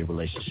possibility of a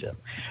relationship.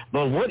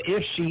 But what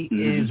if she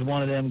is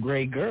one of them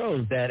great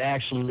girls that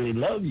actually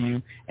love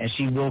you and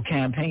she will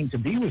campaign to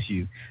be with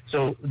you?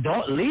 So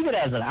don't leave it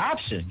as an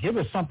option. Give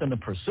her something to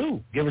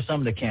pursue. Give her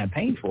something to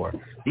campaign for.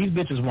 These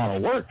bitches want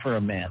to work for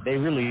a man.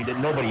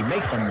 Nobody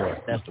makes them work.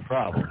 That's the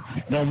problem.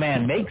 No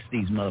man makes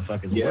these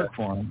motherfuckers work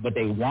for them, but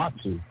they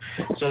want to.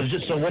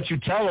 So what you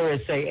tell her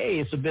is say, hey,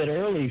 it's a bit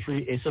early for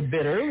you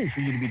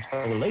to be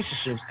talking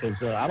relationships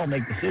because I don't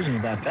make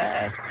decisions that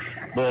fast.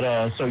 But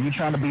so you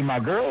trying to be my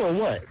girl or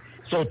what?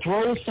 So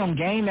throw some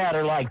game at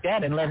her like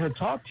that and let her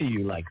talk to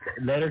you like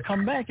that. Let her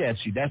come back at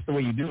you. That's the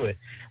way you do it.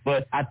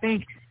 But I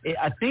think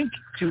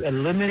to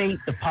eliminate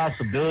the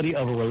possibility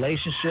of a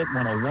relationship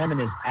when a woman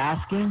is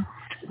asking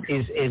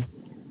is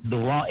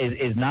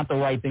not the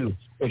right thing.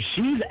 If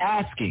she's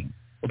asking,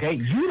 okay,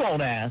 you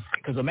don't ask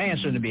because a man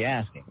shouldn't be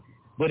asking.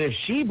 But if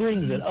she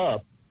brings it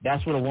up,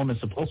 that's what a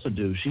woman's supposed to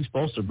do. She's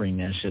supposed to bring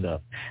that shit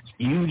up.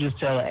 You just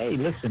tell her, hey,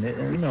 listen,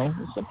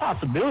 it's a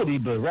possibility,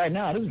 but right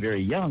now this is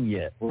very young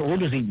yet. We're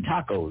just eating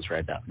tacos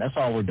right now. That's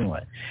all we're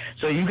doing.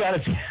 So you gotta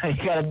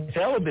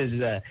tell a bitch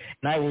that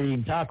tonight we're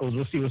eating tacos.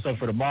 We'll see what's up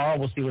for tomorrow.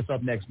 We'll see what's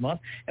up next month,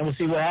 and we'll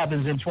see what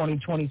happens in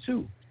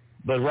 2022.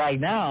 But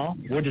right now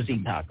we're just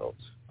eating tacos.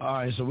 All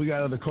right. So we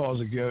got other calls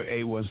to go.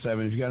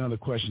 817. If you got another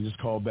question, just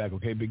call back.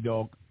 Okay, big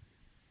dog.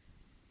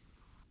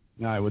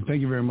 All right, well, thank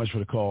you very much for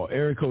the call.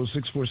 Area code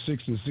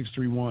 646 and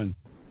 631.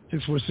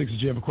 646,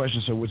 did you have a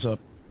question, sir? What's up?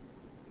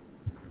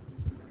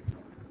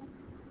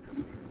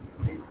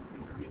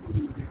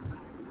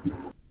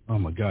 Oh,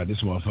 my God, this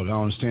motherfucker. I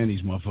don't understand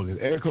these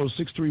motherfuckers. Area code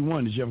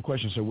 631, did you have a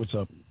question, sir? What's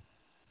up?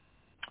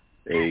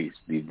 Hey,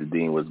 Steve the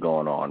Dean, what's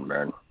going on,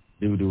 man?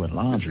 Dude doing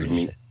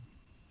laundry.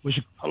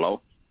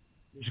 Hello?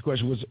 What's your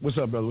question? What's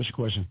up, brother? What's your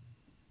question?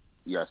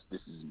 Yes,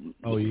 this is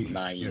 9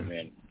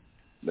 man.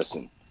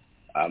 Listen.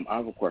 I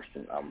have a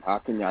question. How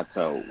can y'all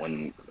tell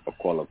when a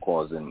caller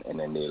calls in and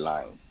then they're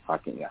lying? How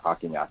can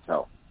y'all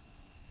tell?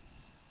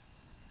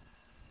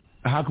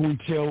 How can we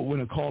tell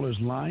when a caller's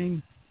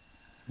lying?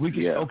 We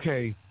can.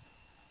 Okay.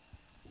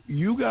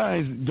 You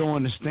guys don't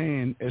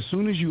understand. As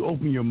soon as you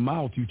open your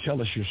mouth, you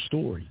tell us your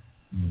story,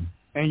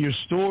 and your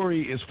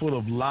story is full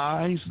of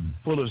lies,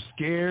 full of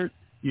scared.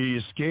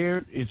 You're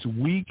scared. It's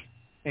weak,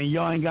 and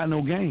y'all ain't got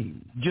no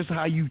game. Just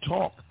how you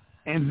talk,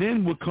 and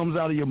then what comes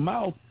out of your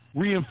mouth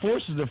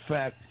reinforces the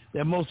fact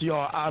that most of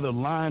y'all are either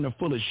lying or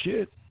full of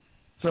shit.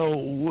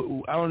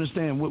 So I don't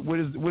understand. What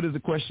is the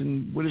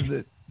question? What is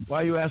it?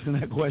 Why are you asking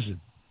that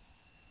question?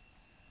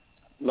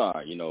 Nah,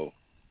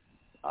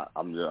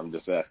 I'm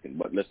just asking.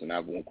 But listen, I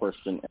have one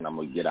question, and I'm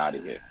gonna get out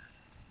of here.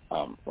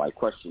 My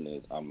question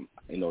is,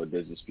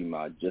 there's this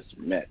female I just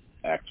met.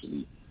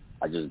 Actually,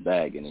 I just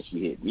bagged, and then she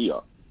hit me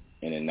up,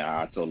 and then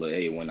now I told her,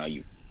 hey, when are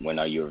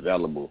you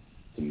available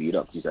to meet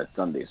up? She said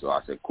Sunday. So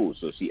I said cool.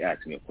 So she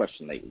asked me a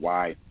question like,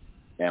 why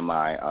am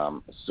I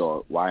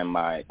so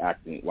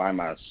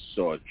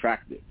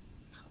attractive?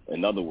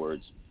 In other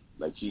words,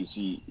 like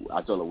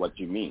I told her, what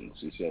you mean?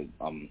 She said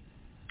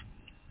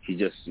she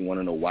just want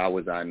to know why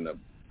was I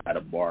at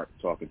a bar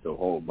talking to a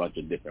whole bunch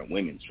of different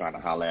women, trying to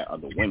holler at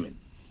other women,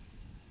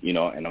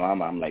 and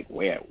I'm like,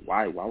 why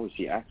would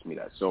she ask me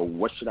that? So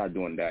what should I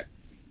do in that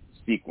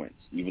sequence?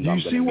 Even though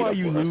do you see why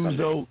you lose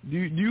though?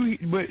 You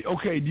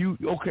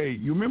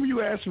remember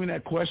you asked me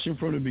that question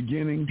from the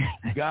beginning,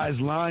 guys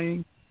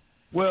lying?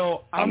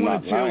 Well, I'm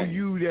going to tell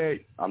you that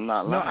I'm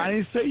not lying. No, I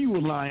didn't say you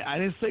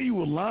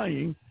were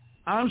lying.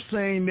 I'm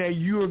saying that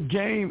your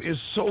game is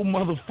so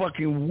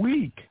motherfucking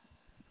weak.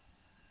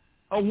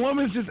 A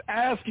woman's just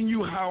asking you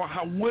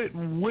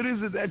what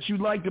is it that you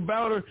liked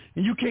about her,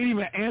 and you can't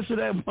even answer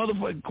that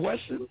motherfucking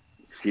question?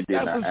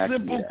 That's a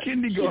simple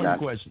kindergarten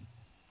question.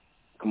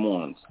 Come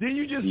on. Didn't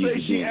you just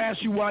say she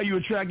asked you why you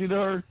attracted to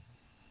her?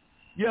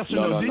 Yes or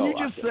no? Didn't you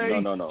just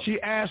say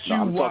she asked you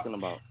I'm why? Talking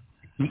about.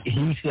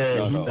 He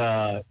said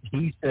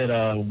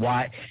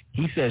why.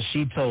 He said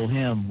she told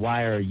him,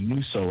 why are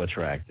you so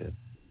attractive?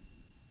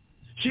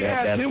 She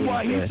asked him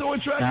why he's so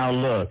attractive. Now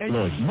look.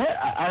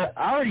 I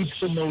already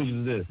told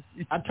Moses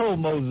this. I told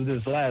Moses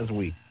this last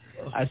week.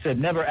 I said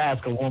never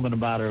ask a woman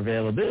about her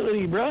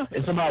availability, bro.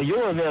 It's about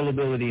your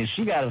availability, and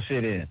she got to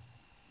fit in.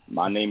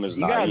 My name is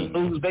you got to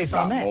lose based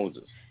on that.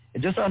 Moses.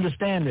 And just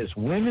understand this: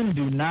 women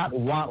do not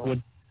want what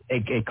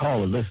a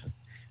caller. Listen,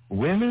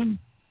 women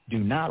do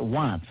not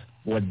want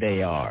what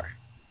they are.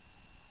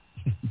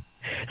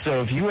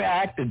 So if you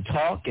act and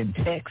talk and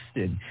text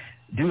and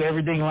do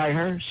everything like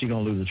her, she's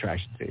gonna lose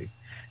attraction to you.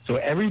 So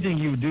everything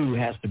you do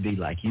has to be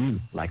like you,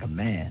 like a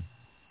man.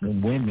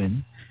 And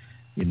women,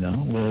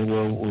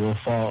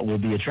 will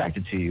be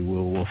attracted to you.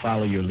 Will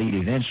follow your lead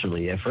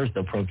eventually. At first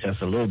they'll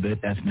protest a little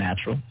bit. That's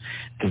natural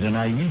because they're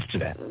not used to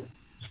that.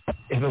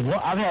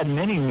 I've had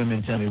many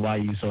women tell me, why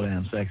you so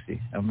damn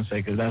sexy? I'm going to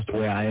say, because that's the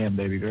way I am,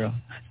 baby girl.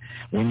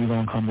 When you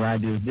going to come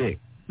ride this dick?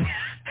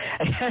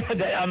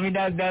 I mean,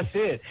 that's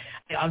it.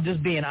 I'm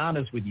just being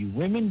honest with you.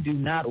 Women do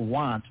not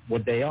want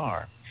what they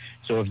are.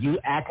 So if you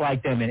act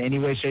like them in any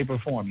way, shape, or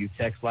form, you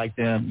text like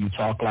them, you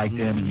talk like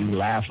them, you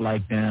laugh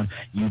like them,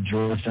 you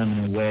draw them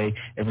in a way,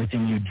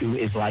 everything you do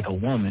is like a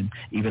woman,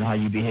 even how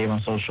you behave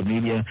on social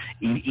media,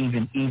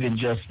 even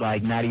just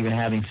like not even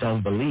having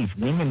self-belief.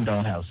 Women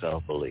don't have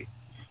self-belief.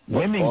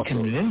 Women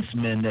convince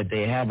men that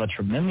they have a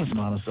tremendous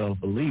amount of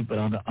self-belief, but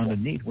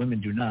underneath, women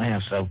do not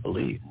have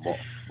self-belief.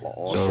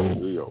 So,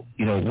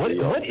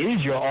 what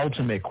is your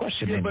ultimate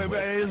question? Yeah,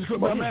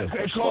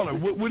 caller,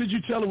 what did you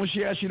tell her when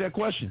she asked you that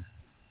question?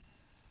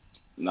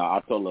 No,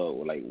 I told her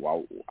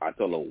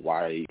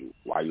why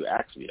you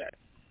asked me that.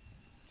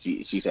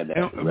 She said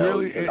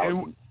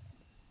that.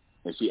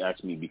 And she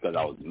asked me because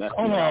I was messing.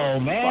 Oh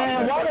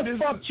man, why the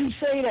fuck you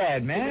say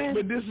that, man?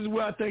 But this is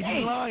where I think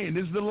you're lying.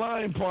 This is the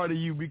lying part of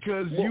you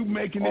because you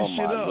making this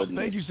shit up. Goodness.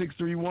 Thank you,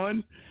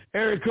 631.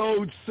 Area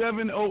code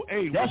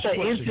 708. That's an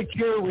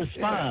insecure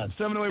response.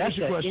 708. What's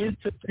your question?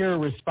 That's an insecure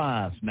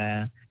response,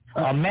 man.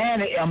 A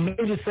man, I'm going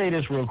to just say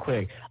this real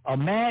quick. A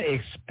man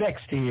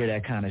expects to hear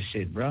that kind of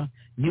shit, bro.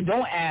 You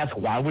don't ask,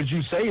 why would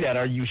you say that?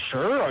 Are you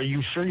sure? Are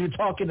you sure you're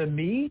talking to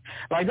me?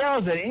 Like, that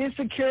was an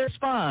insecure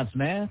response,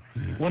 man.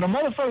 When a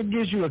motherfucker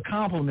gives you a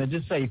compliment,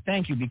 just say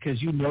thank you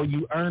because you know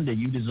you earned it.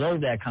 You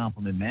deserve that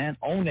compliment, man.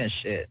 Own that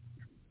shit.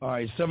 All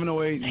right,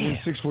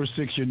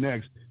 708-646, you're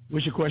next.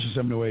 What's your question,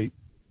 708?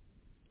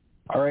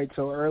 All right,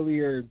 so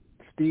earlier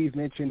Steve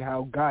mentioned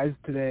how guys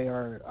today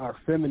are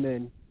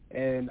feminine.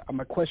 And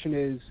my question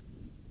is,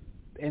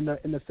 in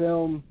the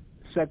film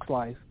Sex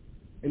Life,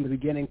 in the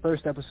beginning,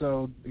 first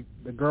episode,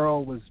 the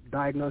girl was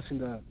diagnosing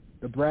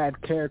the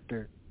Brad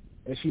character,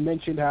 and she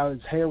mentioned how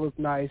his hair was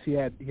nice, he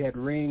had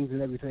rings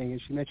and everything,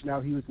 and she mentioned how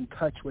he was in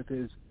touch with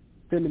his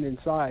feminine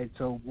side.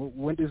 So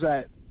when does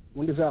that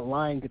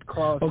line get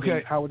crossed?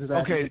 Okay. How does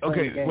that?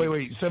 Okay.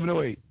 Wait.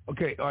 708.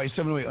 Okay. All right.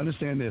 708.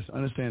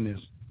 Understand this.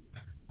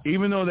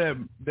 Even though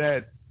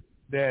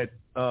that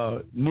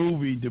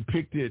movie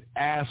depicted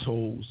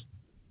assholes,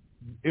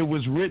 it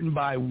was written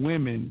by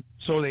women,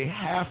 so they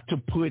have to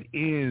put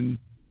in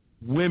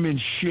women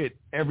shit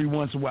every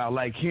once in a while,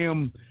 like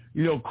him,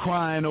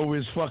 crying over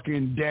his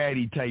fucking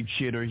daddy type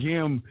shit, or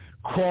him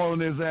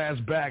crawling his ass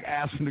back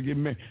asking to get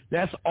married.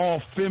 That's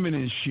all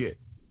feminine shit.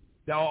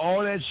 Now,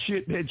 all that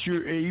shit that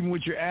even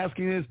what you're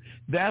asking is,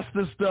 that's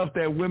the stuff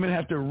that women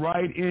have to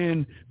write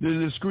in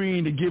the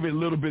screen to give it a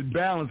little bit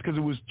balance, because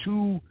it was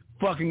too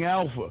fucking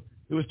alpha.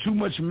 There was too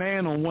much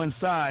man on one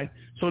side,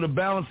 so to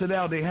balance it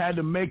out, they had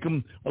to make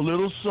him a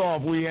little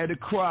soft where he had to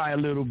cry a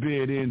little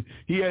bit, and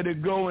he had to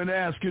go and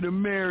ask her to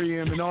marry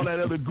him and all that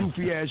other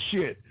goofy-ass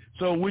shit.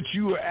 So what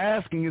you are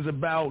asking is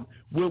about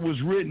what was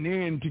written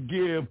in to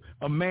give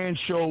a man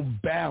show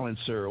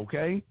balancer,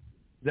 okay?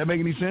 Does that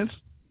make any sense?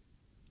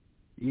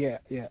 Yeah.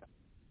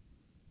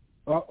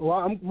 Well,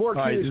 I'm more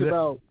curious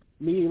about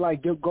me,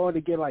 like, going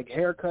to get, like,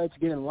 haircuts,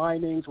 getting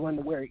linings,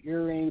 wanting to wear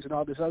earrings and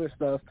all this other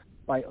stuff,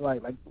 like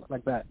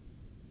that.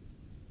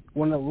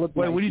 Wait, nice.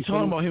 What are you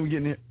talking about him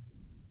getting it?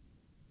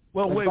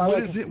 Well, wait,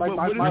 what is it?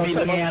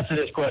 Let me answer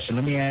this question.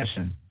 Let me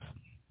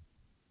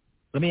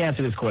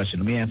answer this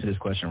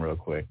question real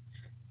quick.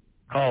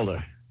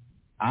 Caller,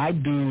 I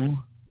do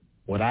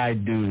what I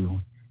do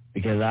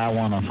because I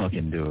want to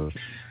fucking do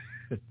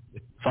it.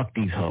 Fuck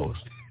these hoes.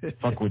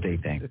 Fuck what they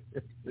think.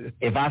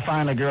 If I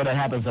find a girl that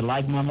happens to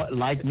like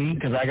me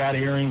because I got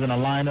earrings and a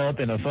lineup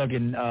and a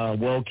fucking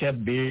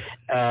well-kept beard,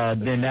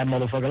 then that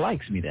motherfucker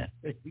likes me then.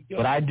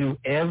 But I do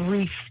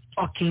every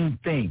fucking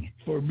thing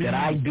that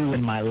I do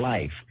in my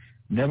life.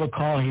 Never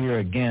call here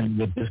again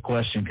with this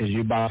question because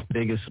you're about the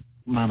biggest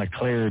amount of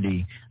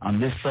clarity on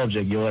this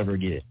subject you'll ever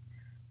get.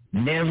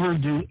 Never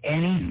do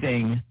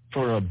anything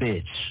for a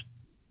bitch.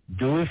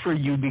 Do it for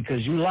you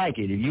because you like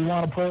it. If you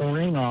want to put a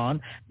ring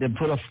on, then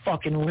put a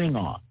fucking ring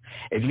on.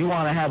 If you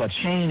want to have a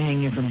chain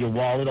hanging from your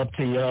wallet up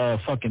to your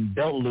fucking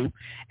belt loop,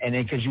 and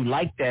then because you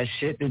like that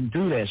shit, then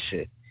do that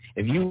shit.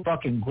 If you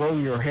fucking grow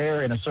your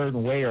hair in a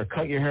certain way or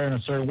cut your hair in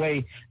a certain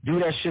way, do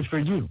that shit for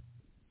you.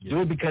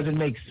 Do it because it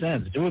makes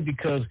sense. Do it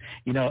because,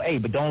 hey,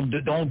 but don't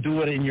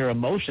do it in your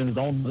emotions.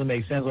 Don't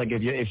make sense. Like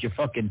if your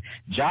fucking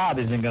job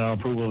isn't going to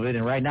approve of it,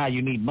 and right now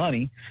you need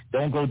money,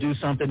 don't go do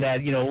something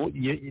that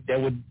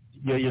that would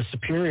your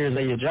superiors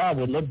at your job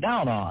would look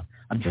down on.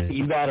 Until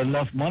you got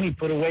enough money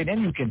put away,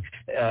 then you can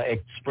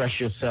express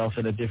yourself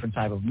in a different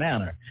type of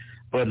manner.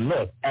 But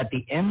look, at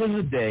the end of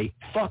the day,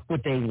 fuck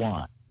what they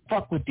want.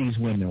 Fuck what these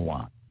women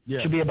want. Yeah.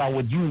 It should be about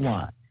what you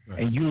want. Right.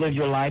 And you live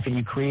your life and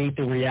you create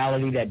the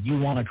reality that you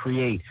want to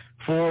create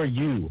for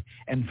you.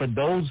 And for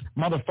those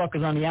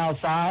motherfuckers on the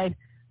outside,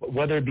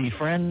 whether it be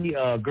friendly,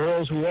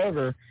 girls,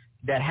 whoever,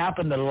 that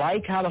happen to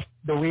like how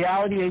the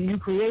reality that you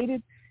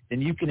created,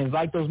 then you can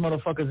invite those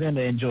motherfuckers in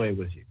to enjoy it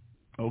with you.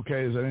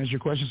 Okay, does that answer your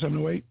question,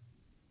 708?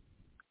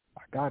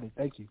 I got it.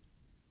 Thank you.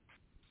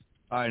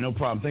 All right, no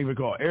problem. Thank you for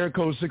the call. Area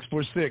code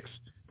 646.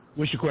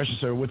 What's your question,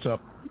 sir? What's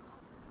up?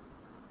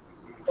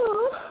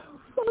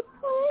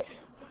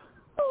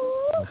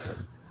 Okay.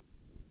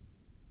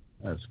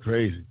 That's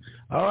crazy.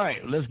 All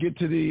right, let's get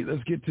to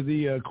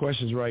the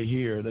questions right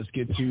here. Let's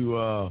get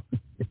to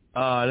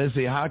let's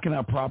see. How can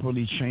I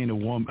properly train a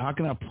woman? How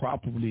can I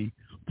properly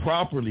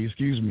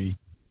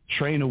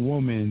train a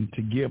woman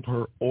to give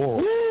her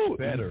oral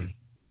better,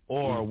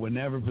 or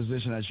whatever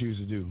position I choose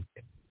to do?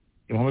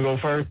 You want me to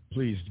go first?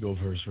 Please go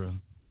first, bro.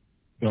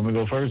 You want me to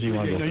go first? Or you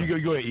want to go first?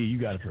 You go ahead, E. You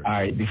got it first. All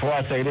right. Before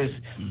I say this,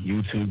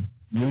 YouTube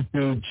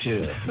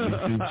chill.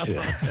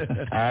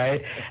 All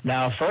right.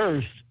 Now,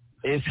 first,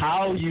 it's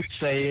how you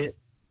say it,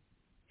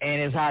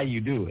 and it's how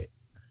you do it.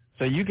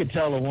 So you could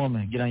tell a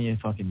woman, get on your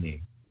fucking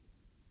knee.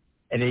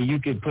 And then you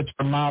could put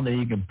your mouth and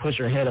you can push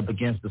her head up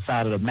against the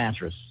side of the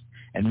mattress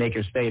and make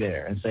her stay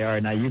there and say, all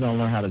right, now you're going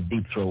to learn how to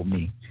deep throat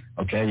me.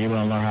 Okay? You're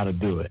going to learn how to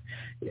do it.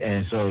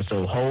 And so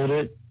hold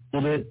it.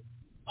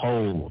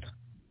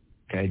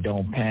 Okay?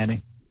 Don't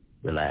panic.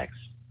 Relax.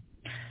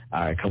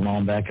 All right, come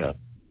on back up.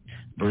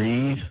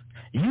 Breathe.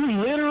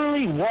 You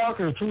literally walk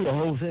her through the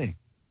whole thing.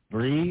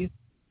 Breathe.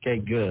 Okay,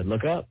 good.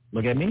 Look up.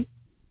 Look at me.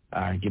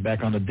 All right, get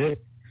back on the dick.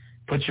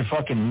 Put your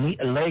fucking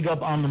leg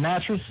up on the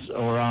mattress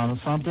or on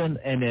something,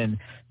 and then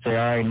say,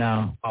 all right,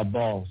 now, our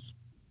balls.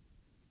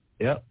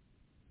 Yep.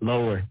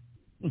 Lower.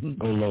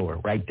 Go lower.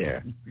 Right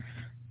there.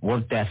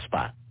 Work that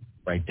spot.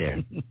 Right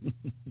there.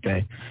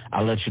 Okay?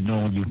 I'll let you know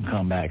when you can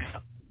come back.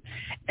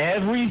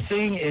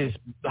 Everything is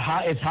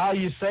how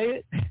you say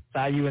it, it's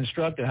how you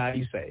instruct it, how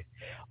you say it.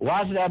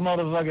 Watch that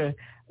motherfucker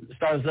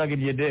start sucking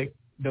your dick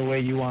the way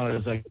you want her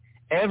to suck.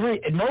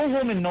 No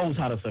woman knows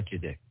how to suck your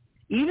dick.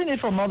 Even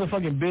if a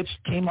motherfucking bitch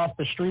came off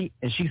the street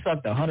and she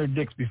sucked 100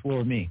 dicks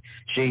before me,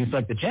 she ain't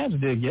sucked the champ's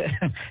dick yet.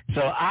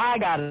 So I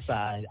got to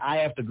decide. I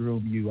have to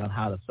groom you on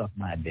how to suck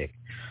my dick.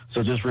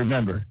 So just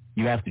remember,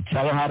 you have to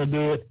tell her how to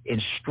do it.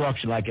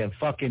 Instruction, like a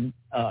fucking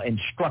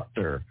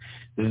instructor.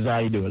 This is how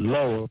you do it.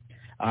 Low.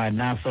 All right,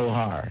 not so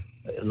hard.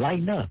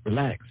 Lighten up.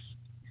 Relax.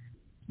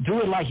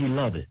 Do it like you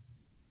love it.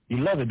 You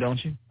love it, don't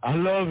you? I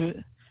love it.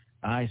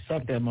 All right,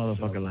 suck that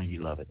motherfucker like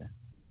you love it.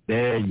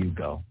 There you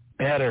go.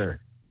 Better.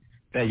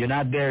 You're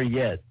not there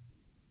yet,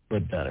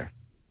 but better.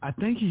 I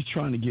think he's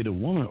trying to get a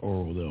woman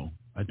oral, though.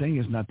 I think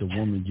it's not the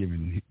woman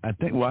giving. I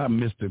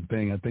missed the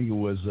thing. I think it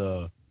was.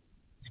 You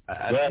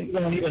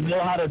don't need to know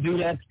how to do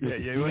that.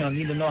 You don't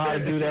need to know how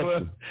to do that.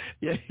 Well,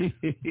 yeah,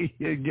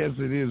 I guess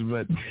it is.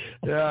 But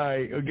all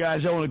right,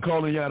 guys, y'all want to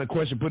call in? Y'all got a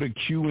question? Put a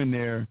Q in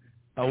there.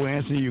 I will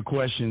answer your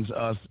questions.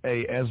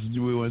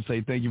 We want to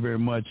say thank you very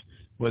much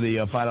for the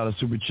 $5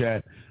 super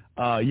chat.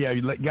 Guys,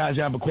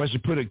 you have a question?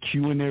 Put a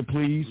Q in there,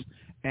 please.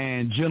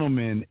 And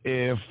gentlemen,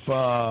 if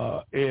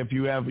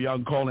you have, y'all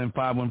can call in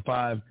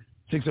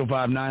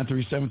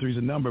 515-605-9373 is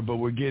the number. But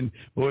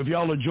if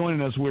y'all are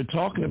joining us, we're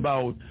talking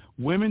about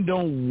women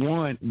don't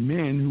want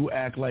men who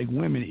act like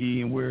women.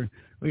 E, and we're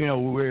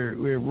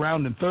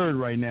rounding third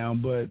right now.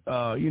 But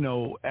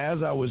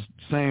as I was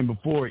saying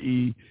before,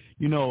 E,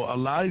 a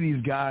lot of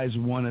these guys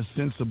want a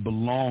sense of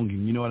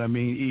belonging. You know what I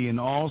mean, E, and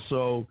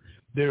also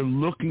they're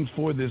looking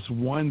for this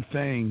one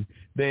thing.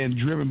 They're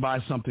driven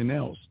by something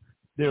else.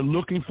 They're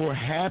looking for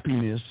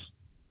happiness,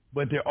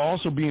 but they're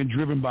also being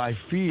driven by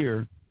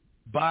fear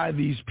by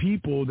these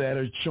people that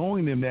are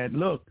showing them that,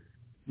 look,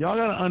 y'all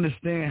got to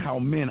understand how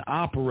men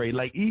operate.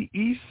 Like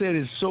E said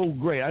it's so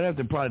great. I'd have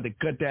to probably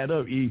cut that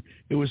up, E.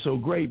 It was so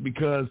great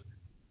because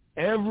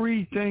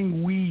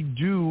everything we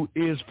do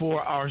is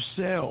for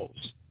ourselves.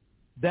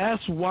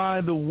 That's why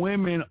the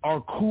women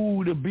are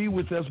cool to be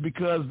with us,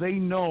 because they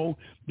know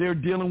they're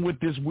dealing with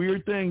this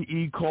weird thing,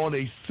 E, called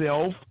a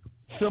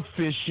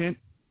self-sufficient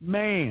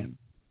man.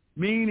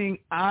 Meaning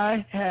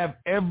I have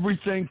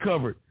everything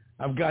covered.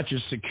 I've got your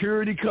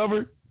security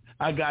covered.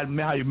 I got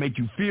how you make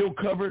you feel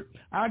covered.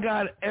 I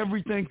got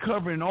everything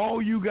covered, and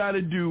all you got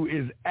to do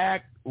is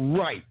act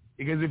right.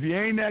 Because if you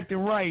ain't acting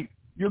right,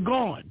 you're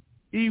gone.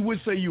 E, what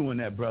say you on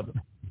that, brother?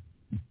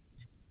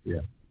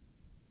 Yeah.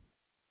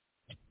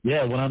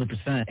 Yeah,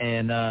 100%.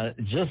 And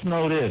just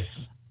know this.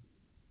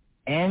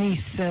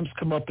 Any simps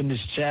come up in this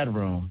chat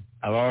room,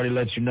 I've already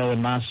let you know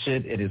in my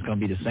shit, it is going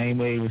to be the same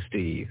way with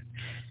Steve.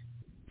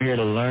 Here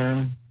to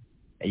learn,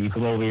 and you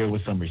come over here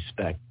with some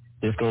respect.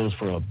 This goes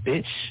for a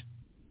bitch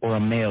or a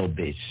male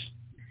bitch.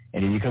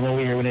 And if you come over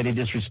here with any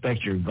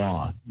disrespect, you're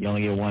gone. You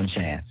only get one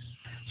chance.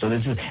 So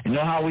this is, you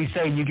know how we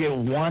say you get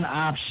one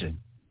option,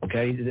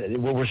 okay?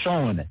 What we're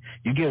showing it.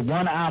 You get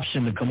one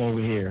option to come over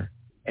here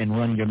and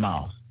run your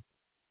mouth.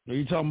 Are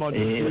you talking about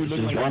it's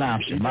just one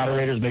option.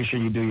 Moderators, make sure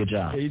you do your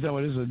job. You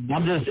talking about this?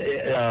 I'm just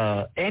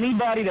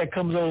anybody that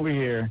comes over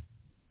here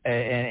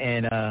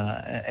and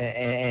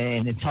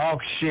talk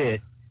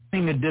shit.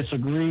 To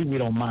disagree, we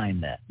don't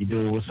mind that. You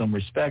do it with some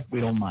respect,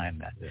 we don't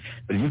mind that. Yeah.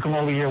 But if you come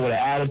over here with an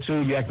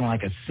attitude, you acting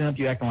like a simp,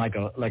 you acting like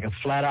a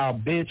flat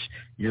out bitch,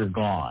 you're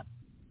gone.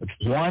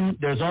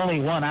 There's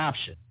only one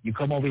option. You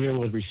come over here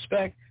with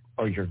respect,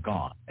 or you're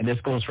gone. And this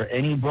goes for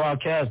any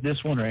broadcast,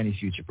 this one or any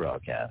future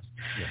broadcast.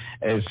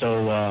 Yeah. And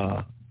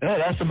so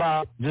that's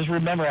about. Just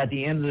remember, at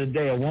the end of the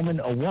day, a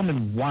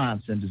woman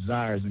wants and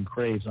desires and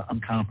craves an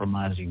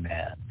uncompromising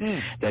man.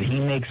 That he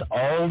makes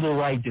all the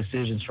right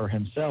decisions for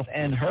himself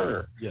and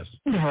her. Yes.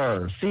 And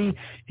her. See,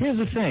 here's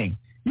the thing.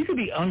 You can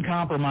be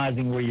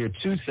uncompromising where you're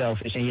too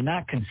selfish and you're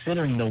not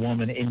considering the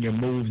woman in your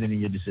moves and in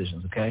your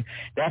decisions, okay?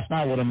 That's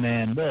not what a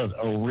man does.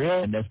 A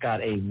real man that's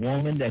got a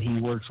woman that he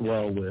works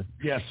well with,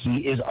 yes, he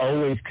is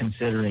always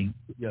considering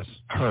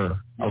her,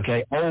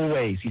 okay?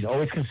 Always. He's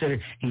always considering.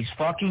 He's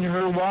fucking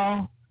her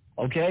well,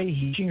 okay?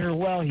 He's teaching her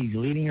well. He's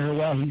leading her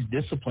well. He's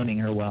disciplining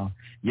her well.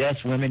 Yes,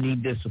 women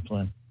need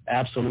discipline.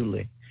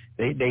 Absolutely.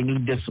 They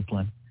need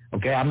discipline,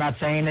 okay? I'm not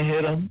saying to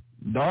hit them.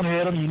 Don't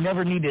hit them. You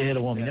never need to hit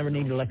a woman. You never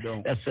need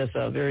to that's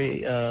a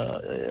very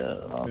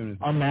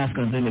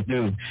unmasculine thing to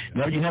do.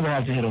 Yeah. You never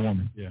have to hit a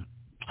woman. Yeah.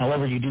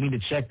 However, you do need to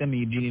check them, and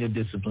you do need to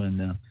discipline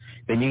them.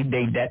 They need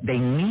that.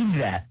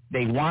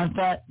 They want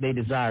that. They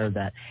desire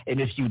that. And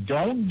if you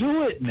don't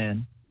do it,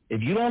 men,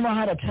 if you don't know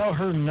how to tell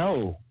her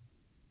no,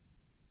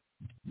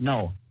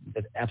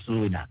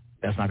 absolutely not.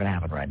 That's not going to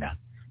happen right now.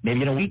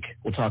 Maybe in a week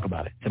we'll talk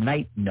about it.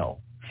 Tonight, no.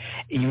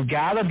 You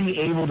got to be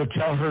able to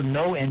tell her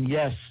no and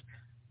yes.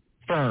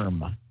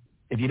 Firm.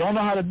 If you don't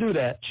know how to do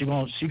that, she's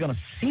gonna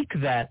seek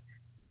that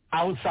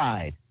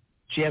outside.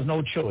 She has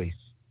no choice.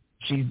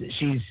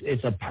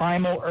 It's a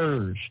primal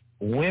urge.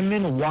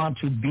 Women want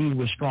to be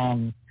with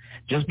strong,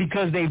 just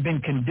because they've been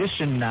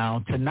conditioned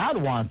now to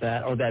not want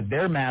that, or that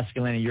they're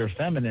masculine and you're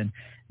feminine.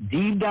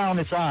 Deep down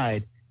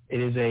inside, it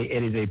is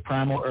a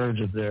primal urge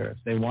of theirs.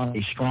 They want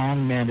a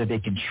strong man that they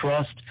can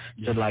trust.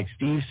 Just like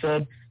Steve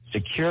said,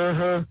 secure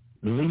her,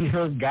 lead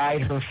her,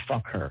 guide her,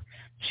 fuck her.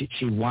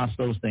 She wants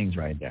those things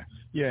right there.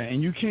 Yeah,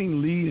 and you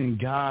can't lead and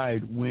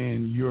guide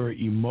when you're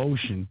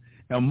emotional.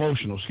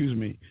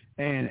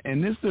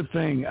 And this is the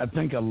thing I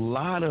think a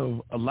lot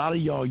of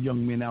y'all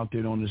young men out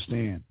there don't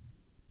understand.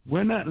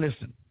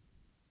 Listen,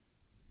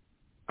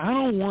 I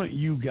don't want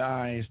you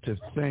guys to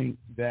think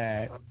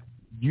that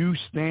you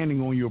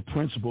standing on your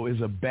principle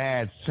is a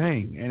bad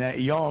thing. And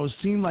y'all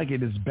seem like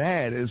it is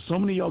bad. And so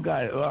many of y'all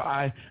guys,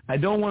 I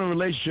don't want a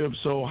relationship,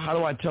 so how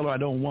do I tell her I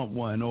don't want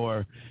one?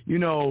 Or,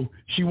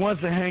 she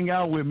wants to hang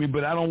out with me,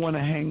 but I don't want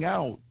to hang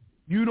out.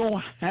 You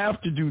don't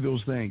have to do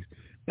those things.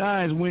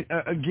 Guys,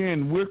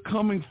 we're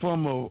coming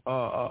from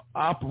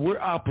we're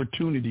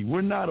opportunity.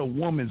 We're not a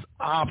woman's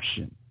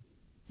option.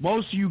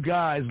 Most of you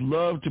guys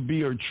love to be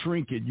her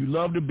trinket. You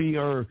love to be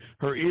her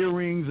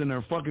earrings and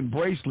her fucking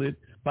bracelet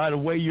by the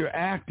way you're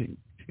acting.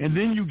 And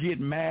then you get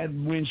mad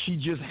when she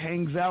just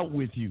hangs out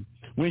with you,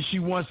 when she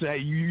wants to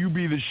you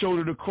be the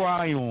shoulder to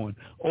cry on,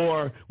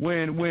 or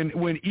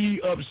when E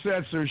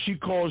upsets her, she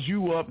calls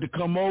you up to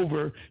come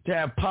over to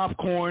have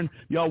popcorn,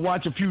 y'all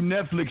watch a few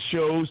Netflix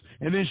shows,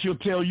 and then she'll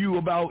tell you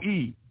about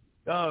E.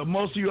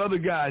 Most of you other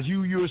guys,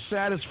 you're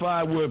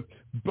satisfied with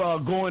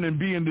going and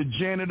being the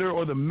janitor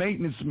or the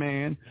maintenance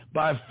man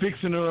by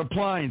fixing her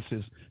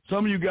appliances.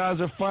 Some of you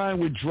guys are fine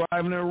with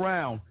driving her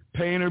around,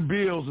 paying her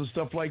bills and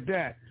stuff like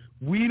that.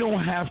 We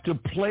don't have to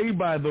play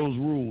by those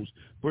rules.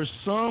 For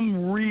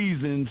some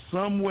reason,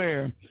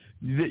 somewhere,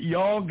 that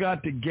y'all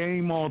got the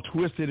game all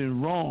twisted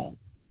and wrong.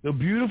 The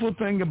beautiful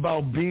thing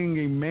about being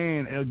a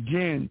man,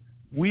 again,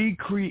 we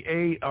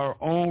create our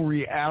own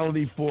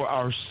reality for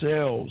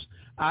ourselves.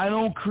 I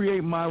don't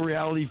create my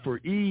reality for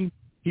E.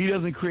 He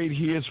doesn't create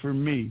his for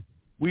me.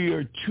 We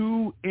are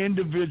two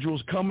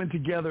individuals coming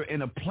together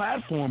in a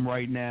platform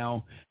right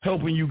now,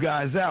 helping you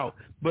guys out.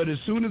 But as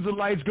soon as the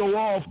lights go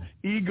off,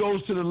 E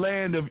goes to the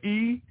land of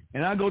E,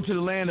 and I go to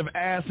the land of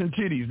ass and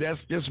titties. That's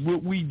just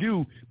what we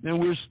do, and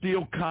we're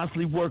still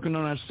constantly working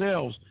on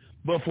ourselves.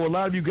 But for a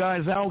lot of you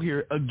guys out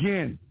here,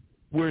 again,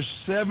 we're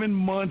 7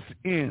 months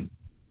in,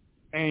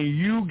 and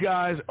you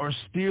guys are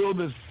still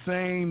the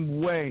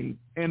same way.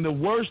 And the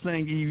worst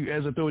thing, E,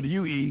 as I throw it to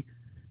you, E,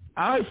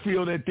 I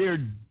feel that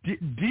they're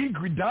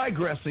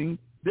digressing.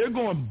 They're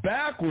going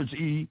backwards,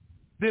 E,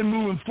 than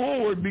moving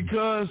forward,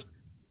 because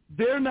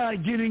they're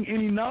not getting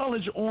any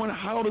knowledge on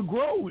how to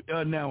grow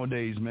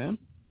nowadays, man.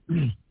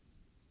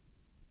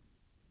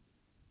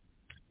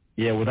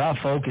 Yeah, without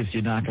focus,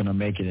 you're not going to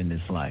make it in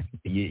this life.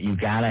 You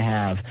got to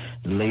have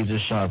laser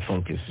sharp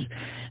focus.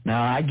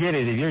 Now, I get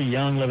it. If you're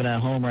young living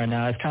at home right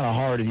now, it's kind of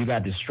hard if you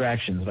got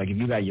distractions. Like if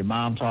you got your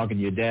mom talking,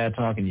 your dad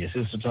talking, your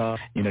sister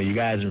talking, you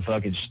guys are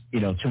fucking,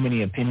 too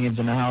many opinions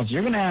in the house.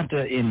 You're going to have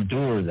to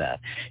endure that.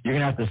 You're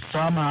going to have to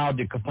somehow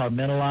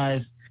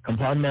compartmentalize,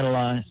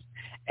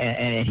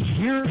 and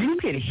hear. You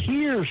can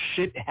hear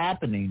shit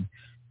happening,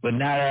 but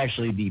not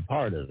actually be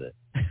part of it.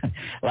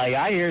 Like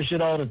I hear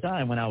shit all the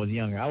time when I was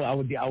younger. I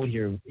would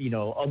hear,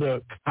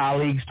 other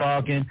colleagues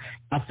talking.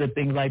 I said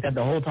things like that.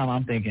 The whole time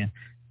I'm thinking,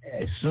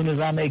 as soon as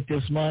I make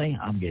this money,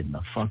 I'm getting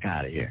the fuck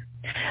out of here.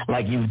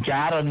 Like you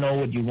gotta know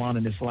what you want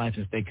in this life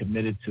and stay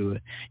committed to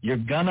it. You're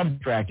gonna be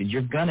distracted.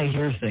 You're gonna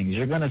hear things.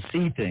 You're gonna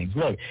see things.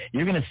 Look,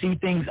 you're gonna see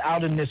things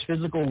out in this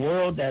physical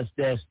world that's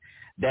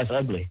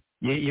ugly.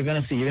 You're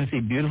gonna see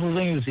beautiful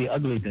things. You see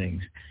ugly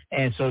things,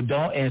 and so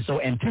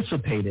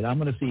anticipate it. I'm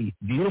gonna see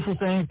beautiful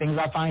things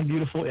I find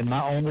beautiful in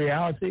my own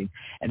reality,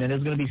 and then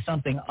there's gonna be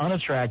something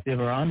unattractive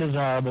or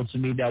undesirable to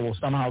me that will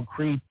somehow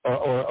creep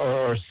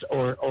or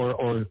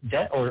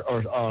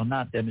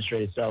not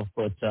demonstrate itself,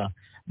 but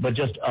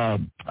just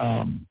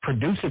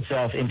produce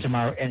itself into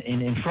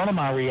in front of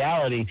my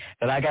reality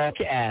that I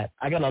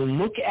gotta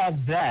look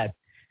at that.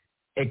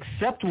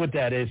 Accept what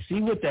that is,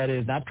 see what that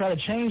is, not try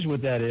to change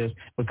what that is,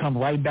 but come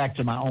right back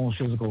to my own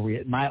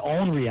my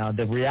own reality,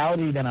 the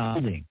reality that I'm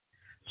living.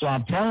 So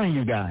I'm telling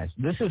you guys,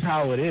 this is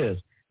how it is.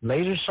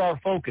 Laser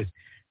sharp focus.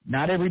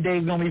 Not every day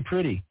is going to be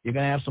pretty. You're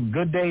going to have some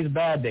good days,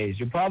 bad days.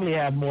 You'll probably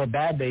have more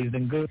bad days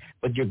than good,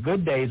 but your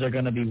good days are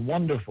going to be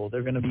wonderful.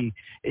 They're going to be,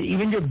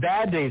 even your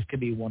bad days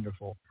could be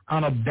wonderful.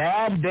 On a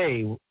bad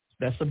day,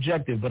 that's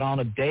subjective, but on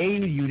a day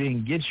you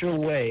didn't get your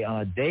way,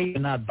 on a day you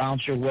did not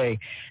bounce your way,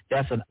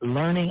 that's a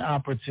learning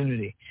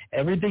opportunity.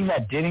 Everything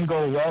that didn't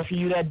go well for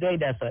you that day,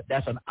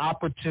 that's an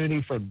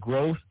opportunity for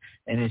growth,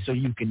 and so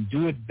you can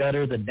do it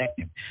better the next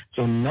time.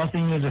 So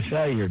nothing is a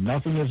failure.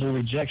 Nothing is a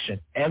rejection.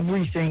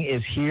 Everything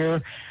is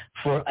here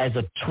as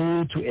a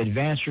tool to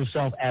advance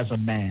yourself as a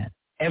man.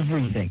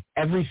 Everything,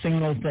 every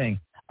single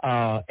thing.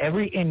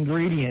 Every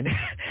ingredient,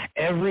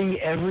 every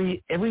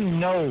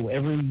no,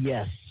 every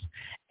yes.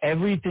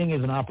 Everything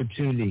is an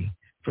opportunity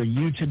for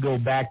you to go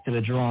back to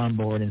the drawing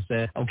board and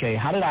say, okay,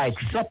 how did I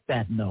accept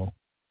that no?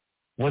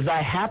 Was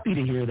I happy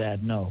to hear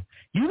that no?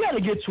 You got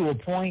to get to a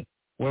point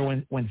where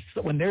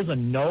when there's a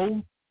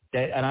no,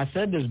 and I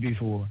said this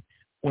before,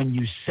 when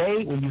you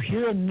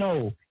hear a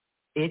no,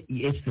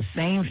 it's the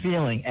same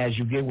feeling as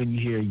you get when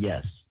you hear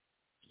yes.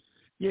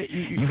 Yeah,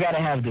 you got to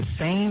have the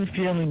same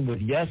feeling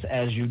with yes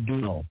as you do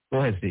no. Go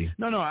ahead, Steve.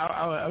 No,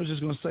 I was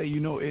just going to say,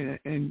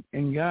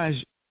 and guys,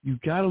 you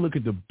got to look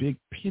at the big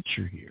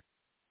picture here.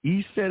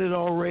 E said it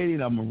already,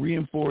 and I'm going to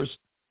reinforce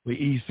what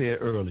E said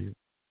earlier.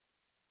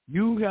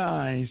 You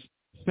guys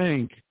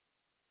think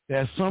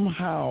that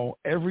somehow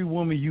every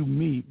woman you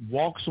meet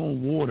walks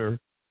on water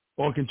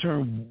or can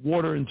turn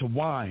water into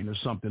wine or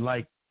something.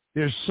 Like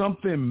there's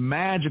something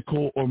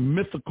magical or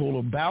mythical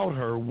about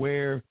her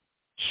where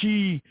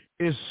she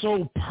is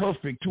so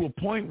perfect to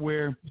a point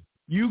where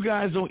you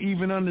guys don't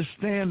even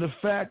understand the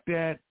fact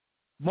that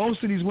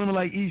most of these women,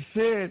 like E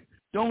said,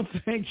 don't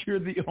think you're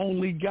the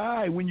only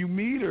guy when you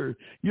meet her.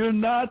 You're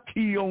not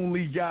the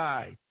only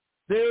guy.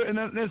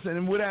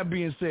 And with that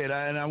being said,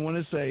 I want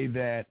to say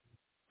that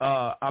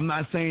I'm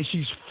not saying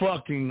she's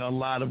fucking a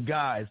lot of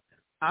guys.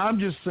 I'm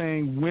just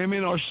saying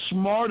women are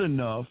smart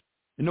enough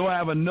and know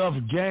have enough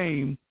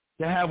game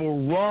to have a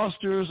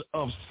rosters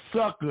of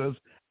suckers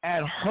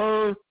at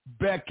her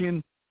beck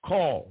and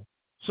call.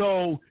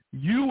 So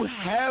you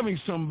having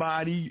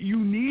somebody, you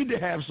need to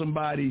have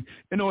somebody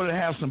in order to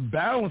have some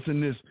balance in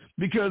this.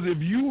 Because if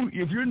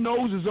your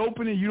nose is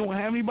open and you don't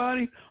have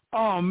anybody,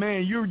 oh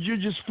man, you're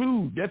just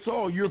food. That's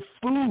all. You're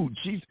food.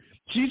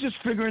 She's just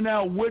figuring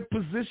out what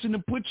position to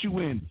put you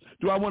in.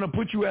 Do I want to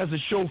put you as a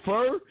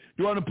chauffeur?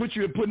 Do I want to put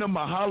you putting up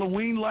my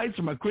Halloween lights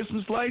or my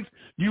Christmas lights?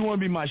 Do you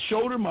want to be my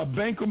shoulder, my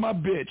bank, or my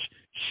bitch?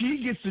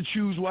 She gets to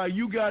choose while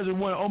you guys are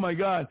wondering, oh, my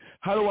God,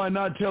 how do I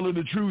not tell her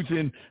the truth?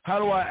 And how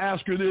do I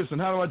ask her this?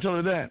 And how do I tell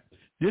her that?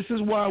 This is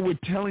why we're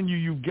telling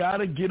you got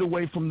to get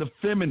away from the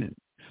feminine.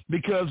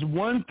 Because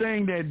one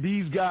thing that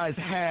these guys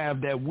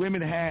have, that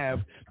women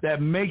have,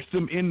 that makes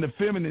them in the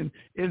feminine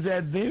is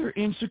that they're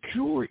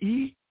insecure,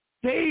 E.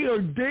 They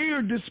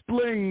are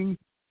displaying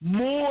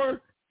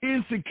more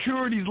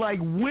insecurities like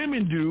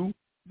women do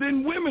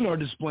than women are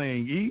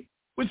displaying, E.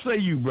 What say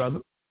you,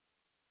 brother?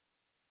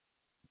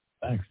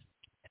 Thanks.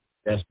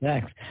 That's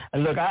next.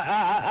 Look,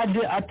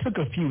 I took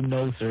a few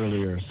notes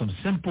earlier, some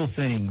simple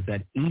things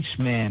that each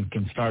man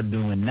can start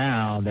doing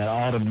now that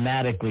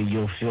automatically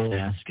you'll feel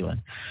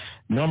masculine.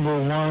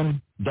 Number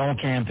one, don't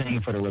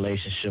campaign for the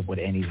relationship with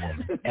any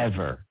woman,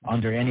 ever,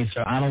 under any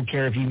circumstance. I don't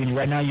care if even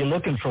right now you're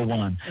looking for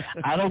one.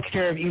 I don't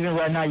care if even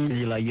right now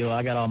you're like, yo,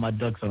 I got all my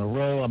ducks in a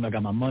row. I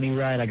got my money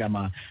right. I got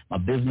my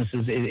business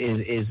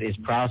is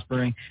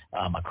prospering.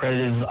 My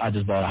credit is, I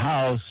just bought a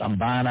house. I'm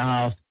buying a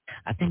house.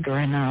 I think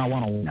right now I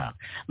want to.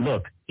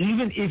 Look,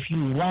 even if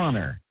you want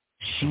her,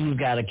 she's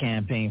got to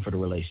campaign for the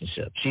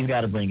relationship. She's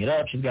got to bring it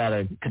up. She's got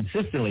to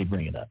consistently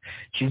bring it up.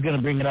 She's going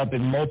to bring it up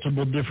in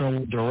multiple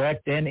different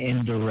direct and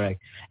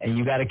indirect. And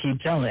you got to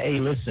keep telling her, hey,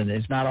 listen,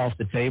 it's not off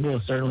the table.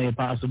 It's certainly a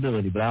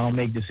possibility, but I don't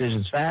make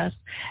decisions fast,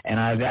 and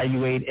I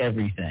evaluate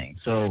everything.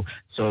 So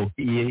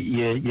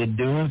you're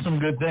doing some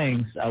good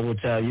things, I will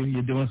tell you.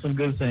 You're doing some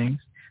good things.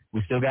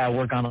 We still got to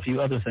work on a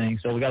few other things.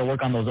 So we got to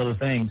work on those other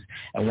things.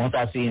 And once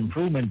I see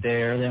improvement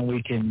there, then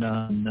we can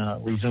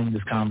resume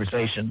this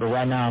conversation. But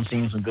right now I'm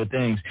seeing some good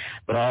things,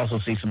 but I also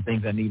see some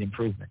things that need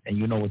improvement. And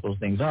you know what those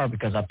things are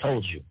because I've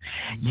told you.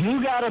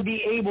 You got to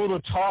be able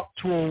to talk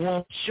to a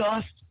woman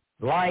just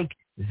like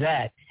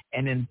that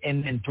and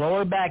then throw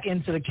her back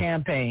into the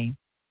campaign.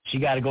 She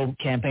got to go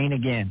campaign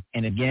again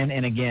and again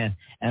and again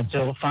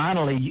until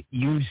finally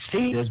you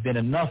see there's been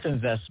enough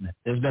investment.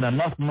 There's been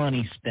enough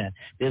money spent.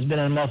 There's been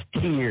enough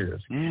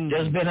tears.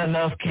 There's been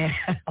enough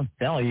I'm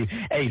telling you,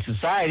 hey,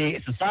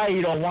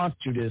 society don't want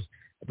you this,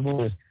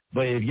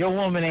 but if your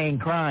woman ain't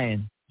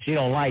crying, she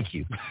don't like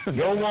you.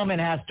 Your woman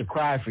has to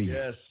cry for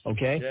you,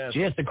 okay? Yes.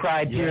 She has to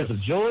cry tears of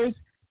joy.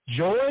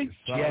 She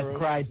has to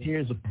cry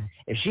tears of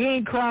 – if she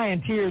ain't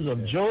crying tears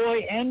of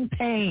joy and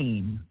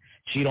pain,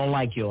 she don't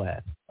like your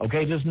ass.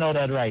 Okay, just know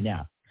that right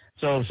now.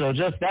 So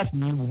just that's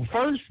the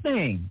first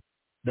thing.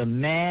 The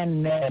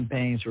man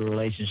campaigns for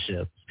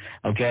relationships.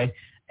 Okay,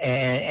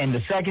 and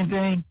the second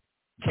thing,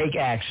 take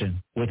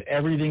action with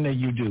everything that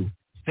you do.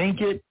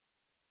 Think it,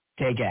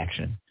 take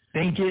action.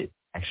 Think it,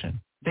 action.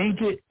 Think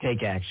it,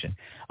 take action.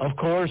 Of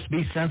course,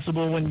 be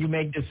sensible when you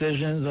make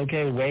decisions.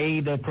 Okay,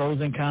 weigh the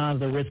pros and cons,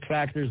 the risk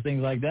factors,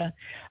 things like that.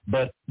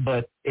 But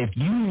if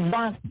you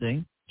want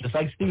something, just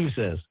like Steve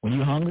says, when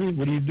you're hungry,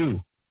 what do?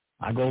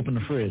 I go open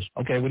the fridge.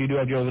 Okay, what do you do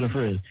after you open the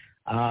fridge?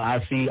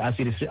 I see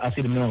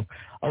the milk.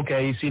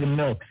 Okay, you see the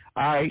milk.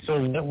 All right, so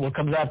what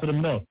comes after the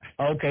milk?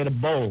 Okay, the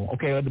bowl.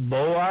 Okay, the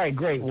bowl. All right,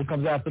 great. What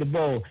comes after the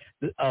bowl?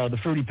 The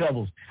Fruity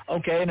Pebbles.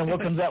 Okay, and then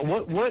what comes out?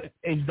 What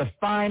is the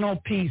final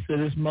piece of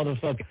this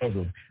motherfucking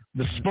puzzle?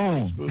 The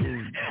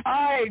spoon. All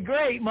right,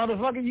 great,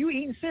 motherfucker. You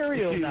eating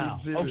cereal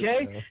now.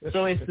 Okay,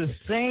 so it's the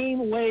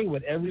same way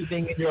with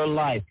everything in your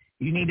life.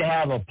 You need to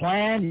have a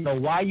plan. You know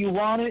why you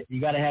want it.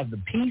 You got to have the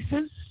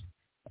pieces.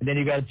 And then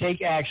you got to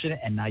take action,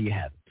 and now you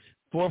have it.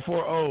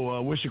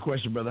 440, what's your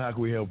question, brother? How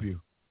can we help you?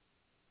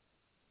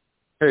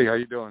 Hey, how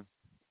you doing?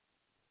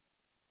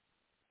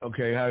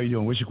 Okay, how are you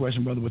doing? What's your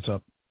question, brother? What's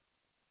up?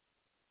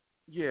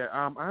 Yeah,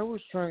 I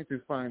was trying to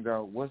find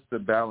out what's the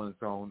balance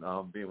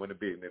on being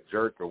a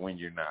jerk or when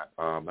you're not.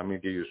 I'm going to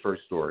give you the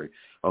first story.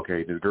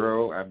 Okay, this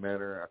girl, I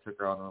met her. I took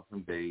her out on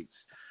some dates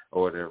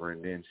or whatever,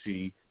 and then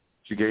she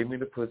gave me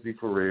the pussy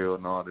for real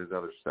and all this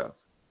other stuff.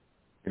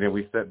 And then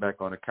we sat back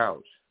on the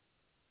couch.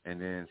 And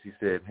then she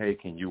said, hey,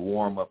 can you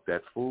warm up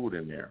that food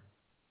in there?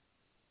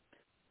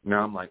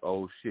 Now I'm like,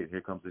 oh, shit, here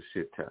comes the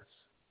shit test.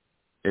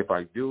 If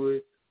I do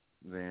it,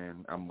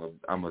 then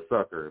I'm a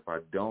sucker. If I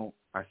don't,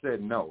 I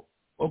said no.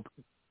 Okay.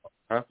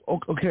 Huh?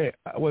 Okay.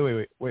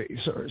 Wait,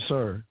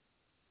 sir.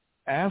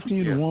 Asking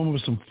you to warm up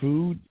with some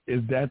food,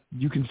 is that,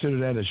 you consider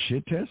that a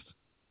shit test?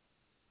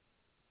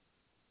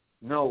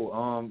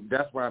 No,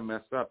 that's where I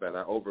messed up at.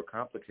 I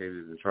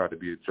overcomplicated it and tried to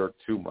be a jerk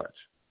too much.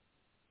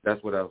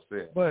 That's what I was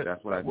saying. But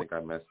that's what I think I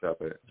messed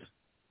up at.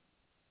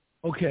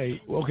 Okay,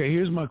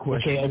 here's my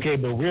question. Okay,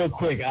 but real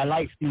quick, I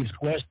like Steve's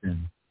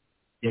question.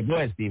 Yeah, go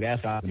ahead, Steve.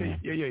 Ask our man.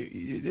 Yeah.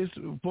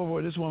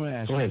 This woman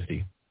asked. Go ahead,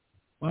 Steve.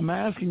 What I'm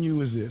asking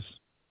you is this.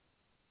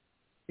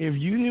 If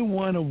you didn't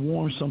want to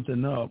warm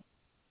something up,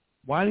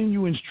 why didn't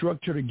you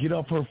instruct her to get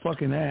up her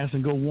fucking ass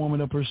and go warm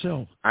it up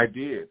herself? I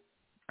did.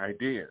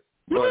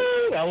 But,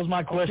 that was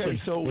my question.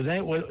 Okay, so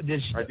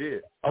did she? I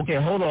did.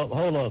 Okay, hold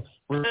up.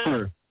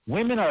 Remember,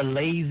 women are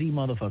lazy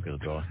motherfuckers,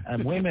 bro.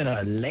 And women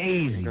are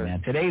lazy,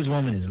 man. Today's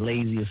woman is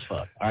lazy as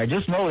fuck. All right,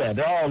 just know that.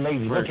 They're all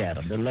lazy. Right. Look at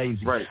them. They're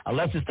lazy. Right.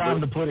 Unless it's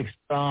time to put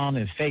on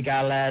and fake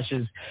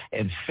eyelashes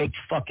and fake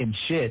fucking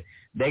shit.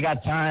 They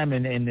got time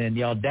and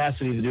the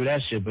audacity to do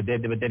that shit, but they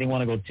didn't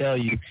want to go tell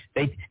you.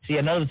 They see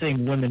another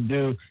thing women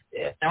do.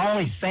 I'm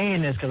only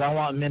saying this because I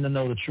want men to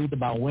know the truth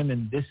about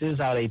women. This is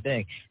how they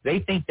think. They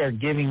think they're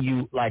giving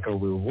you like a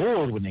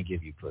reward when they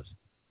give you pussy.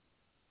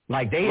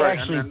 Like they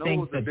actually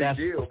think that's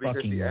a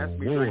fucking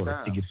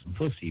reward to get some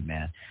pussy,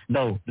 man.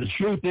 No, the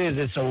truth is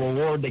it's a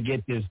reward to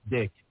get this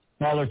dick.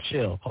 Smaller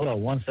chill. Hold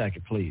on 1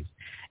 second, please.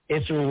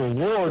 It's a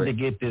reward to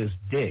get this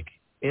dick.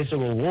 It's a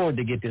reward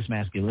to get this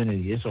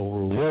masculinity. It's a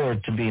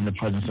reward to be in the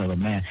presence of a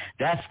man.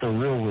 That's the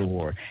real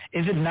reward.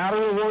 Is it not a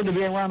reward to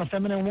be around a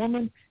feminine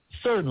woman?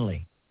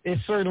 Certainly. It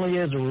certainly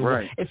is a reward.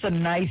 Right. It's a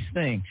nice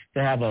thing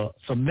to have a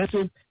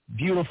submissive,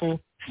 beautiful,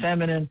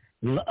 feminine,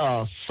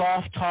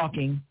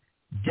 soft-talking,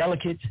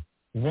 delicate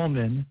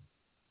woman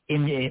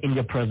in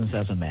your presence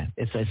as a man.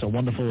 It's a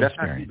wonderful experience.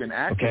 That's how you've been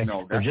acting,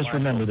 though. But just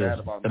remember this.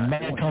 The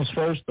man comes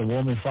first, the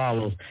woman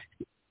follows.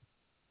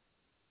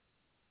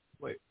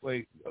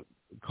 Wait.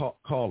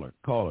 Caller.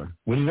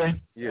 What did you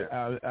say?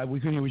 Yeah. We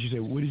couldn't hear what you said.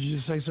 What did you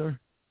just say, sir?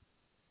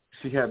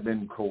 She had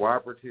been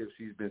cooperative.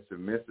 She's been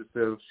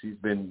submissive. She's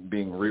been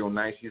being real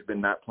nice. She's been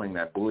not playing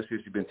that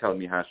bullshit. She's been telling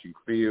me how she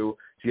feels.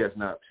 She's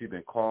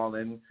been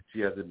calling.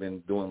 She hasn't been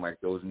doing like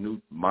those new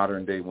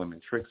modern day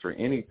women tricks or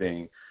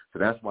anything. So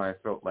that's why I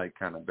felt like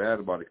kind of bad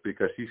about it,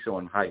 because she's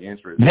showing high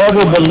interest.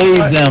 Never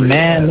believe them,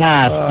 man.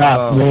 Nah,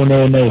 stop. No,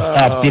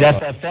 stop. See, that's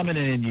that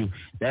feminine in you.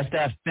 That's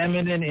that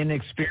feminine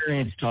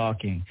inexperience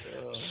talking.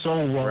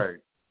 So what? Right.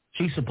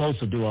 She's supposed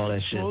to do all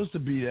that shit. Supposed to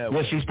be that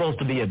Well, way. she's supposed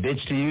to be a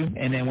bitch to you,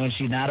 and then when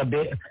she's not a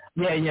bitch,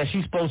 yeah,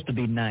 she's supposed to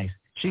be nice.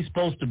 She's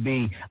supposed to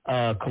be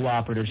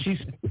cooperative. She's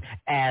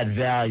add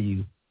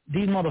value.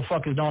 These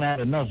motherfuckers don't add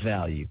enough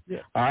value. Yeah.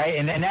 All right,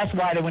 and that's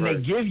why when they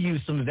give you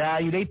some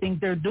value, they think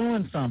they're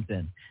doing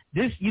something.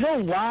 This, you know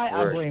why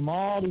I blame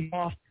all these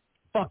soft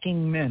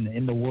fucking men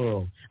in the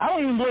world. I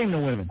don't even blame the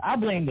women. I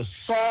blame the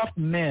soft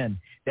men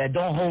that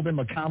don't hold them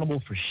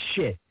accountable for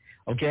shit.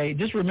 Okay,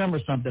 just remember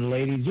something,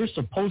 ladies. You're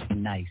supposed to be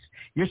nice.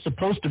 You're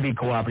supposed to be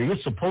cooperative.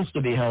 You're supposed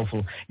to be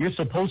helpful. You're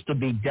supposed to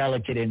be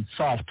delicate and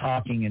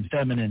soft-talking and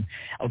feminine.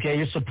 Okay,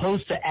 you're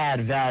supposed to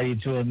add value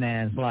to a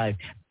man's life.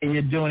 And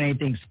you're doing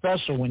anything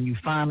special when you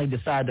finally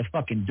decide to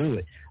fucking do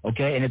it.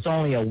 Okay, and it's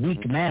only a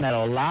weak man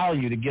that'll allow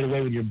you to get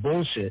away with your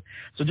bullshit.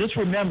 So just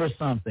remember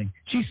something.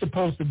 She's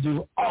supposed to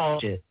do all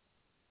shit.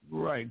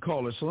 Right,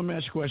 caller. So let me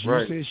ask you a question.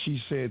 Right. You said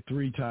she said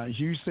 3 times.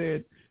 You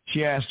said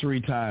she asked 3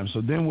 times.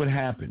 So then what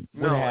happened?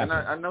 What happened?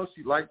 And I know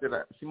she liked it.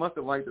 She must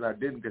have liked that I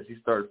didn't, because she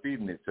started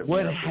feeding it to me.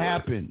 What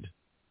happened?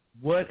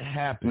 What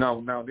happened?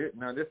 No,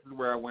 this is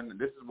where I went.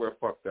 This is where it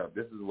fucked up.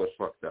 This is what's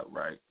fucked up,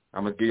 right?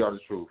 I'm going to give y'all the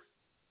truth.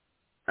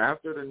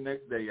 After the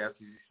next day, after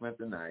she spent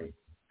the night,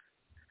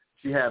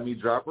 she had me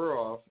drop her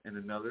off in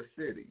another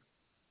city.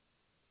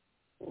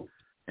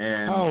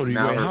 And how old are you?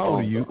 now Wait, how old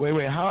are you?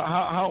 Wait.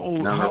 How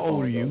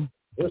old are you? Goes.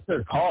 What's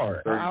her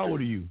car? 32. How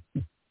old are you?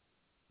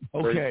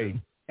 Okay. 32.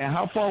 And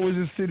how far was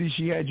this city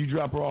she had you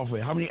drop her off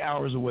at? How many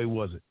hours away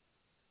was it?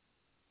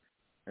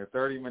 At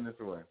 30 minutes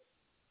away.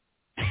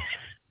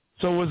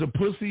 So was a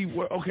pussy?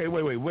 Okay,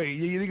 wait.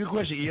 You get a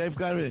question. Yeah, I've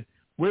got it.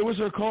 Where was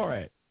her car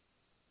at?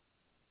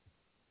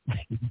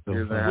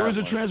 Where was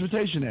the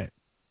transportation at?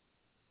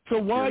 So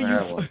why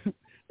you?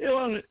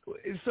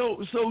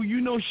 So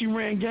you know she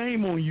ran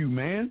game on you,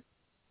 man.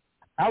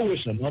 I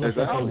wish a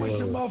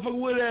motherfucker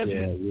would have.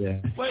 Yeah.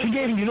 She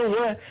gave you know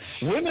what?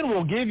 Women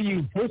will give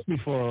you pussy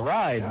for a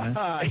ride, man.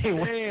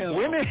 Damn.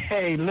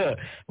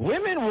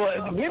 Women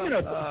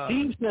are.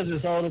 Steve says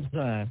this all the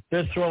time.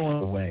 They're throwing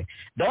it away.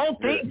 Don't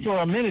think for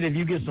a minute if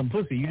you get some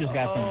pussy, you just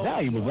got something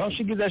valuable, bro.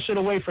 She gives that shit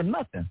away for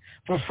nothing,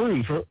 for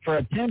free, for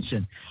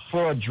attention,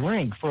 for a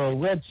drink, for a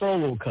red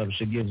Solo cup.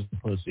 She gives the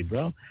pussy,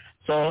 bro.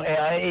 So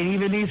and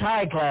even these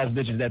high-class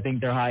bitches that think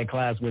they're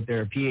high-class with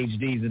their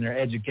PhDs and their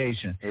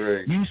education,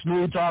 you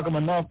smooth-talk them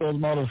enough, those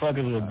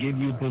motherfuckers will give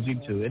you pussy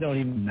too. It don't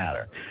even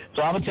matter.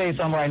 So I'm going to tell you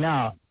something right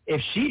now.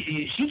 If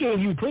she gave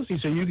you pussy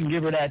so you can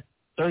give her that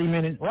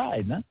 30-minute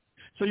ride, man.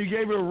 So you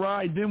gave her a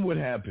ride, then what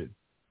happened?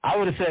 I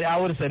would have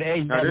said, hey,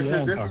 you got your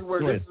own car.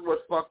 This is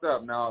what's fucked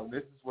up now.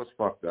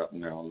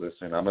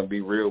 Listen, I'm going to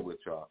be real with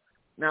y'all.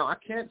 Now, I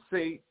can't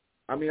say,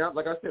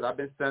 like I said, I've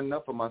been standing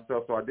up for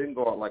myself, so I didn't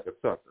go out like a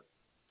sucker.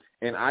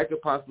 And I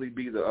could possibly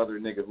be the other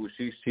nigga who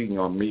she's cheating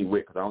on me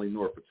with, because I only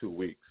knew her for 2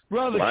 weeks.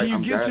 Brother, can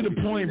you get to the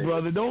point,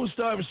 brother? Don't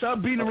stop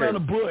beating around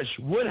the bush.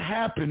 What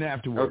happened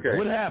afterwards? Okay.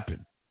 What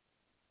happened?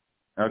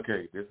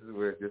 Okay, this is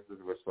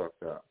what's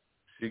fucked up.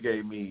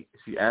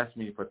 She asked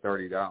me for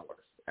 $30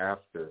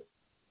 after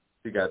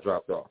she got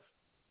dropped off.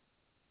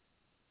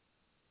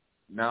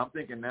 Now I'm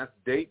thinking that's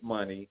date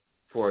money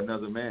for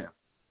another man.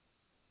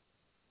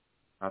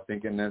 I'm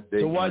thinking that's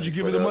date money. So why'd you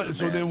give her the money?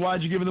 So then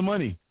why'd you give her the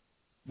money?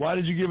 Why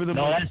did you give her the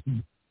money?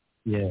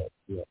 Yeah.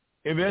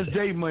 If that's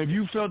date money, if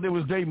you felt there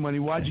was date money,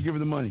 why'd you give her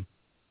the money?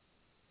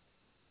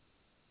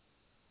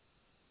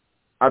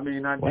 I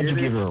mean, why'd you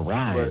give her a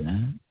ride,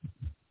 man?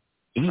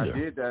 I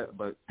did that,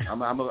 but I'm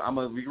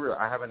gonna be real.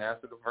 I haven't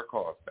answered her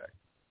calls back.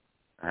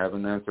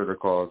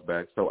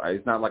 So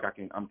it's not like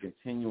I'm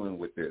continuing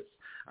with this.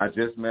 I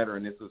just met her,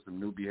 and this was some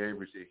new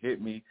behavior. She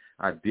hit me.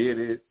 I did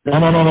it. No,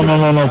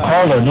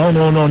 caller.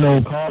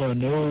 No, caller.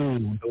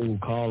 No,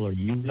 caller.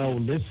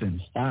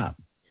 Listen, stop.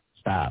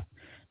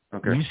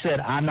 Okay. You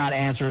said I'm not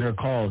answering her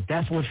calls.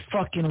 That's what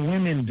fucking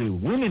women do.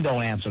 Women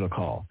don't answer the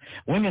call.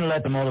 Women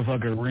let the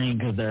motherfucker ring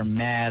because they're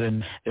mad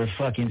and they're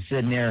fucking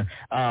sitting there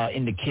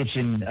in the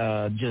kitchen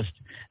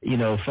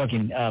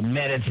fucking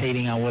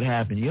meditating on what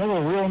happened. You know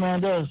what a real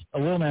man does?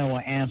 A real man will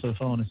answer the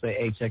phone and say,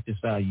 hey, check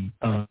this out.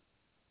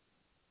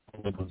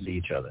 We're going to see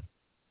each other.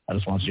 I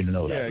just want you to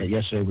know that.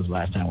 Yesterday was the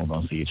last time we're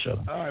going to see each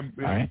other. All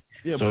right?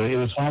 Yeah, so it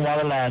was fun while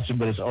it lasted,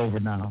 but it's over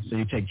now. So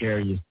you take care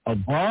of you. A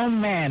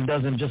grown man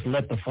doesn't just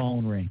let the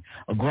phone ring.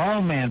 A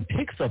grown man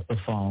picks up the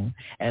phone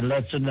and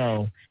lets her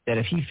know that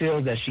if he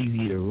feels that she's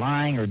either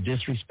lying or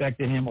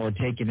disrespecting him or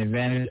taking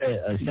advantage,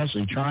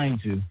 essentially trying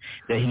to,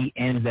 that he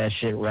ends that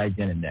shit right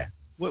then and there.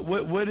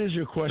 What is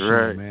your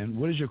question, man?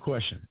 What is your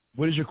question?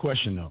 What is your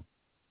question, though?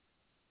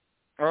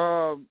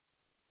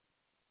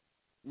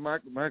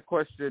 My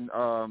question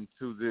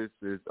to this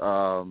is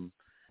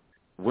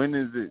when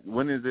is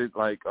it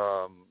like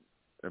a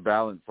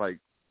balance, like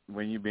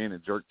when you're being a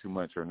jerk too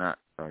much or not?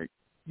 Like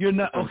you're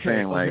not I'm okay.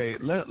 saying, Okay,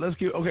 like, let's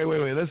get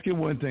wait. Let's get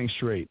one thing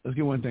straight.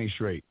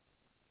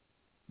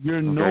 You're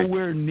okay.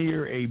 nowhere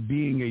near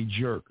being a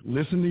jerk.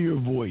 Listen to your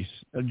voice.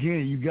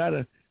 Again, you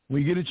gotta.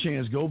 When you get a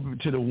chance, go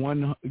to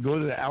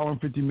the hour and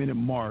 50-minute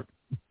mark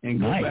and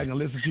go back and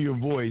listen to your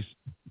voice.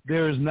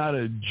 There is not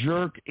a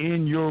jerk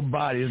in your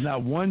body. There's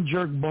not one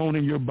jerk bone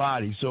in your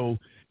body. So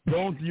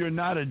you're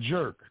not a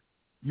jerk.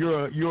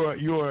 You're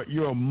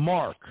a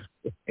mark.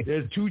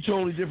 There's two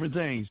totally different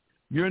things.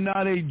 You're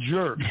not a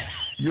jerk.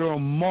 You're a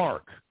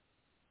mark.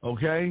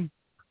 Okay?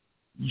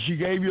 She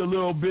gave you a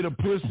little bit of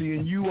pussy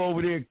and you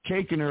over there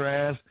caking her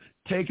ass,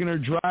 taking her,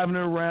 driving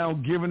her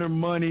around, giving her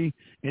money,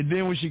 and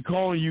then when she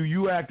calling you,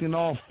 you acting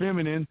all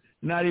feminine,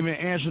 not even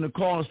answering the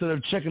call instead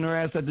of checking her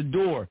ass at the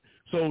door.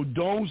 So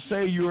don't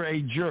say you're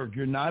a jerk.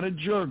 You're not a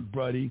jerk,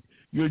 buddy.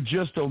 You're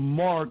just a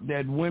mark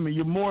that women,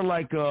 you're more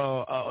like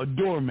a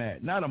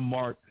doormat, not a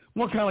mark,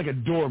 more kind of like a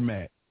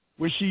doormat,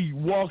 where she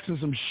walks in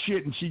some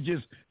shit and she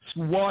just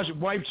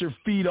wipes her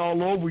feet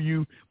all over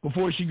you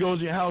before she goes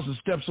to your house and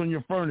steps on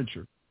your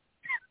furniture.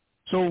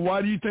 So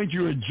why do you think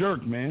you're a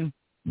jerk, man?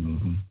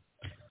 Mm-hmm.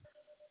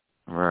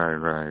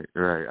 Right.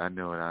 I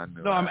know it.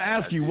 No, I'm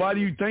asking you, why do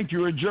you think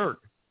you're a jerk?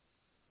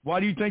 Why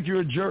do you think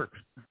you're a jerk?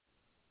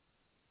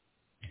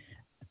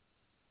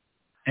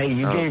 Hey,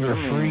 you gave her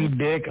free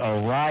dick, a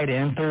ride,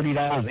 and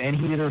 $30, and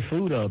heated her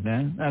food up,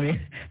 man. I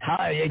mean,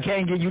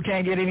 you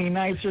can't get any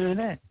nicer than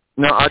that.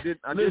 No, I did.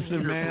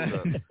 Listen,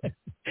 man.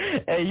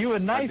 Hey, you a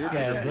nice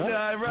guy, bro.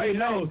 Yeah, right.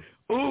 No.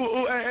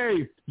 Ooh,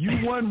 hey,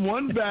 you won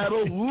one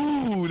battle.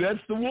 Ooh, that's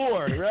the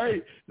war,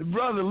 right?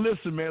 Brother,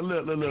 listen, man.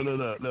 Look.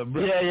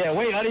 Brother. Yeah.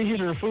 Wait, I didn't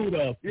heat her food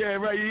up. Yeah,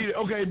 right.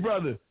 Okay,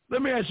 brother.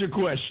 Let me ask you a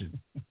question.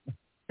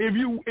 If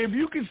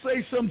you could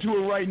say something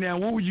to her right now,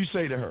 what would you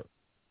say to her?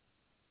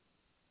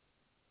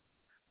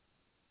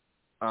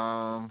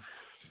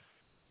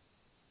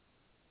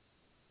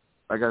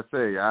 Like I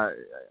say,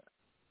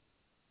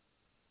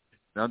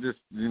 I'll just,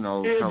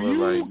 if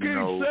you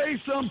can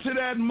say something to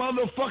that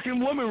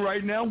motherfucking woman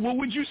right now, what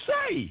would you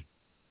say?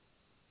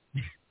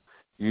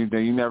 You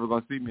never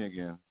gonna see me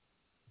again.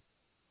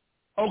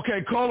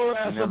 Okay, call her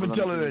ass up and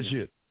tell her that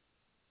shit.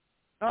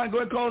 All right, go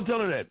ahead, call her and tell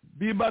her that.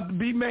 Be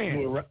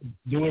man.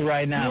 Do it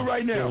right now. Do it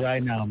right now.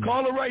 Man.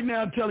 Call her right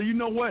now and tell her, you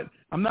know what?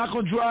 I'm not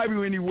gonna drive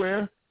you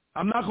anywhere.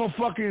 I'm not gonna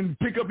fucking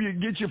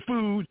get your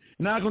food.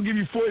 Not gonna give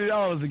you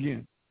 $40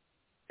 again.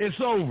 It's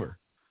over.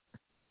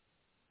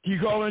 Can you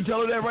call her and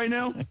tell her that right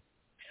now?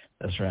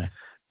 That's right.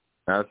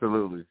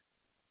 Absolutely.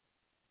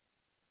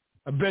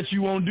 I bet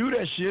you won't do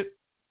that shit.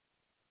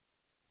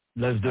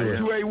 Let's do it.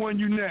 281,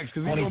 you next.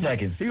 20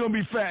 seconds. He's going to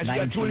be fast. 19,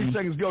 you got 20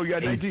 seconds. Go. You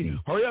got 19. 18.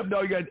 Hurry up,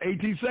 dog. You got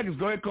 18 seconds.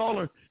 Go ahead, call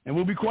her, and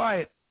we'll be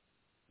quiet.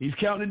 He's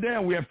counting it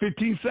down. We have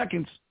 15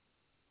 seconds.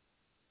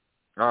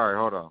 All right,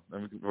 hold on.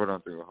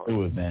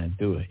 Do it, man.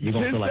 Do it. You're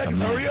going to feel like a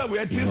man. Hurry up. We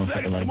have 10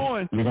 seconds. Come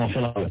on. You're going to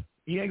feel like it.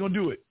 He ain't going to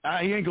do it.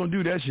 He ain't going to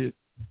do that shit.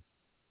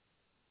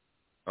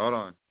 Hold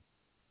on.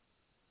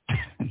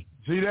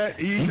 See that?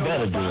 He ain't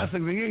going to 5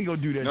 seconds. He ain't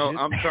going to do that shit. No,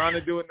 I'm trying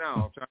to do it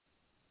now.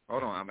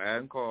 Hold on. I'm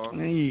adding call.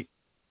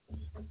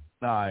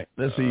 All right,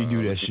 let's see you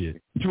do that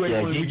shit.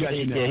 281, we got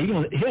you now. Yeah, he's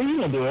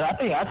gonna do it. I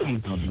think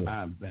he's gonna do it.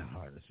 I'm been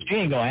hard to see. She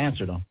ain't gonna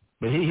answer though,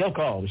 but he'll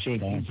call. But she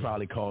ain't gonna answer. He's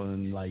probably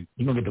calling like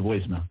he's gonna get the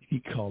voicemail.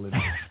 He calling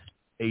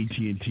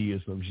AT&T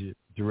or some shit,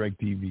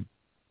 DirecTV.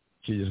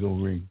 She just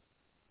gonna ring.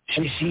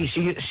 She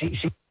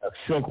a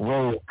silk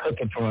roll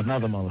cooking for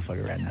another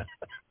motherfucker right now.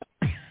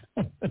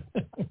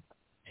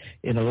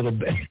 in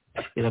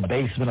a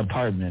basement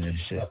apartment and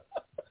shit.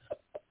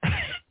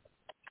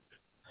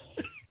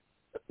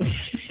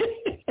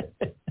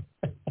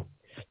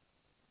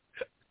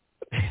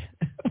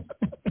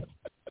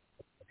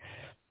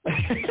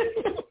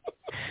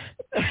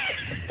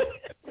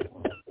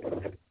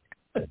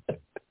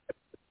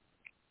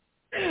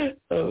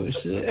 Oh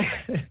shit!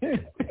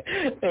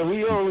 And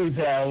we always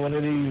have one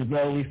of these,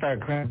 bro. We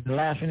start crying,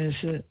 laughing and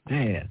shit.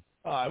 Damn.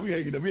 All right, we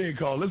hanging up. We ain't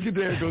calling. Let's get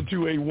there and go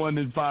 281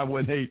 and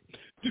 518.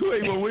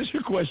 281, what's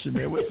your question,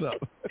 man? What's up?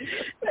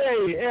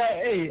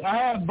 Hey, I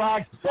have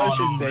box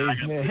session days,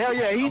 man. Hell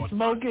yeah, he's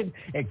smoking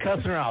and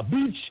cussing around.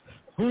 Bitch,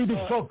 who the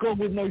fuck up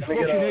with no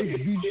fucking hate,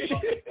 bitch?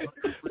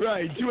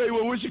 Right,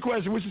 281, what's your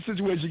question? What's the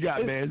situation you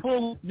got, man?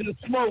 Full of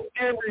smoke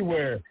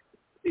everywhere.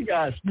 You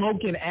got a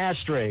smoking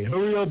ashtray.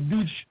 Hurry up,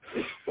 bitch.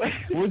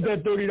 Where's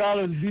that $30,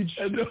 bitch?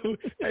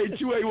 Hey,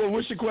 281,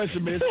 what's your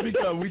question, man? Speak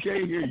up. We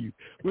can't hear you.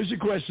 What's your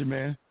question,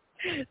 man?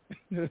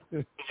 Can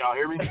y'all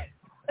hear me?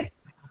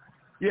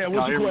 Yeah,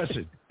 what's your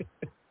question?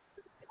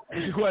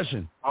 What's your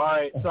question? All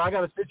right, so I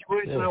got a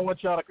situation I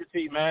want y'all to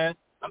critique, man.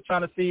 I'm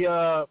trying to see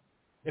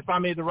if I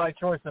made the right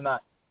choice or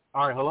not.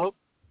 All right, hello?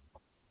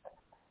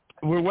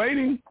 We're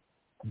waiting.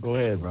 Go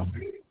ahead, bro.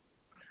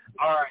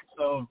 All right,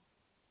 so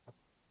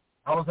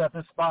I was at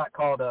this spot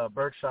called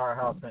Berkshire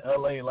House in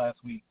L.A. last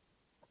week,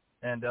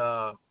 and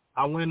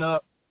I went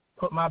up,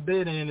 put my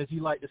bid in, as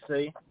you like to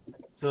say,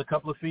 to a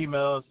couple of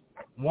females.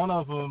 One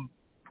of them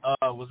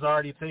was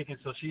already taken,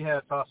 so she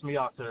had tossed me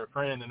out to her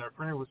friend, and her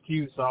friend was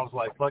cute, so I was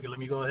like, fuck it, let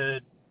me go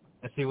ahead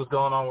and see what's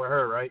going on with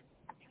her, right?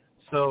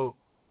 So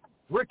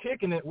we're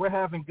kicking it. We're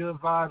having good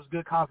vibes,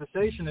 good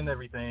conversation and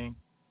everything,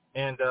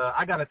 and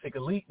I got to take a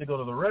leak to go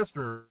to the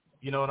restroom,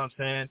 you know what I'm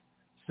saying?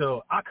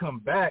 So I come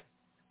back.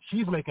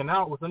 She's making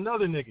out with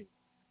another nigga.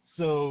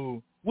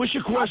 So what's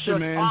your question,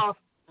 man?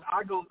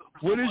 I go,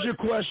 what is your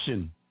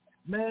question?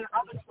 Man,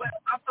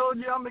 I told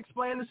you I'm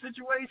explaining the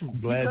situation.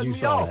 Glad you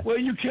saw that. Well,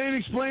 you can't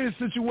explain the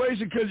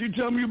situation because you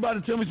tell me you're about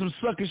to tell me some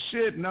sucker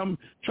shit, and I'm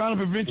trying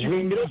to prevent you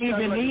from... You don't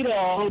even need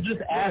all.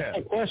 Just ask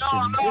a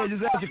question. No,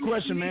 just ask a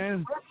question,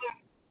 man.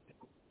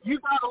 You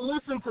gotta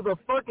listen to the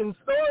fucking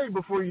story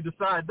before you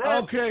decide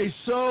that. Okay,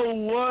 so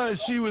what?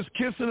 She was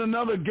kissing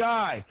another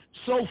guy.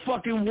 So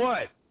fucking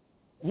what?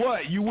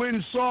 What? You went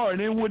and saw her, and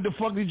then what the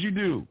fuck did you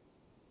do?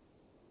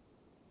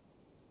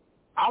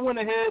 I went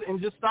ahead and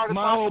just started.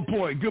 My whole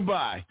point.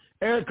 Goodbye.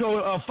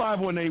 Erico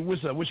 518.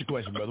 What's up? What's your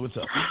question, brother? What's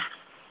up?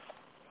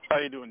 How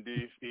you doing,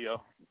 D?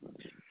 EO?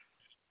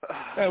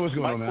 Hey, what's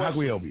going on, man? How can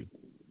we help you?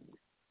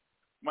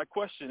 My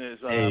question is,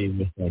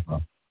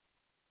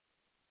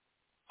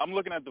 I'm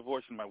looking at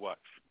divorcing my wife,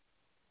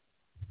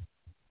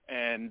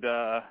 and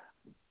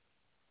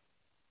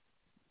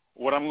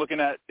what I'm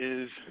looking at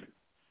is,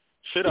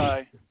 should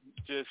I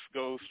just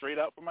go straight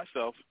out for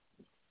myself,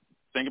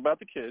 think about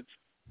the kids,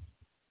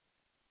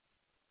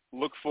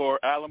 look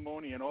for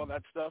alimony and all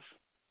that stuff,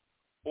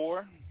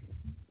 or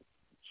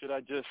should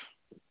I just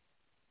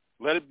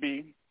let it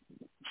be,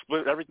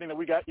 split everything that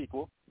we got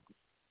equal,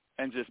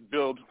 and just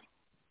build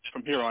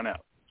from here on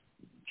out?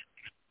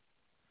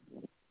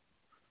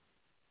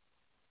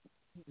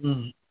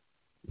 All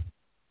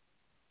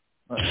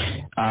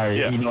right,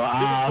 yeah.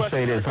 I'll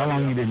say this. How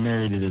long have you been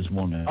married to this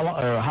woman?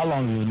 How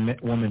long has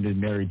the woman been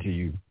married to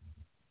you?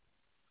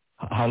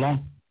 How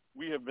long?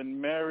 We have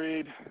been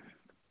married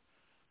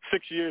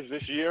 6 years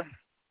this year,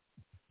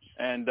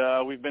 and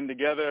we've been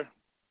together,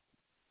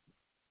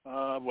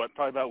 probably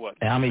about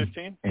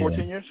 15,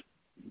 14 years?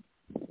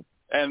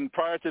 And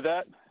prior to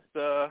that,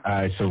 all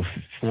right, so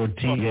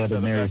 14 years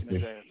of marriage. Go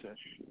ahead.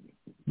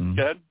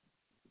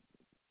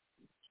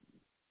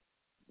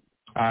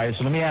 All right,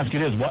 so let me ask you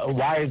this.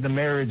 Why is the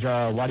marriage,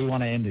 why do you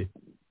want to end it?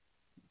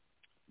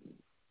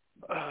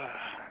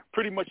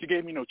 Pretty much you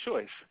gave me no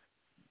choice.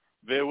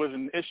 There was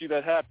an issue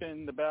that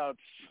happened about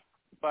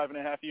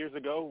 5.5 years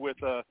ago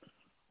with a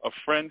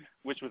friend,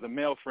 which was a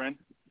male friend.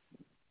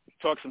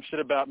 Talked some shit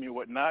about me and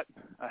whatnot.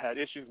 I had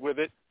issues with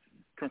it.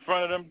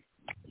 Confronted him.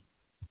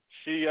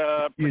 She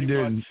pretty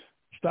much...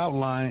 Stop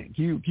lying.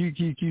 Can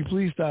you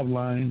please stop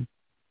lying?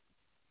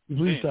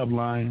 Please stop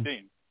lying.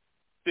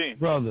 Dean.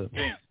 Brother.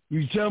 Dean.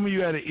 You tell me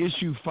you had an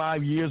issue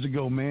 5 years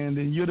ago, man,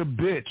 then you're the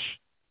bitch.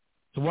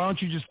 So why don't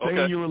you just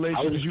stay in your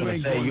relationship? You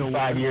ain't going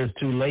nowhere. 5 years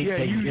too late. Yeah,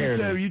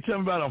 you tell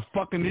me about a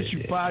fucking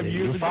issue 5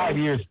 years ago. 5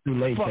 years too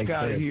late. Fuck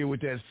out of here with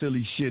that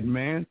silly shit,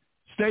 man.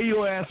 Stay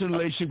your ass in a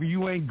relationship.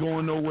 You ain't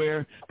going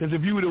nowhere. Because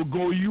if you were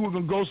going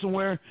to go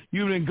somewhere,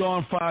 you would have been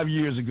gone 5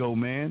 years ago,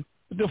 man.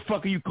 What the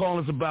fuck are you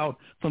calling us about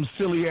some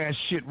silly ass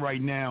shit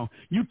right now?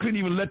 You couldn't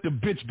even let the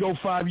bitch go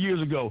 5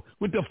 years ago.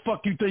 What the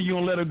fuck you think you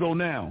gonna let her go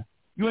now?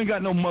 You ain't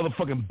got no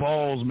motherfucking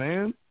balls,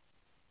 man.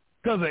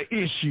 Because of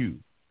issue.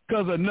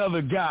 Because of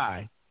another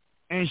guy.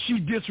 And she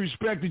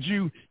disrespected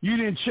you. You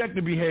didn't check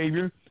the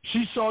behavior.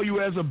 She saw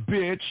you as a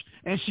bitch,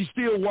 and she's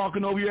still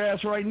walking over your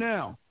ass right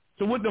now.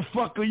 So what the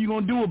fuck are you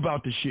going to do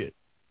about the shit?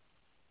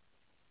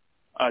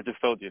 I just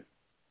told you.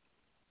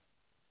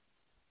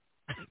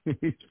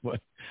 What?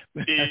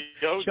 Do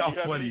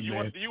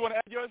you want to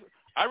add yours?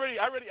 I already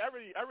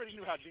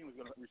knew how Gene was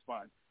going to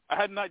respond. I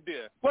had an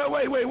idea. Wait. I'm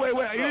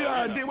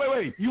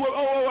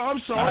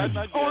sorry.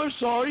 I'm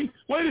sorry.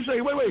 Wait a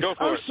second. Wait.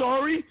 I'm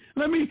sorry.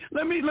 Let me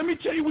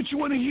tell you what you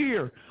want to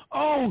hear.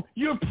 Oh,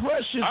 you're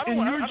precious, and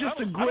you're just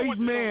a great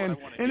man,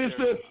 and it's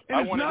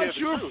not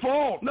your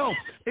fault. No,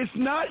 it's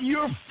not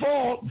your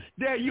fault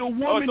that your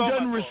woman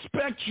doesn't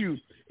respect you.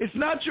 It's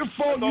not your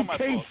fault you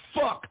can't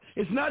fuck.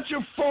 It's not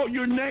your fault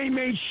your name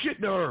ain't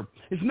shit to her.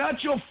 It's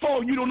not your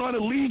fault you don't know how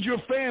to lead your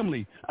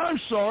family. I'm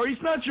sorry.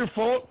 It's not your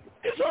fault.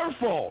 It's her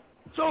fault.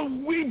 So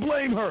we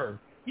blame her.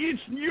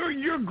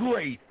 You're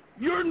great.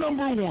 You're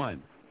number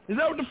one. Is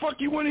that what the fuck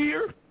you want to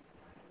hear?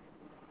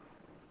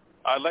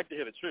 I'd like to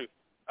hear the truth.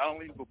 I don't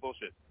leave with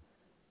bullshit.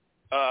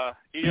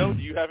 EO,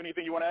 do you have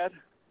anything you want to add?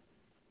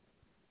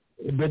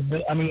 But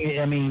I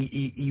mean,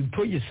 you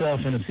put yourself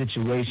in a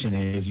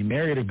situation as you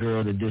married a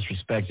girl that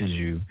disrespected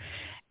you,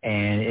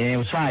 and it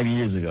was 5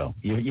 years ago.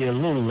 You're a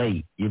little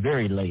late. You're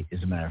very late,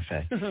 as a matter of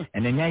fact.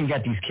 And then now you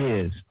got these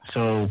kids.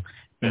 So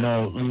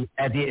so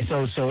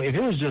if it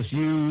was just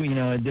you,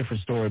 a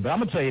different story. But I'm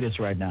gonna tell you this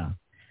right now.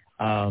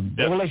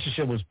 The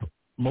relationship was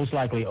most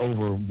likely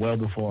over well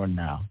before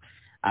now.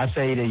 I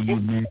say that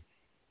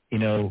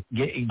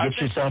get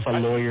yourself a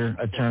lawyer,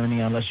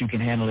 attorney, unless you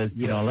can handle it.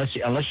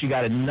 Unless you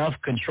got enough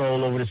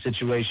control over the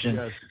situation.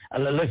 Yes.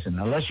 Listen,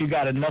 unless you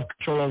got enough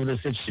control over the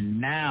situation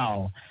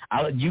now,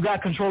 you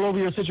got control over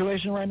your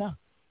situation right now?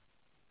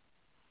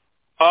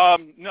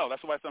 No,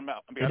 that's why I'm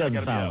out. It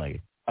doesn't sound like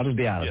it. I'll just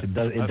be honest.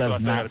 Yeah. It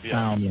does not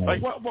sound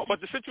like.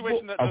 But the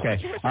situation that. Okay.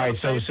 The situation all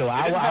right. So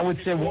I would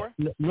say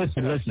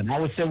listen. I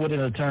would say with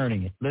an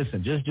attorney.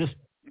 Listen. Just.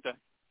 Okay.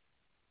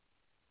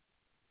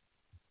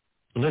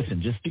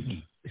 Listen. Just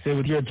sit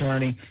with your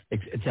attorney.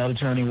 Tell the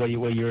attorney what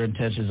your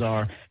intentions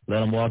are. Let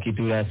them walk you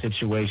through that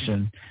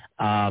situation.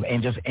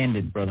 And just end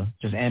it, brother.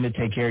 Just end it.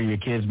 Take care of your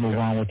kids. Move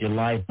on with your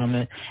life from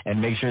it,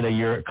 and make sure that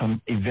you're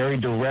very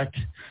direct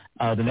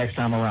the next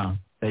time around.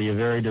 That you're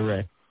very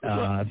direct.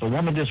 If a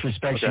woman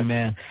disrespects you,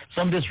 man,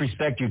 some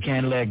disrespect you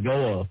can't let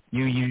go of.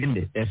 You end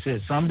it. That's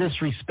it. Some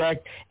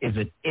disrespect is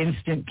an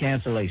instant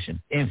cancellation.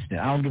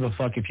 Instant. I don't give a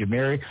fuck if you're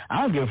married.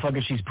 I don't give a fuck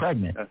if she's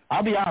pregnant.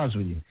 I'll be honest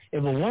with you.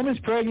 If a woman's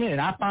pregnant and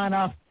I find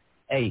out,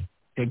 hey,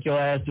 take your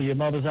ass to your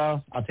mother's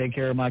house, I'll take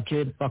care of my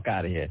kid, fuck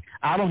out of here.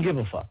 I don't give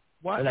a fuck.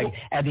 Like,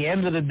 at the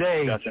end of the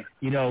day,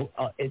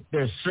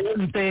 there's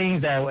certain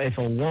things that if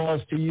a woman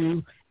was to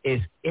you,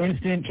 it's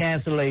instant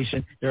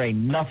cancellation. There ain't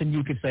nothing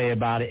you can say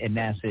about it, and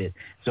that's it.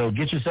 So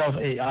get yourself.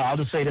 I'll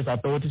just say this. I'll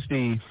throw it to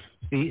Steve.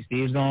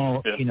 Steve's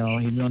gonna, he's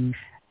gonna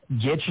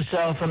get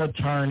yourself an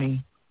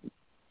attorney.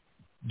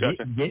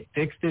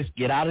 Fix this.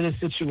 Get out of this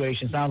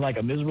situation. Sounds like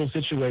a miserable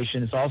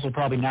situation. It's also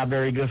probably not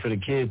very good for the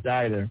kids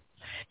either.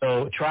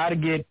 So try to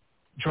get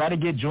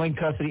joint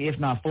custody, if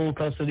not full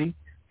custody,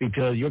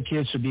 because your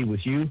kids should be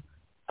with you.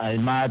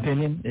 In my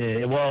opinion,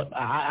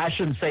 I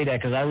shouldn't say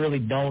that because I really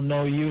don't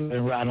know you,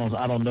 and I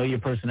don't know your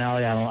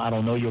personality. I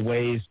don't know your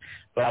ways.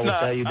 But I will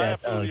tell you that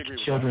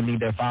children need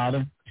their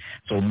father.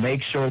 So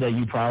make sure that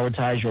you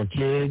prioritize your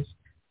kids.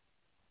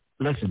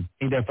 Listen,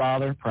 need their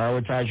father,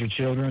 prioritize your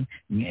children,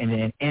 and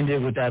then end it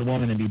with that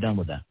woman and be done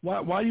with that.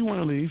 Why do you want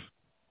to leave?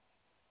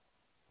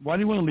 Why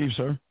do you want to leave,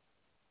 sir?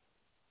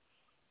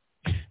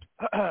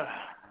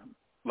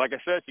 Like I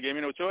said, she gave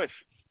me no choice.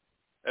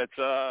 It's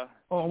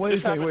wait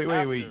a second.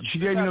 Wait. She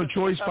gave you no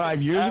choice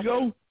 5 years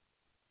ago?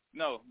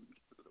 No,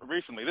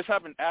 recently. This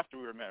happened after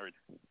we were married.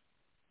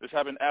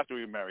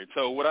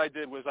 So what I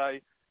did was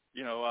I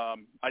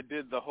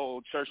did the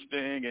whole church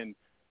thing and,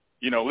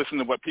 listen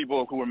to what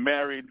people who were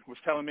married was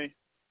telling me,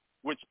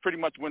 which pretty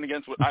much went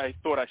against what I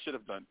thought I should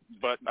have done.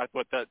 But I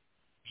thought that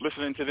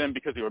listening to them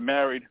because they were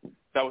married,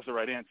 that was the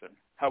right answer.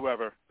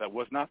 However, that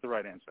was not the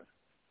right answer.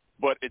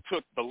 But it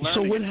took the learning.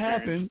 So what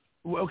happened?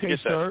 Okay,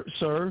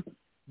 sir.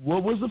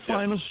 What was the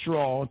final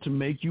straw to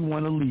make you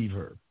want to leave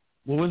her?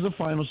 What was the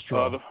final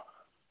straw?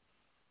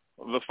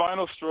 The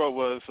final straw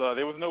was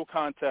there was no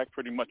contact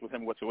pretty much with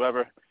him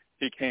whatsoever.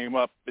 He came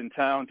up in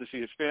town to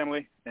see his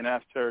family and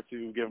asked her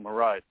to give him a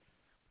ride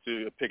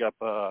to pick up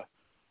a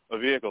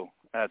vehicle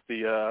at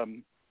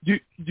the Do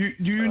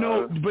you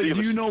know? But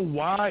do you know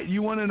why?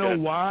 You want to know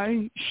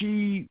why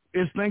she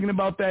is thinking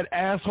about that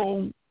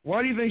asshole?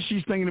 Why do you think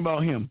she's thinking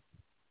about him?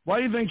 Why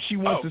do you think she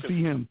wants to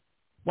see him?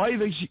 Why do you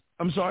think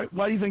I'm sorry.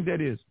 Why do you think that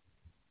is?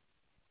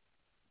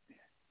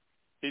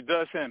 He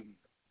does him.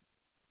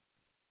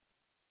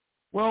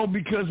 Well,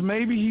 because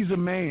maybe he's a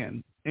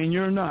man and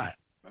you're not,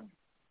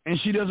 and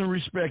she doesn't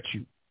respect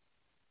you.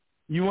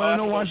 You want to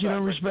know why she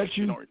doesn't respect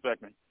you? She don't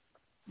respect me.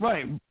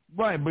 Right.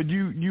 But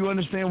you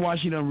understand why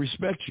she doesn't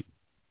respect you?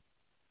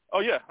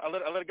 Oh yeah, I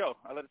let it go.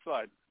 I let it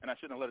slide, and I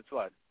shouldn't have let it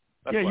slide.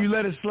 That's why. You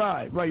let it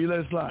slide. Right, you let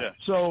it slide. Yeah.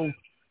 So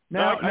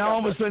now all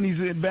of a sudden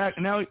he's back.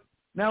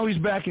 Now he's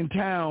back in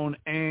town,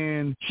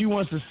 and she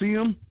wants to see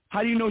him.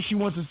 How do you know she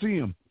wants to see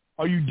him?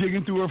 Are you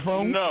digging through her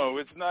phone? No,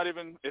 it's not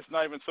even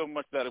so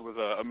much that it was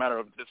a matter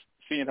of just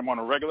seeing him on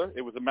a regular.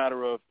 It was a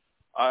matter of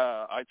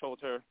I told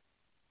her,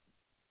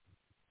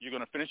 you're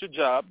going to finish your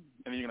job,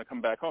 and then you're going to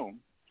come back home.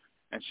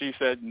 And she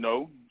said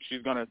no,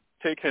 she's going to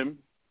take him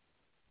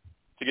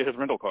to get his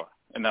rental car,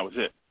 and that was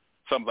it.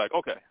 So I'm like,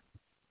 okay.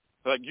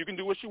 Like, you can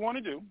do what you want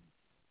to do,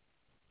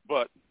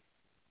 but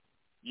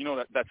you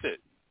know that's it.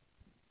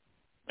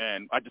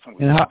 And I just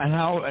and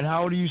how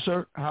old are you,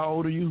 sir? How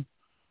old are you?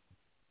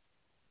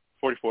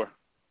 44.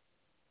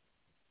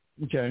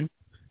 Okay.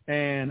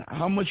 And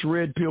how much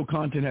red pill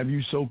content have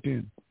you soaked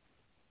in?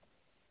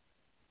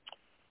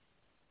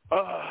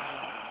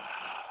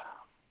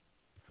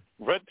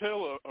 Red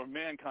pill or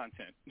man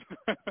content?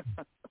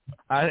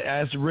 I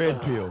asked red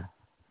pill.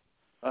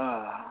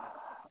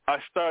 I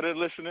started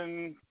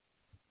listening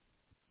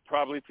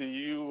probably to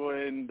you,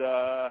 and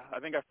I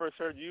think I first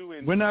heard you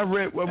in. We're not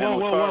red.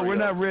 Whoa! We're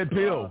not red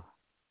pill.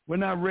 We're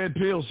not red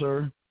pill,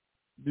 sir.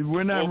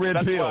 We're not red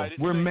pill.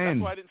 We're men.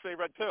 That's why I didn't say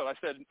red pill. I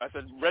said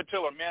red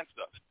pill or man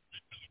stuff.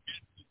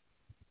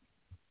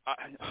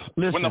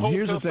 Listen,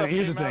 here's the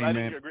thing,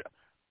 man.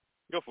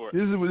 Go for it.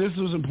 This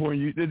is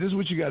important. This is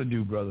what you got to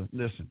do, brother.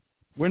 Listen,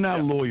 we're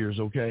not lawyers,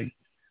 okay?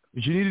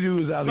 What you need to do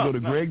is either go to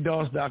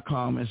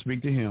gregdoss.com and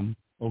speak to him,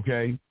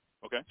 okay?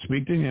 Okay.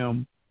 Speak to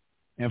him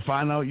and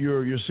find out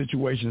your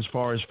situation as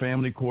far as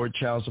family court,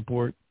 child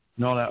support,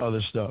 and all that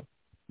other stuff.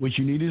 What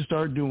you need to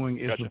start doing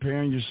is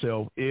preparing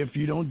yourself. If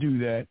you don't do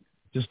that,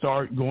 to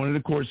start going to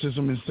the court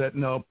system and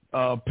setting up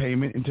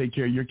payment and take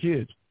care of your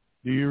kids.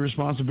 Do your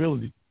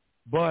responsibility.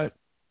 But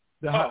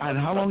and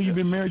how long have you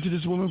been married to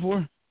this woman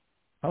for?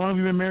 How long have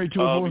you been married to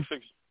her for?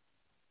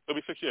 It'll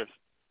be 6 years.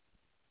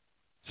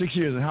 6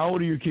 years. And how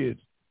old are your kids?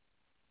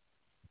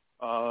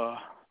 4-2.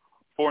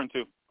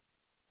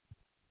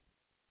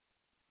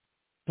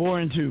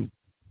 4-2.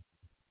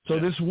 So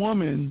this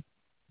woman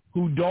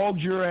who dogged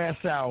your ass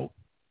out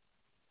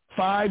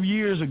 5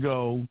 years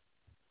ago,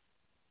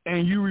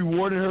 and you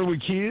rewarded her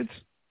with kids?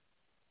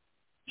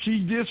 She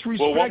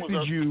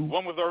disrespected you.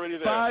 One was already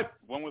there.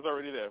 One was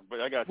already there,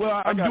 but I got you.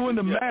 Well, I'm doing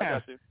the math. I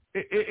got you.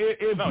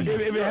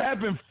 If it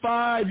happened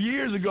 5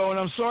 years ago, and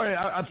I'm sorry,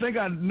 I think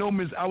I know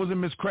I was in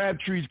Miss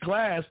Crabtree's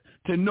class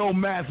to know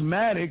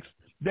mathematics,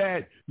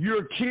 that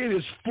your kid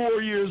is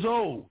 4 years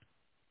old.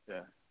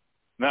 Yeah.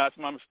 No, that's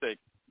my mistake.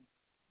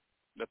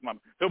 That's my.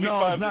 He'll be no,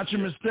 5 it's not this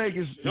your year. mistake.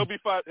 He'll be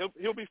 5.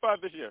 He'll be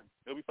 5 this year.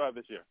 He'll be 5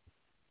 this year.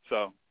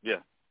 So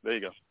yeah, there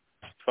you go.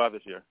 5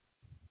 this year.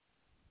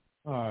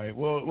 All right.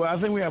 Well, I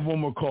think we have one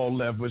more call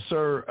left. But,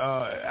 sir,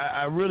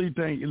 I really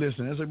think,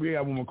 listen, we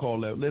have one more call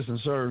left. Listen,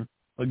 sir,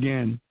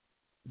 again,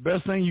 the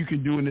best thing you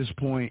can do in this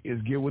point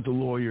is get with the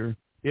lawyer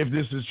if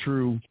this is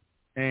true.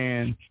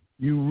 And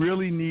you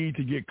really need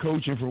to get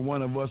coaching for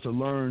one of us to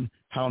learn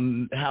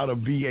how to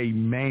be a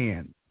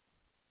man.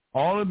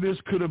 All of this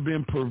could have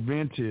been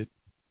prevented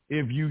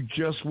if you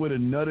just would have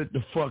nutted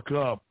the fuck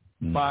up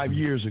 5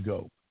 years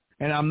ago.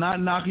 And I'm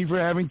not knocking for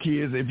having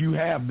kids. If you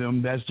have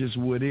them, that's just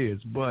what it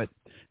is. But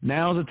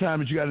now's the time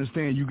that you got to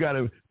understand you got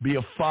to be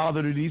a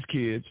father to these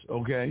kids,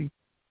 okay?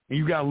 And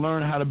you got to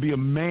learn how to be a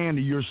man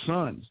to your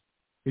sons,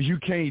 because you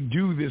can't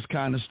do this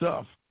kind of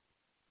stuff.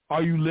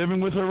 Are you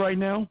living with her right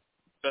now?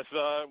 That's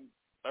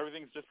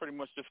everything's just pretty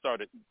much just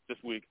started this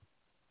week.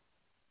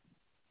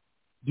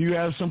 Do you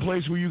have some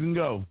place where you can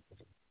go?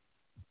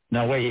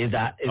 No, wait, is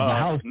the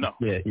house? No.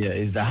 Yeah.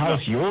 Is the house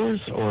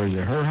yours, or is it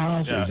her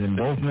house? Yeah. Is it in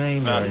both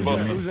names? No, or both.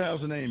 Whose house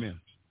the name in?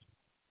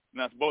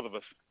 That's both of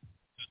us.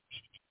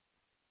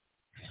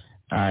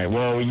 All right.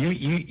 Well,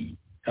 you.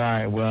 All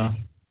right. Well,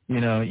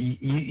 you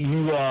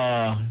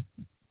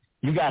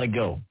got to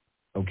go.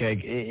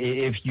 Okay.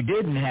 If you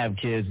didn't have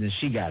kids, then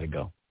she got to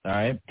go. All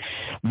right.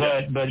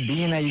 But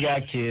being that you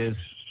got kids,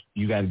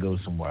 you got to go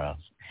somewhere else.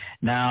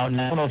 Now, I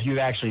don't know if you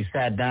actually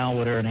sat down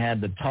with her and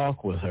had the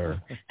talk with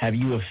her. Have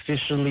you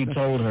officially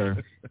told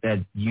her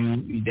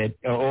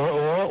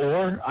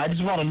or I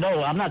just want to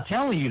know, I'm not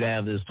telling you to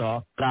have this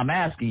talk, but I'm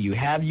asking you,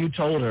 have you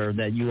told her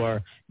that you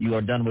are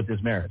done with this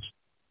marriage?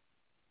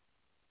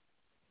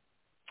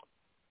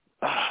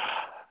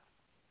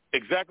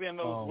 Exactly in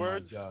those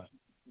words?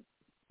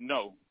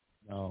 No.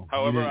 No.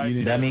 However,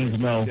 that means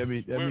no. That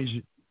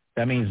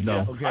means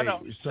no. Yeah,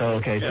 okay.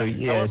 So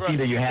it's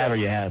either you have or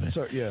you haven't.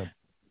 So, yeah.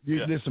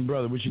 Listen,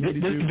 brother, what you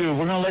need to do.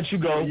 We're going to let you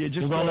go. Yeah,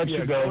 we're going to let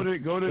you go.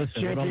 Go to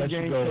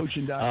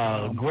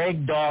championgamecoaching.com.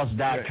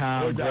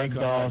 GregDawes.com. Greg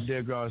Dawes.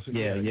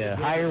 Yeah.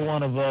 Hire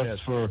one of us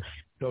for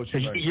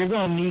coaching. You're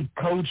going to need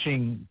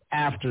coaching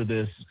after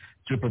this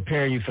to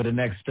prepare you for the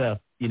next step.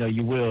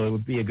 You will. It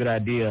would be a good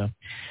idea.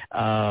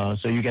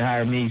 So you can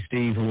hire me,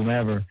 Steve,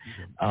 whomever,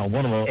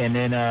 one of them. And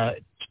then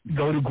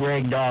go to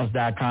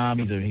GregDawes.com.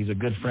 He's a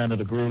good friend of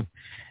the group,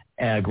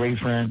 a great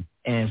friend.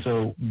 And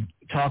so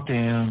talk to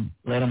him,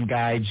 let him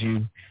guide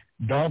you.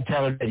 Don't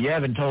tell her that you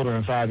haven't told her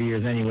in 5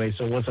 years anyway,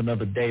 so what's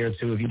another day or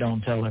two if you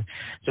don't tell her?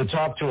 So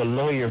talk to a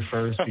lawyer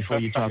first before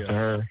you talk to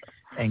her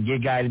and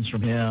get guidance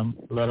from him.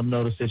 Let him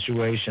know the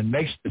situation.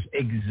 Make sure it's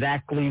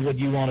exactly what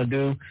you want to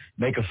do.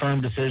 Make a firm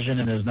decision,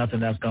 and there's nothing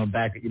that's going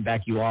to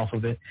back you off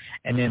of it.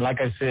 And then, like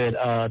I said,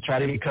 try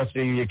to get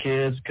custody of your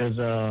kids because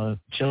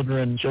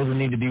children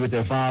need to be with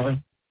their father,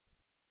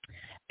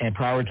 and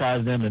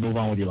prioritize them and move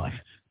on with your life.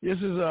 This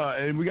is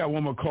and we got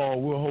one more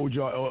call. We'll hold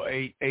y'all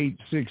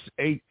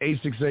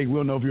 868.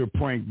 We'll know if you're a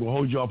prank. We'll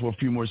hold y'all for a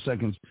few more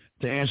seconds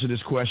to answer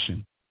this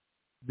question.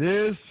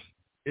 This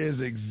is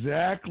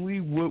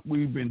exactly what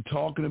we've been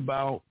talking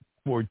about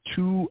for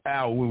 2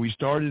 hours when we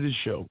started the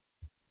show.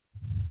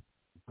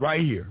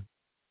 Right here.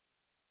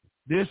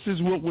 This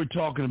is what we're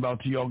talking about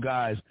to y'all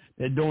guys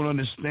that don't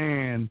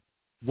understand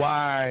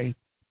why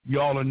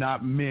y'all are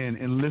not men.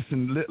 And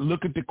listen,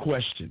 look at the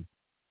question.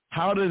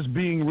 How does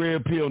being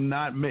red pill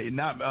not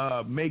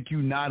make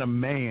you not a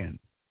man?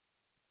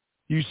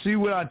 You see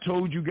what I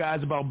told you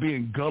guys about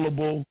being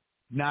gullible,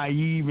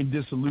 naive, and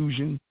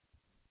disillusioned?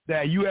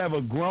 That you have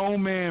a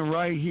grown man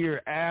right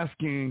here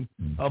asking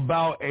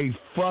about a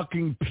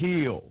fucking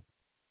pill.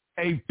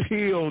 A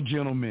pill,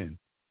 gentlemen.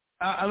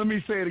 Let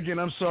me say it again.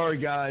 I'm sorry,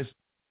 guys.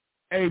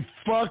 A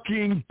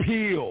fucking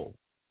pill.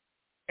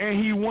 And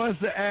he wants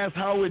to ask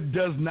how it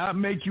does not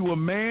make you a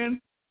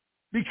man?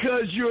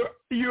 Because you're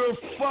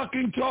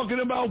fucking talking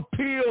about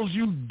pills,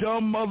 you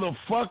dumb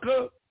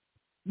motherfucker.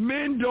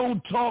 Men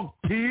don't talk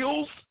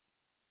pills.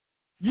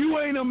 You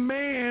ain't a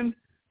man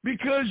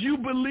because you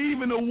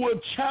believe in the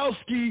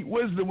Wachowski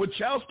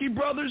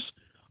brothers?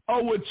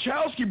 Or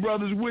Wachowski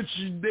brothers, which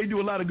they do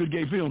a lot of good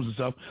gay films and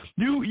stuff.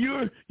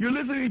 You're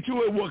listening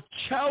to a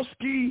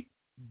Wachowski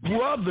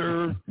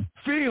brother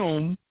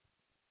film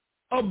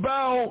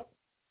about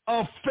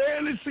a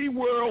fantasy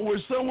world where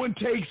someone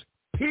takes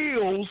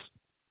pills.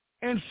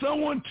 And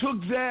someone took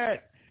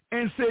that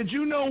and said,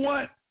 you know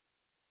what?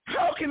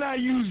 How can I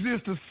use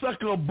this to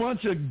sucker a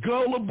bunch of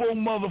gullible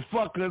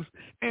motherfuckers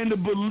into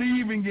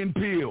believing in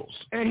pills?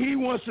 And he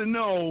wants to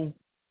know,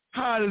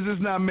 how does this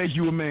not make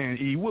you a man,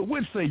 E?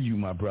 What say you,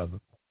 my brother?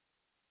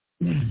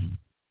 I'm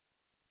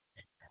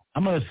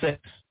going to say,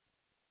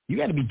 you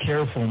got to be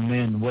careful,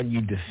 men, what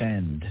you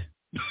defend.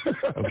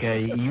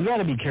 Okay? You got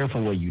to be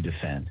careful what you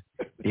defend.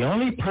 The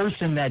only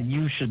person that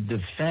you should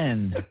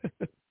defend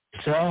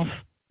self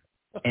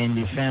and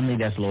your family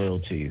that's loyal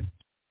to you.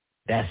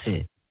 That's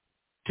it.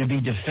 To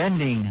be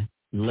defending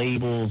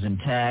labels and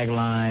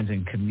taglines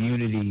and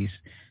communities,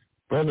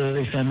 brother,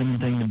 it's a feminine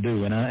thing to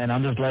do. And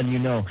I'm just letting you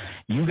know,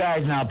 you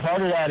guys now,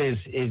 part of that is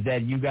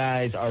that you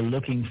guys are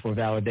looking for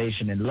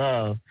validation and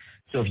love.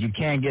 So if you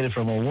can't get it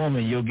from a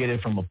woman, you'll get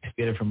it from a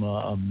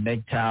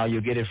MGTOW,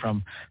 you'll get it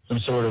from some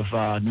sort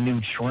of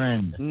new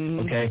trend.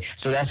 Okay,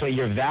 so that's why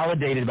you're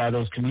validated by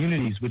those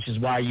communities, which is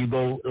why you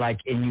go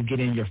and you get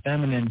in your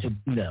feminine to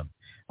do them.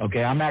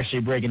 Okay, I'm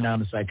actually breaking down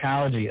the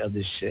psychology of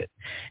this shit.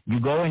 You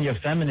go in your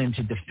feminine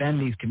to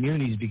defend these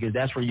communities because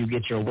that's where you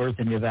get your worth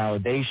and your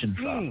validation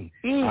from.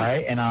 All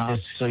right, and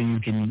so you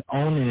can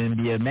own it and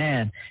be a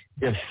man.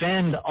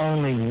 Defend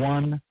only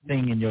one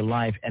thing in your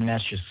life, and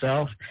that's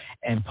yourself.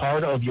 And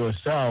part of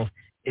yourself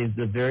is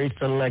the very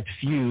select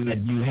few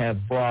that you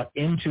have brought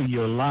into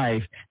your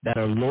life that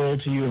are loyal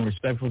to you and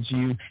respectful to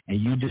you, and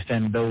you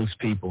defend those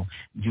people.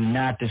 Do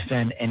not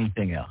defend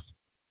anything else.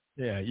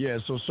 Yeah.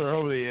 So, sir,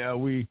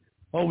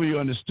 hopefully you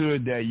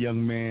understood that,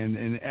 young man.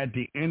 And at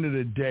the end of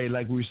the day,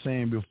 like we were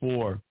saying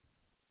before,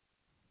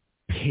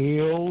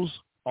 pills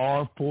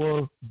are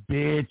for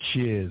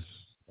bitches,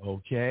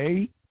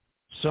 okay?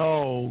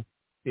 So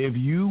if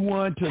you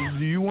want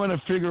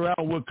to figure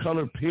out what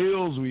color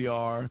pills we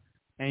are,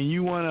 and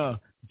you want to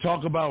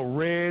talk about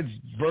reds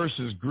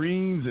versus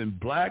greens and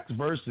blacks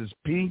versus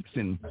pinks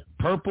and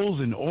purples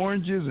and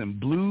oranges and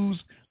blues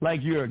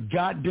like you're a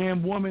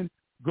goddamn woman,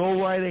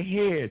 go right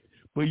ahead.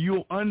 But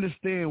you'll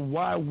understand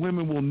why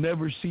women will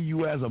never see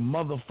you as a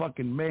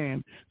motherfucking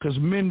man, because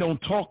men don't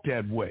talk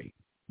that way.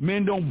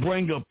 Men don't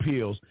bring up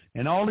pills.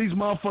 And all these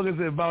motherfuckers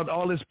about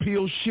all this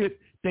pill shit,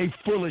 they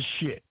full of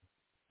shit.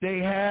 They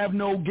have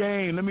no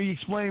game. Let me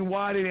explain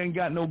why they ain't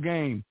got no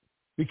game.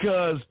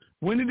 Because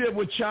when did that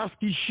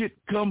Wachowski shit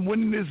come?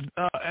 When did this?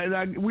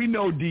 We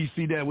know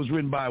DC that was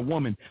written by a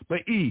woman.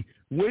 But E,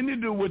 when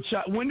did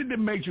the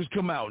Matrix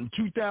come out? In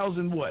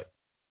 2000 what?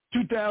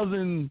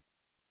 2000.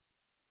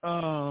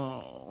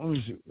 Let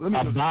me see.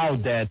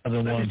 About that.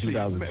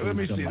 Let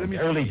me see.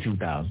 Early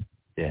 2000.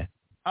 Yeah.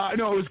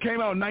 No, it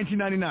came out in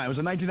 1999. It was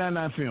a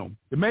 1999 film.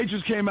 The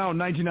Matrix came out in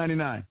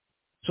 1999.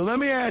 So let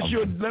me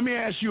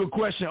ask you a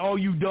question, all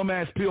you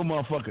dumbass pill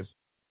motherfuckers.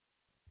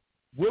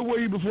 Where were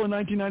you before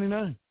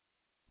 1999?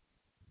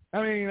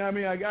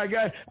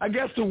 I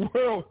guess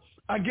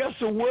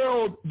the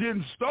world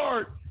didn't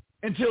start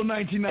until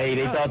 1999. Hey,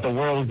 they thought the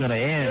world was going to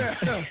end.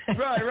 Yeah,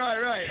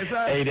 right.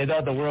 Hey, they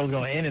thought the world was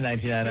going to end in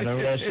 1999.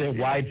 Remember that shit?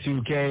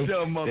 Y2K?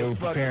 They were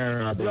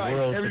preparing the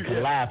world to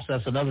collapse.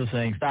 That's another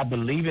thing. Stop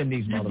believing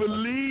these motherfuckers. You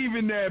believe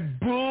in that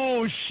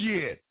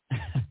bullshit.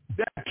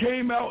 That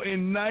came out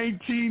in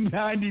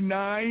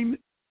 1999,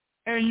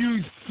 and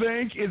you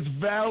think it's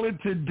valid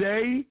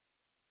today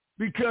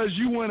because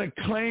you want to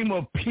claim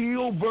a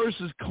pill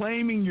versus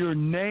claiming your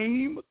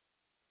name?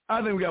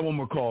 I think we got one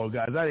more call,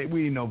 guys.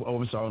 We didn't know. Oh,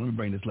 I'm sorry. Let me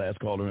bring this last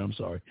caller in. I'm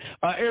sorry.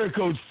 Area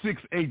code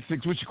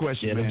 686. What's your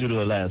question, man? Let's do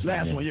the last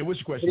one. Yeah, what's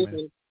your question,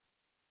 man?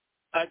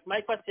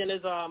 My question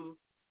is,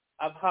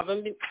 I've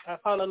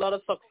found a lot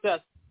of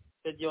success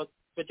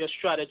with your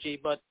strategy,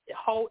 but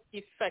how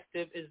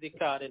effective is the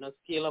card in a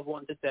scale of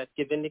 1 to 10,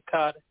 giving the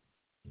card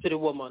to the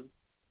woman?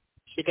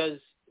 Because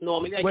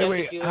normally,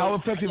 how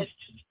effective?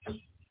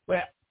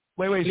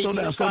 Wait, slow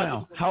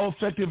down. How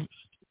effective?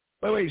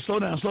 Slow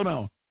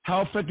down.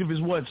 How effective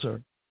is what,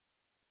 sir?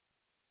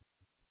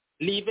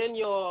 Leaving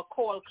your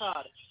call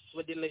card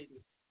with the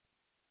lady.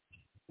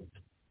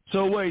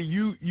 So wait,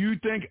 you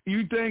think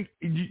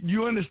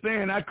you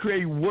understand? I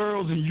create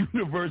worlds and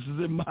universes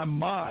in my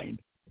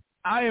mind.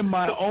 I am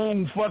my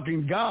own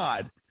fucking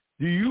God.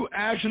 Do you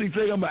actually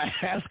think I'm gonna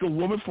ask a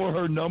woman for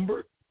her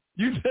number?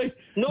 You think?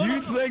 No.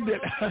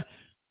 That?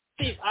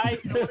 Steve, I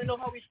want to know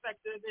how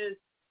effective is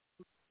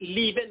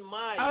leaving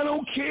my. I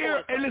don't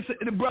care. And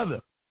listen,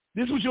 brother,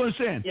 this is what you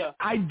understand. Yeah.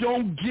 I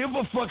don't give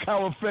a fuck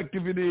how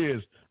effective it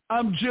is.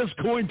 I'm just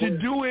going to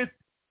do it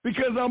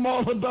because I'm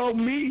all about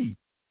me.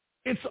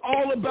 It's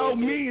all about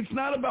me. It's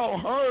not about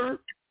her.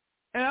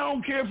 And I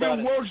don't care if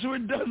it works or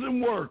it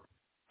doesn't work.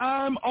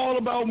 I'm all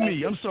about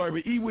me. I'm sorry,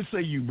 but E would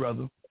say you,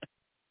 brother.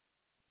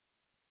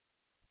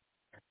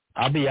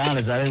 I'll be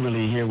honest, I didn't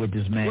really hear what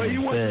this man said. Well,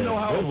 you want to know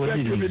how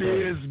effective it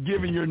is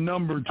giving your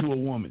number to a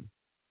woman.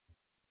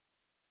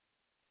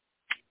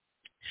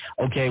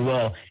 Okay,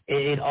 well,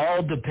 it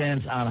all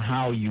depends on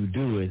how you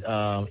do it.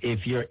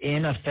 If you're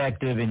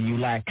ineffective and you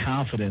lack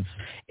confidence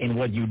in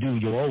what you do,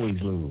 you'll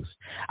always lose.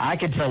 I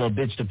can tell a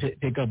bitch to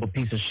pick up a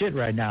piece of shit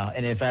right now,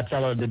 and if I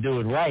tell her to do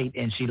it right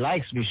and she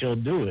likes me, she'll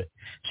do it.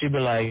 She'll be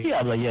like, yeah,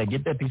 I'm like, yeah,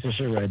 get that piece of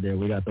shit right there.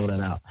 We got to throw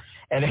that out.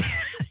 And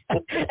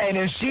and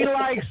if she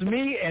likes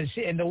me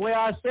and the way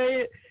I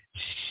say it,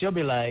 she'll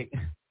be like,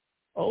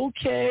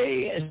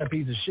 okay, it's a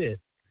piece of shit.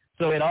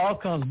 So it all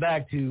comes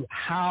back to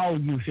how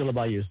you feel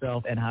about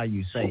yourself and how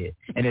you say it,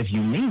 and if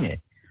you mean it.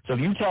 So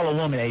if you tell a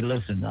woman, hey,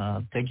 listen,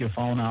 take your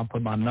phone out,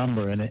 put my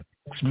number in it,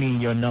 text me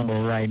your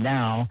number right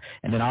now,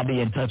 and then I'll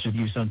be in touch with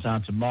you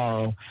sometime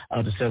tomorrow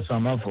to set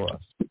something up for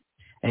us.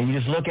 And you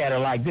just look at her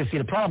like this. See,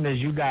 the problem is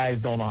you guys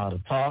don't know how to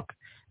talk.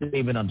 They didn't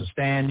even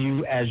understand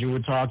you as you were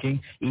talking,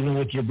 even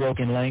with your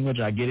broken language.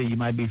 I get it. You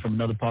might be from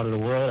another part of the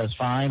world. That's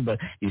fine, but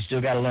you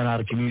still got to learn how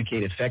to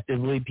communicate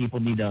effectively.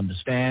 People need to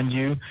understand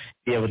you,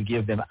 be able to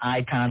give them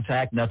eye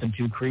contact, nothing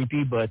too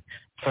creepy, but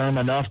firm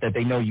enough that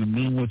they know you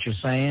mean what you're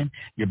saying.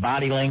 Your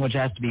body language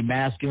has to be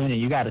masculine, and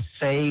you got to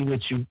say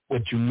what you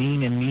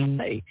mean and mean.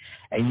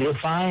 And you'll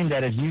find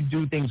that if you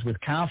do things with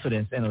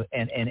confidence and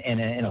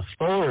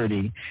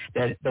authority,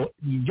 that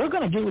you're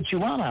going to get what you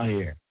want out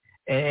here.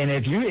 And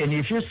if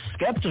you're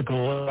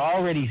skeptical,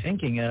 already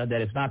thinking that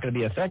it's not going to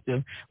be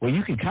effective, well,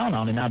 you can count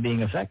on it not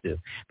being effective.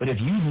 But if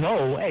you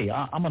know, hey,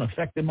 I'm an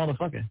effective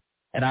motherfucker,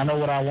 and I know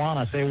what I want,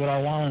 I say what I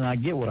want, and I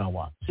get what I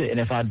want. And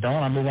if I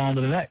don't, I move on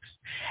to the next.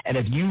 And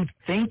if you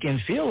think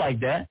and feel like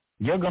that,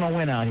 you're going to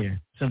win out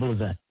here. Simple as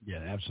that. Yeah,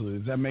 absolutely.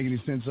 Does that make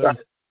any sense, sir?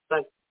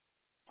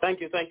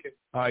 Thank you.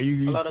 All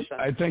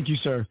right, thank you,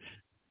 sir.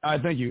 All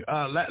right, thank you.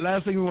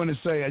 Last thing we want to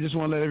say, I just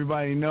want to let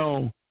everybody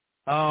know,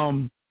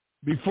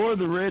 before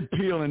the red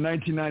pill in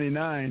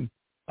 1999,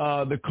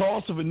 the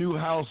cost of a new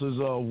house is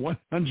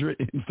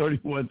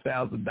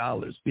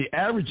 $131,000. The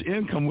average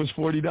income was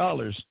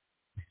 $40.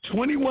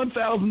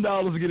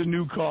 $21,000 to get a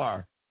new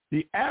car.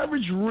 The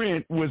average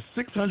rent was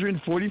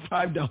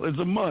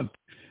 $645 a month.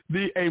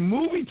 A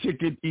movie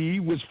ticket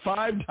was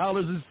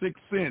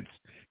 $5.06.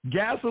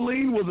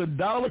 Gasoline was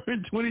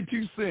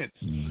 $1.22.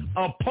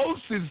 A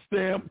postage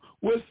stamp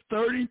was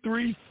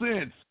 33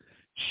 cents.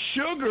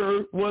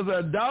 Sugar was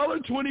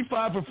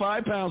 $1.25 for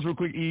 5 pounds, real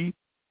quick, E.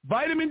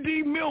 Vitamin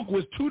D milk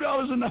was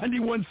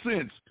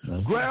 $2.91.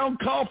 Ground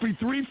coffee,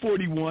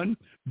 $3.41.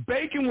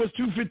 Bacon was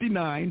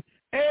 $2.59.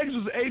 Eggs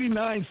was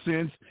 89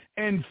 cents.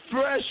 And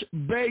fresh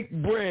baked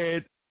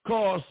bread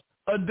cost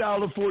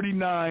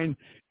 $1.49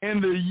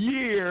 in the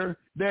year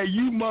that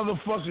you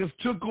motherfuckers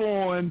took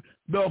on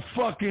the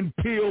fucking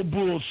pill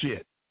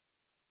bullshit.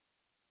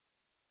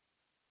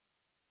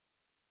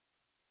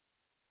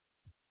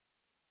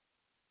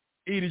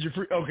 Did you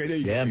free? Okay, there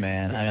you go. Yeah,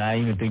 man. I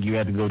even think you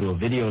had to go to a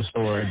video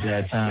store at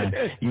that time.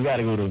 You got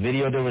to go to a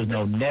video. There was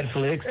no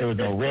Netflix. There was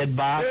no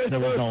Redbox. There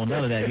was none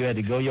of that. You had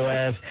to go your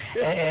ass,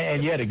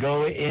 and you had to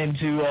go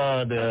into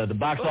the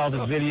box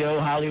office video,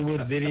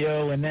 Hollywood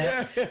video, and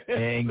that,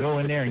 and go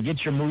in there and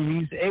get your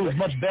movies. It was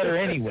much better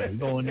anyway.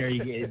 Go in there,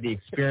 you get the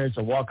experience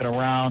of walking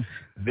around.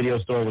 The video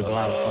store was a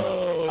lot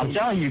of fun. I'm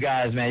telling you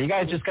guys, man, you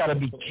guys just got to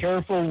be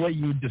careful what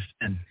you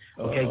defend.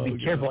 Okay, be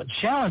careful.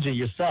 Challenge it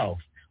yourself.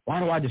 Why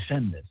do I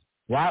defend this?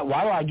 Why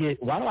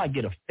do I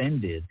get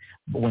offended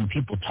when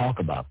people talk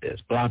about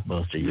this?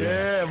 Blockbuster,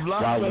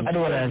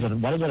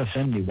 Blockbuster. Why does it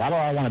offend me? Why do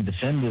I want to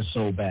defend this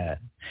so bad?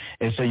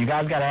 And so you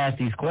guys got to ask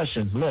these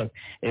questions. Look,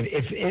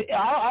 if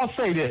I'll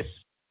say this.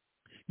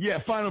 Yeah,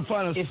 final.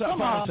 If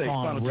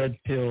final red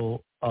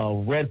pill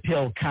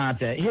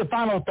content. Here,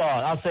 final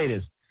thought. I'll say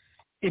this.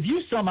 If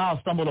you somehow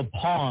stumbled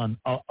upon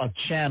a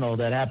channel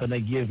that happened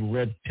to give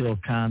red pill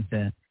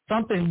content,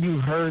 something you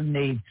heard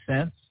made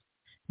sense,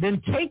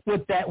 then take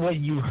what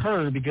you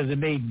heard because it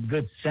made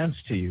good sense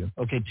to you,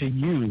 to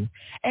you,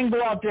 and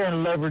go out there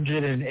and leverage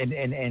it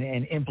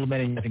and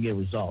implement it and get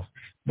results.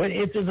 But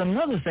there's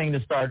another thing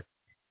to start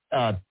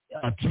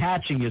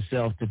attaching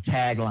yourself to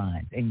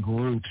taglines and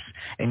groups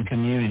and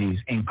communities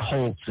and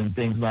cults and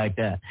things like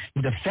that.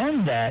 You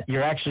defend that,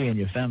 you're actually in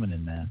your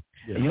feminine, man.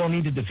 Yeah. You don't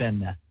need to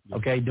defend that,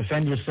 okay?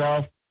 Defend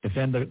yourself.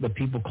 Defend the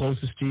people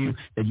closest to you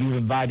that you've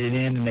invited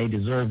in and they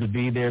deserve to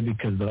be there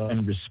because of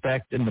the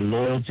respect and the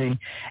loyalty.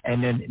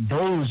 And then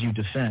those you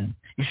defend.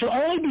 You should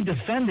only be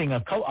defending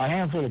a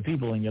handful of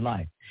people in your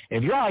life.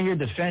 If you're out here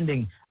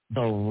defending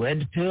the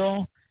red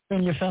pill,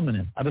 then you're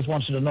feminine. I just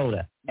want you to know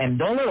that. And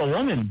don't let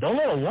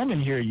a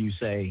woman hear you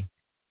say,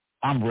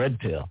 I'm red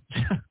pill.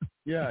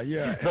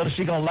 Yeah. So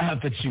she's going to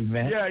laugh at you,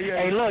 man. Yeah.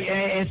 Hey, look,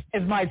 and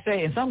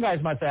some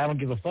guys might say, I don't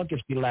give a fuck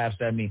if she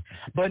laughs at me.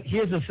 But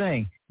here's the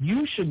thing.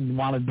 You shouldn't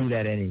want to do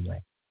that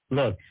anyway.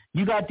 Look,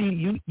 you got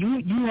you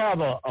have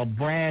a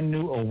brand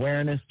new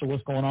awareness to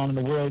what's going on in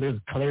the world. There's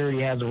clarity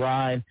has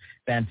arrived.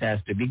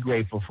 Fantastic. Be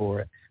grateful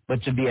for it.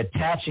 But to be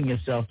attaching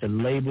yourself to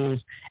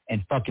labels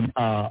and fucking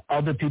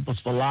other people's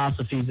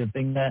philosophies and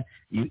things that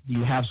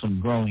you have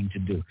some growing to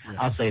do. Yeah.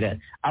 I'll say that.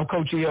 I'm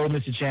Coach EO,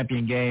 Mr.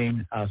 Champion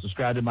Game.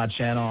 Subscribe to my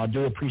channel. I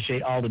do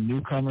appreciate all the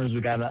newcomers.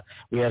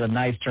 We had a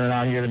nice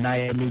turnout here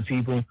tonight of new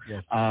people.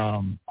 Yes.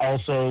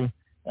 Also,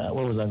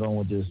 where was I going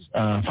with this?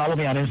 Follow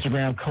me on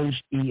Instagram,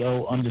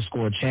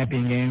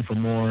 CoachEO_Champion Game for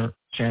more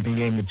Champion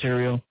Game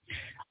material.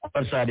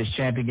 Our website is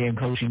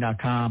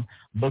championgamecoaching.com.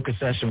 Book a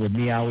session with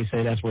me. I always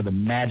say that's where the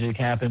magic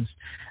happens.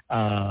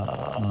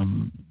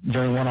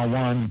 During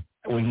one-on-one,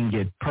 we can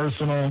get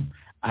personal.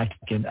 I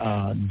can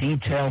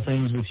detail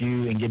things with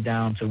you and get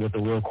down to what the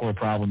real core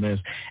problem is,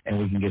 and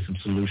we can get some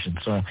solutions.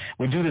 So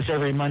we do this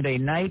every Monday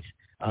night.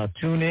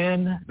 Tune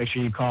in. Make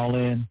sure you call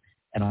in.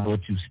 And I'll go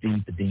to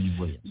Steve the Dean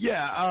Williams.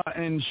 Yeah,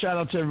 and shout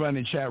out to everybody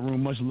in the chat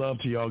room. Much love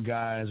to y'all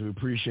guys. We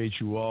appreciate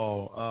you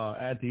all.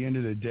 At the end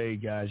of the day,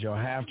 guys, y'all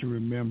have to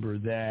remember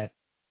that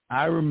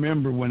I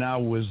remember when I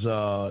was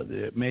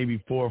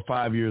maybe 4 or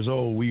 5 years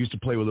old, we used to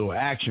play with little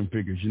action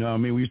figures. You know what I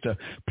mean? We used to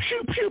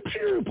pew, pew,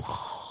 pew,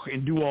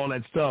 and do all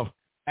that stuff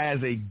as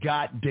a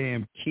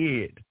goddamn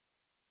kid.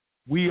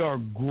 We are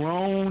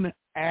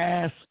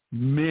grown-ass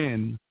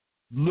men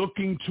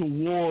looking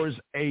towards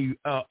a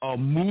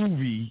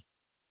movie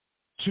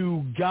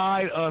to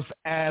guide us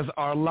as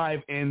our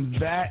life, and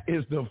that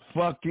is the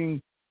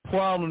fucking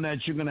problem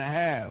that you're going to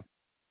have.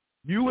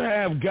 You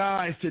have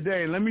guys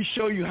today, let me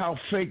show you how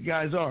fake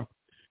guys are.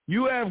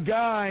 You have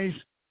guys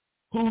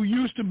who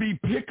used to be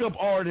pickup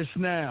artists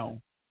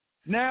now.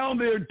 Now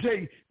they're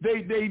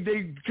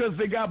because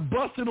they got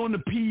busted on the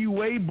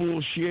PUA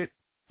bullshit.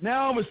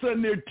 Now all of a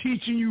sudden they're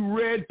teaching you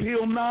red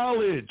pill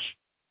knowledge.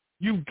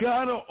 You've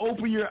got to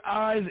open your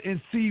eyes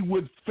and see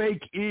what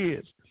fake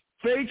is.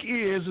 Fake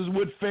is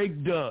what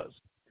fake does.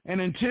 And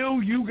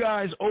until you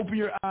guys open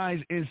your eyes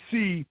and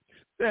see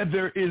that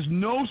there is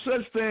no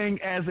such thing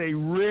as a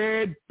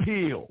red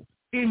pill,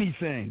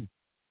 anything,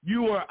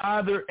 you are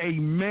either a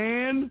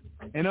man,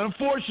 and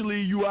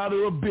unfortunately, you are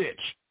either a bitch.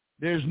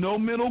 There's no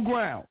middle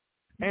ground.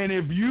 And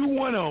if you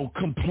want to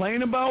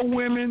complain about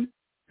women,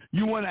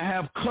 you want to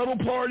have cuddle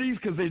parties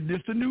because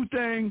it's a new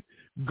thing,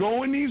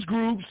 go in these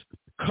groups,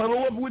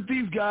 cuddle up with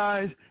these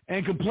guys,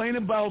 and complain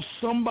about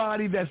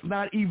somebody that's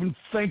not even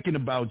thinking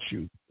about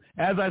you.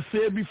 As I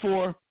said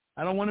before,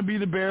 I don't want to be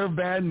the bearer of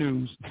bad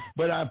news,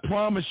 but I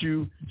promise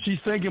you she's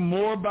thinking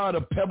more about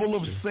a pebble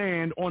of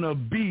sand on a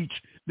beach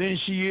than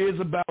she is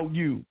about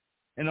you.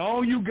 And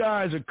all you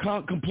guys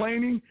are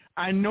complaining,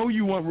 I know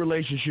you want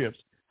relationships.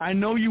 I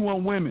know you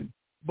want women.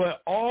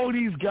 But all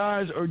these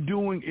guys are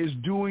doing is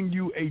doing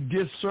you a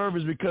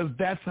disservice because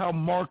that's how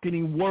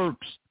marketing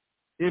works.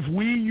 If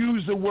we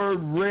use the word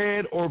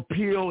red or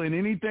pill in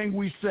anything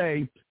we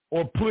say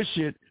or push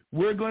it,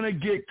 we're going to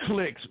get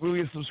clicks, we'll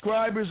get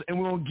subscribers, and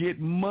we're going to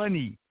get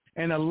money.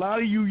 And a lot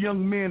of you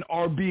young men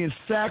are being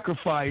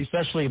sacrificed.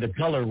 Especially the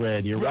color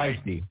red. You're right,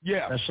 Steve.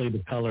 Yeah. Especially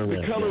the color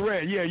red. The color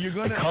red. Yeah, you're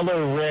gonna. The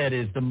color red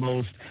is the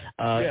most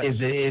is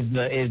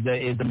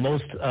the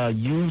most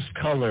used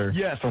color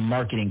for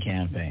marketing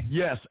campaign.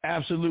 Yes,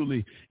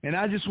 absolutely. And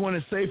I just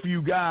want to say for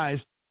you guys,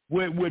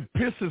 what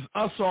pisses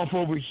us off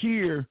over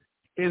here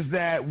is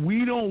that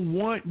we don't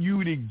want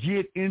you to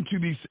get into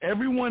these.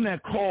 Everyone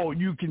that called,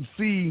 you can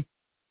see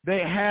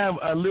they have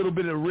a little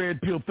bit of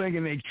red pill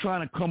thinking they're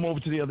trying to come over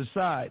to the other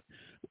side.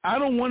 I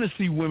don't want to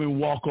see women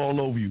walk all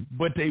over you,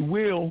 but they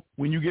will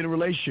when you get in a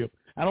relationship.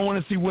 I don't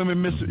want to see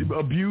women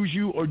abuse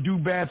you or do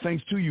bad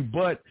things to you,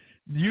 but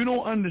you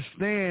don't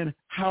understand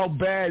how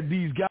bad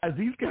these guys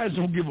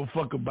don't give a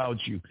fuck about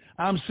you.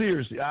 I'm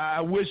serious.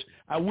 I wish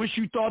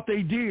you thought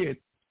they did,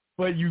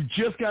 but you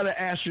just got to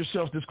ask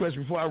yourself this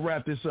question before I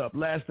wrap this up.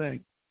 Last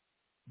thing.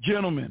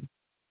 Gentlemen,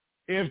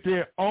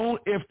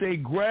 if they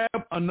grab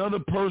another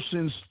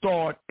person's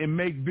thought and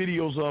make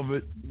videos of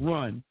it,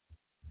 run.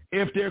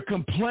 If they're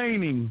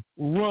complaining,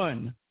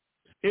 run.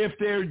 If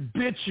they're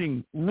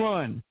bitching,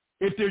 run.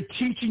 If they're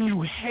teaching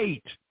you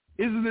hate,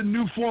 this is a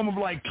new form of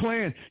like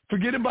Klan.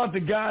 Forget about the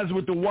guys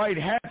with the white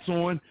hats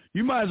on.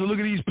 You might as well look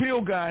at these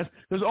pill guys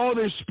because all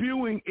they're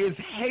spewing is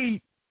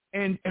hate,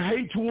 and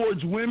hate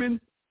towards women,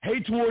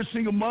 hate towards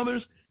single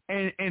mothers,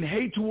 and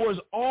hate towards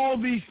all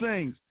these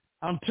things.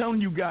 I'm telling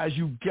you guys,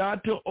 you've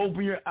got to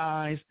open your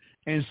eyes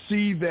and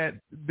see that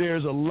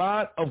there's a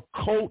lot of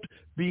cult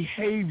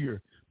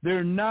behavior.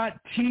 They're not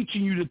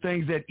teaching you the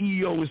things that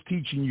EO is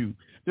teaching you.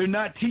 They're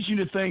not teaching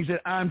you the things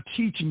that I'm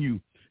teaching you.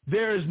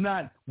 There is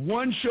not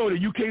one show that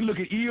you can't look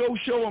at EO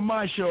show or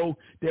my show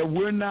that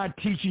we're not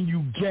teaching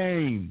you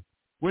game.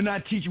 We're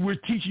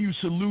teaching you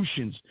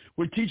solutions.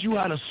 We're teaching you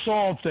how to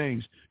solve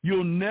things.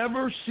 You'll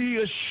never see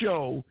a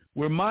show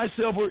where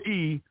myself or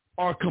E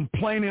are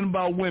complaining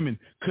about women,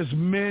 because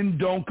men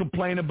don't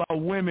complain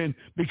about women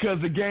because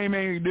the game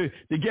ain't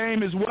the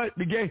game is what?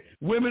 The game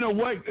women are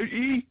what?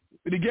 E?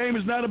 The game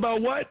is not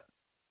about what?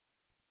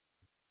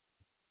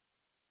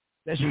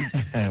 That's you.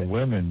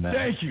 Women, man.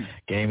 Thank you.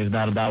 Game is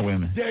not about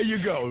women. There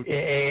you go.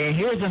 And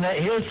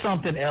here's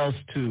something else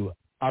too.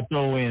 I'll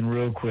throw in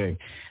real quick.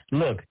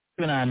 Look,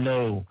 you and I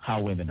know how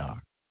women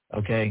are.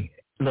 Okay.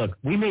 Look,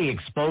 we may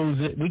expose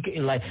it. We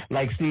can,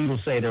 like Steve will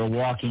say, they're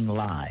walking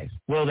lies.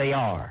 Well, they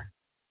are.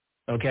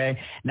 Okay.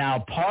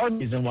 Now, part of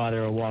the reason why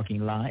they're a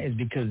walking lie is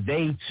because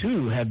they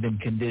too have been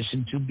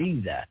conditioned to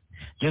be that.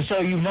 Just so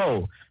you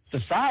know,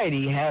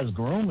 society has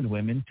groomed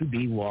women to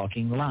be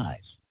walking lies.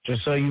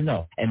 just so you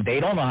know. And they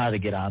don't know how to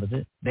get out of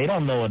it. They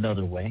don't know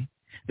another way.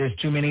 There's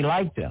too many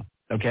like them,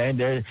 okay?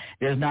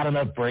 There's not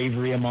enough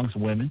bravery amongst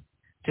women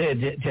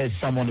to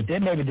someone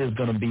that maybe there's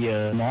going to be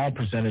a small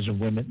percentage of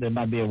women. There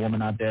might be a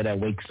woman out there that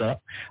wakes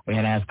up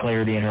and has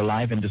clarity in her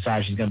life and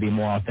decides she's going to be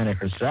more authentic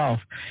herself.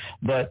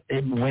 But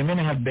women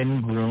have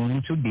been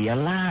groomed to be a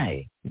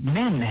lie.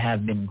 Men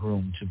have been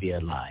groomed to be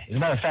a lie. As a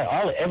matter of fact,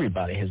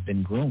 everybody has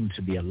been groomed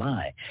to be a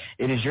lie.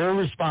 It is your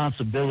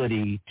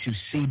responsibility to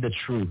see the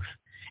truth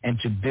and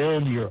to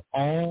build your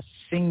own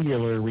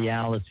singular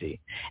reality,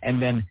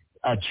 and then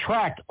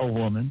attract a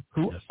woman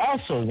who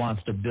also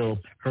wants to build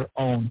her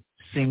own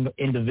single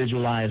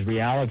individualized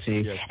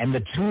reality, and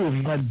the two of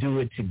you must do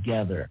it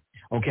together,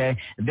 okay?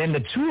 Then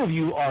the two of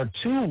you are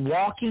two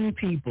walking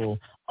people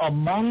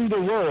among the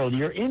world.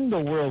 You're in the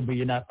world, but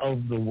you're not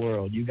of the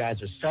world. You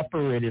guys are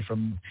separated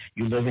from,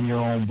 you live in your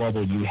own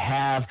bubble. You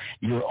have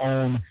your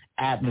own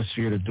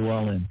atmosphere to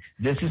dwell in.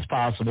 This is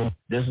possible.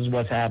 This is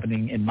what's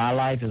happening in my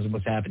life. This is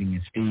what's happening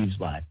in Steve's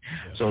life.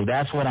 So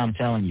that's what I'm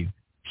telling you.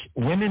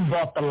 Women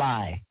bought the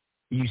lie.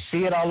 You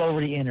see it all over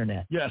the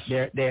internet. Yes.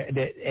 And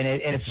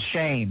it's a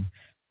shame.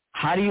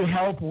 How do you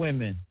help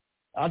women?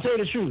 I'll tell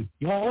you the truth.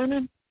 You want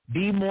women?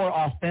 Be more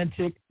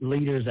authentic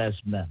leaders as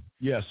men.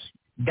 Yes.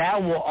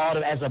 That will,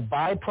 as a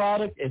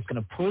byproduct, it's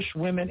going to push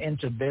women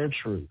into their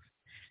truth.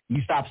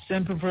 You stop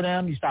simping for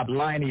them. You stop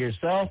lying to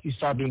yourself. You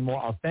start being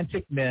more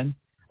authentic men,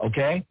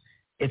 okay?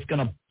 It's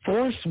going to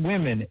force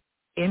women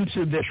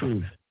into the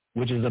truth,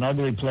 which is an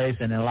ugly place,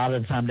 and a lot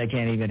of the time they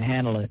can't even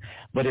handle it.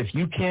 But if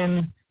you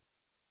can,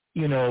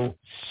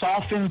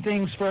 soften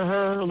things for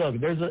her. Look,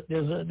 there's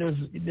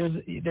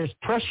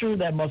pressure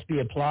that must be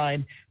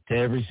applied to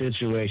every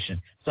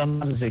situation.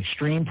 Sometimes it's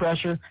extreme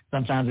pressure.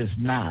 Sometimes it's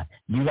not.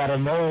 You got to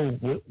know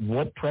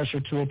what pressure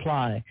to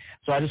apply.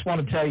 So I just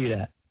want to tell you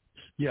that.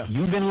 Yeah.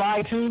 You've been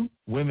lied to.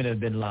 Women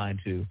have been lied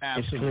to.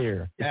 Absolutely. It's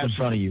clear. It's in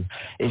front of you.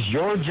 It's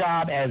your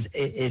job as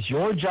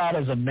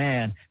a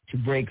man to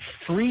break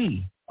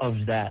free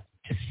of that,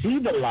 to see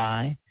the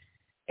lie,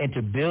 and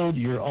to build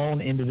your own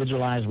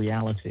individualized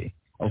reality.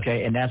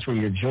 Okay, and that's where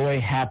your joy,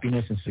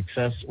 happiness, and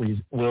success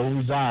will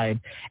reside.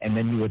 And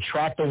then you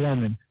attract a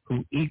woman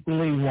who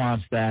equally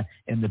wants that,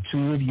 and the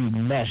two of you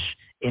mesh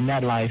in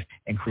that life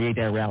and create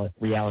that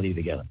reality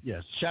together.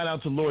 Yes. Shout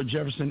out to Lord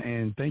Jefferson,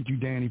 and thank you,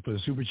 Danny, for the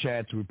super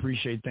chats. We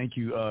appreciate. Thank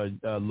you,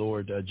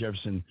 Lord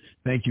Jefferson.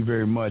 Thank you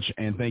very much,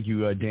 and thank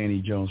you,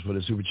 Danny Jones, for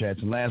the super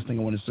chats. And last thing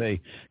I want to say,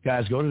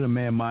 guys, go to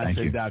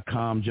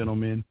themanmindset.com,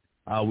 gentlemen.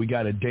 We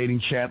got a dating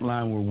chat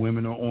line where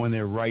women are on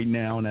there right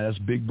now. Now, that's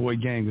big boy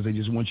game because they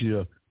just want you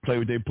to play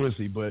with their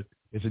pussy, but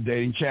it's a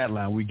dating chat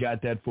line. We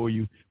got that for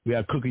you. We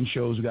have cooking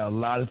shows. We got a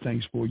lot of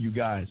things for you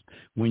guys.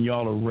 When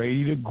y'all are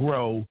ready to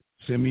grow,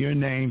 send me your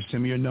name,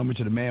 send me your number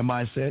to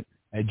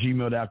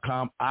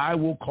themanmindset@gmail.com. I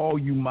will call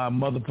you my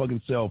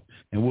motherfucking self,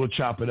 and we'll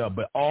chop it up.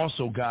 But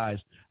also, guys,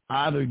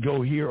 either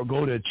go here or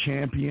go to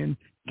Champion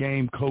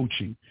Game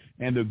Coaching.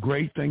 And the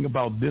great thing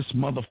about this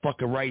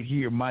motherfucker right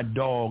here, my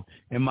dog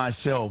and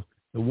myself,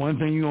 the one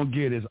thing you're going to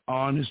get is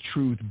honest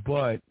truth,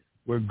 but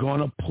we're going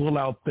to pull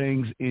out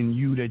things in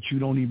you that you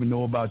don't even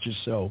know about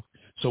yourself.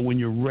 So when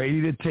you're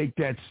ready to take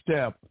that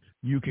step,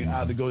 you can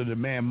either go to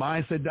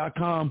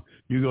themanmindset.com,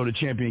 you go to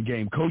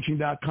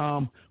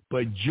championgamecoaching.com,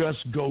 but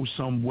just go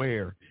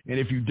somewhere. And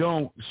if you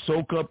don't,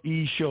 soak up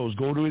E's shows.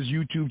 Go to his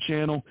YouTube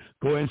channel.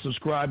 Go ahead and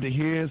subscribe to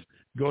his.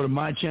 Go to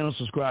my channel,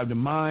 subscribe to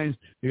mine,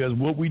 because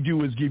what we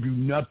do is give you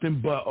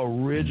nothing but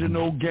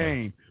original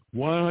game,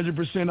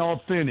 100%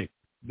 authentic.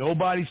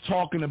 Nobody's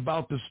talking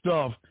about the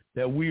stuff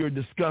that we are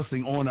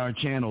discussing on our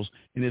channels,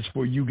 and it's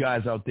for you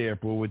guys out there.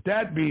 But with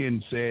that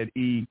being said,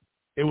 E,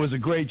 it was a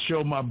great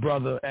show, my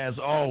brother, as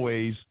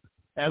always.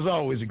 As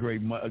always, a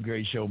great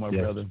show, my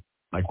brother.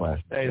 Likewise.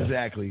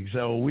 Exactly. Yeah.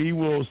 So we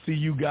will see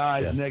you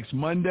guys next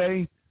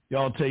Monday.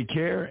 Y'all take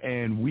care,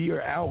 and we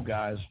are out,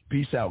 guys.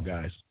 Peace out,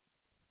 guys.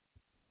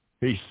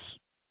 Peace.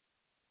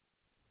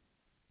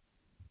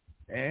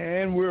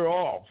 And we're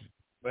off.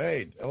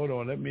 Wait, hold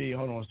on.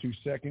 It's 2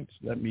 seconds.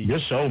 Your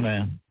show,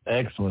 man.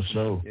 Excellent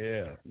show.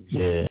 Yeah.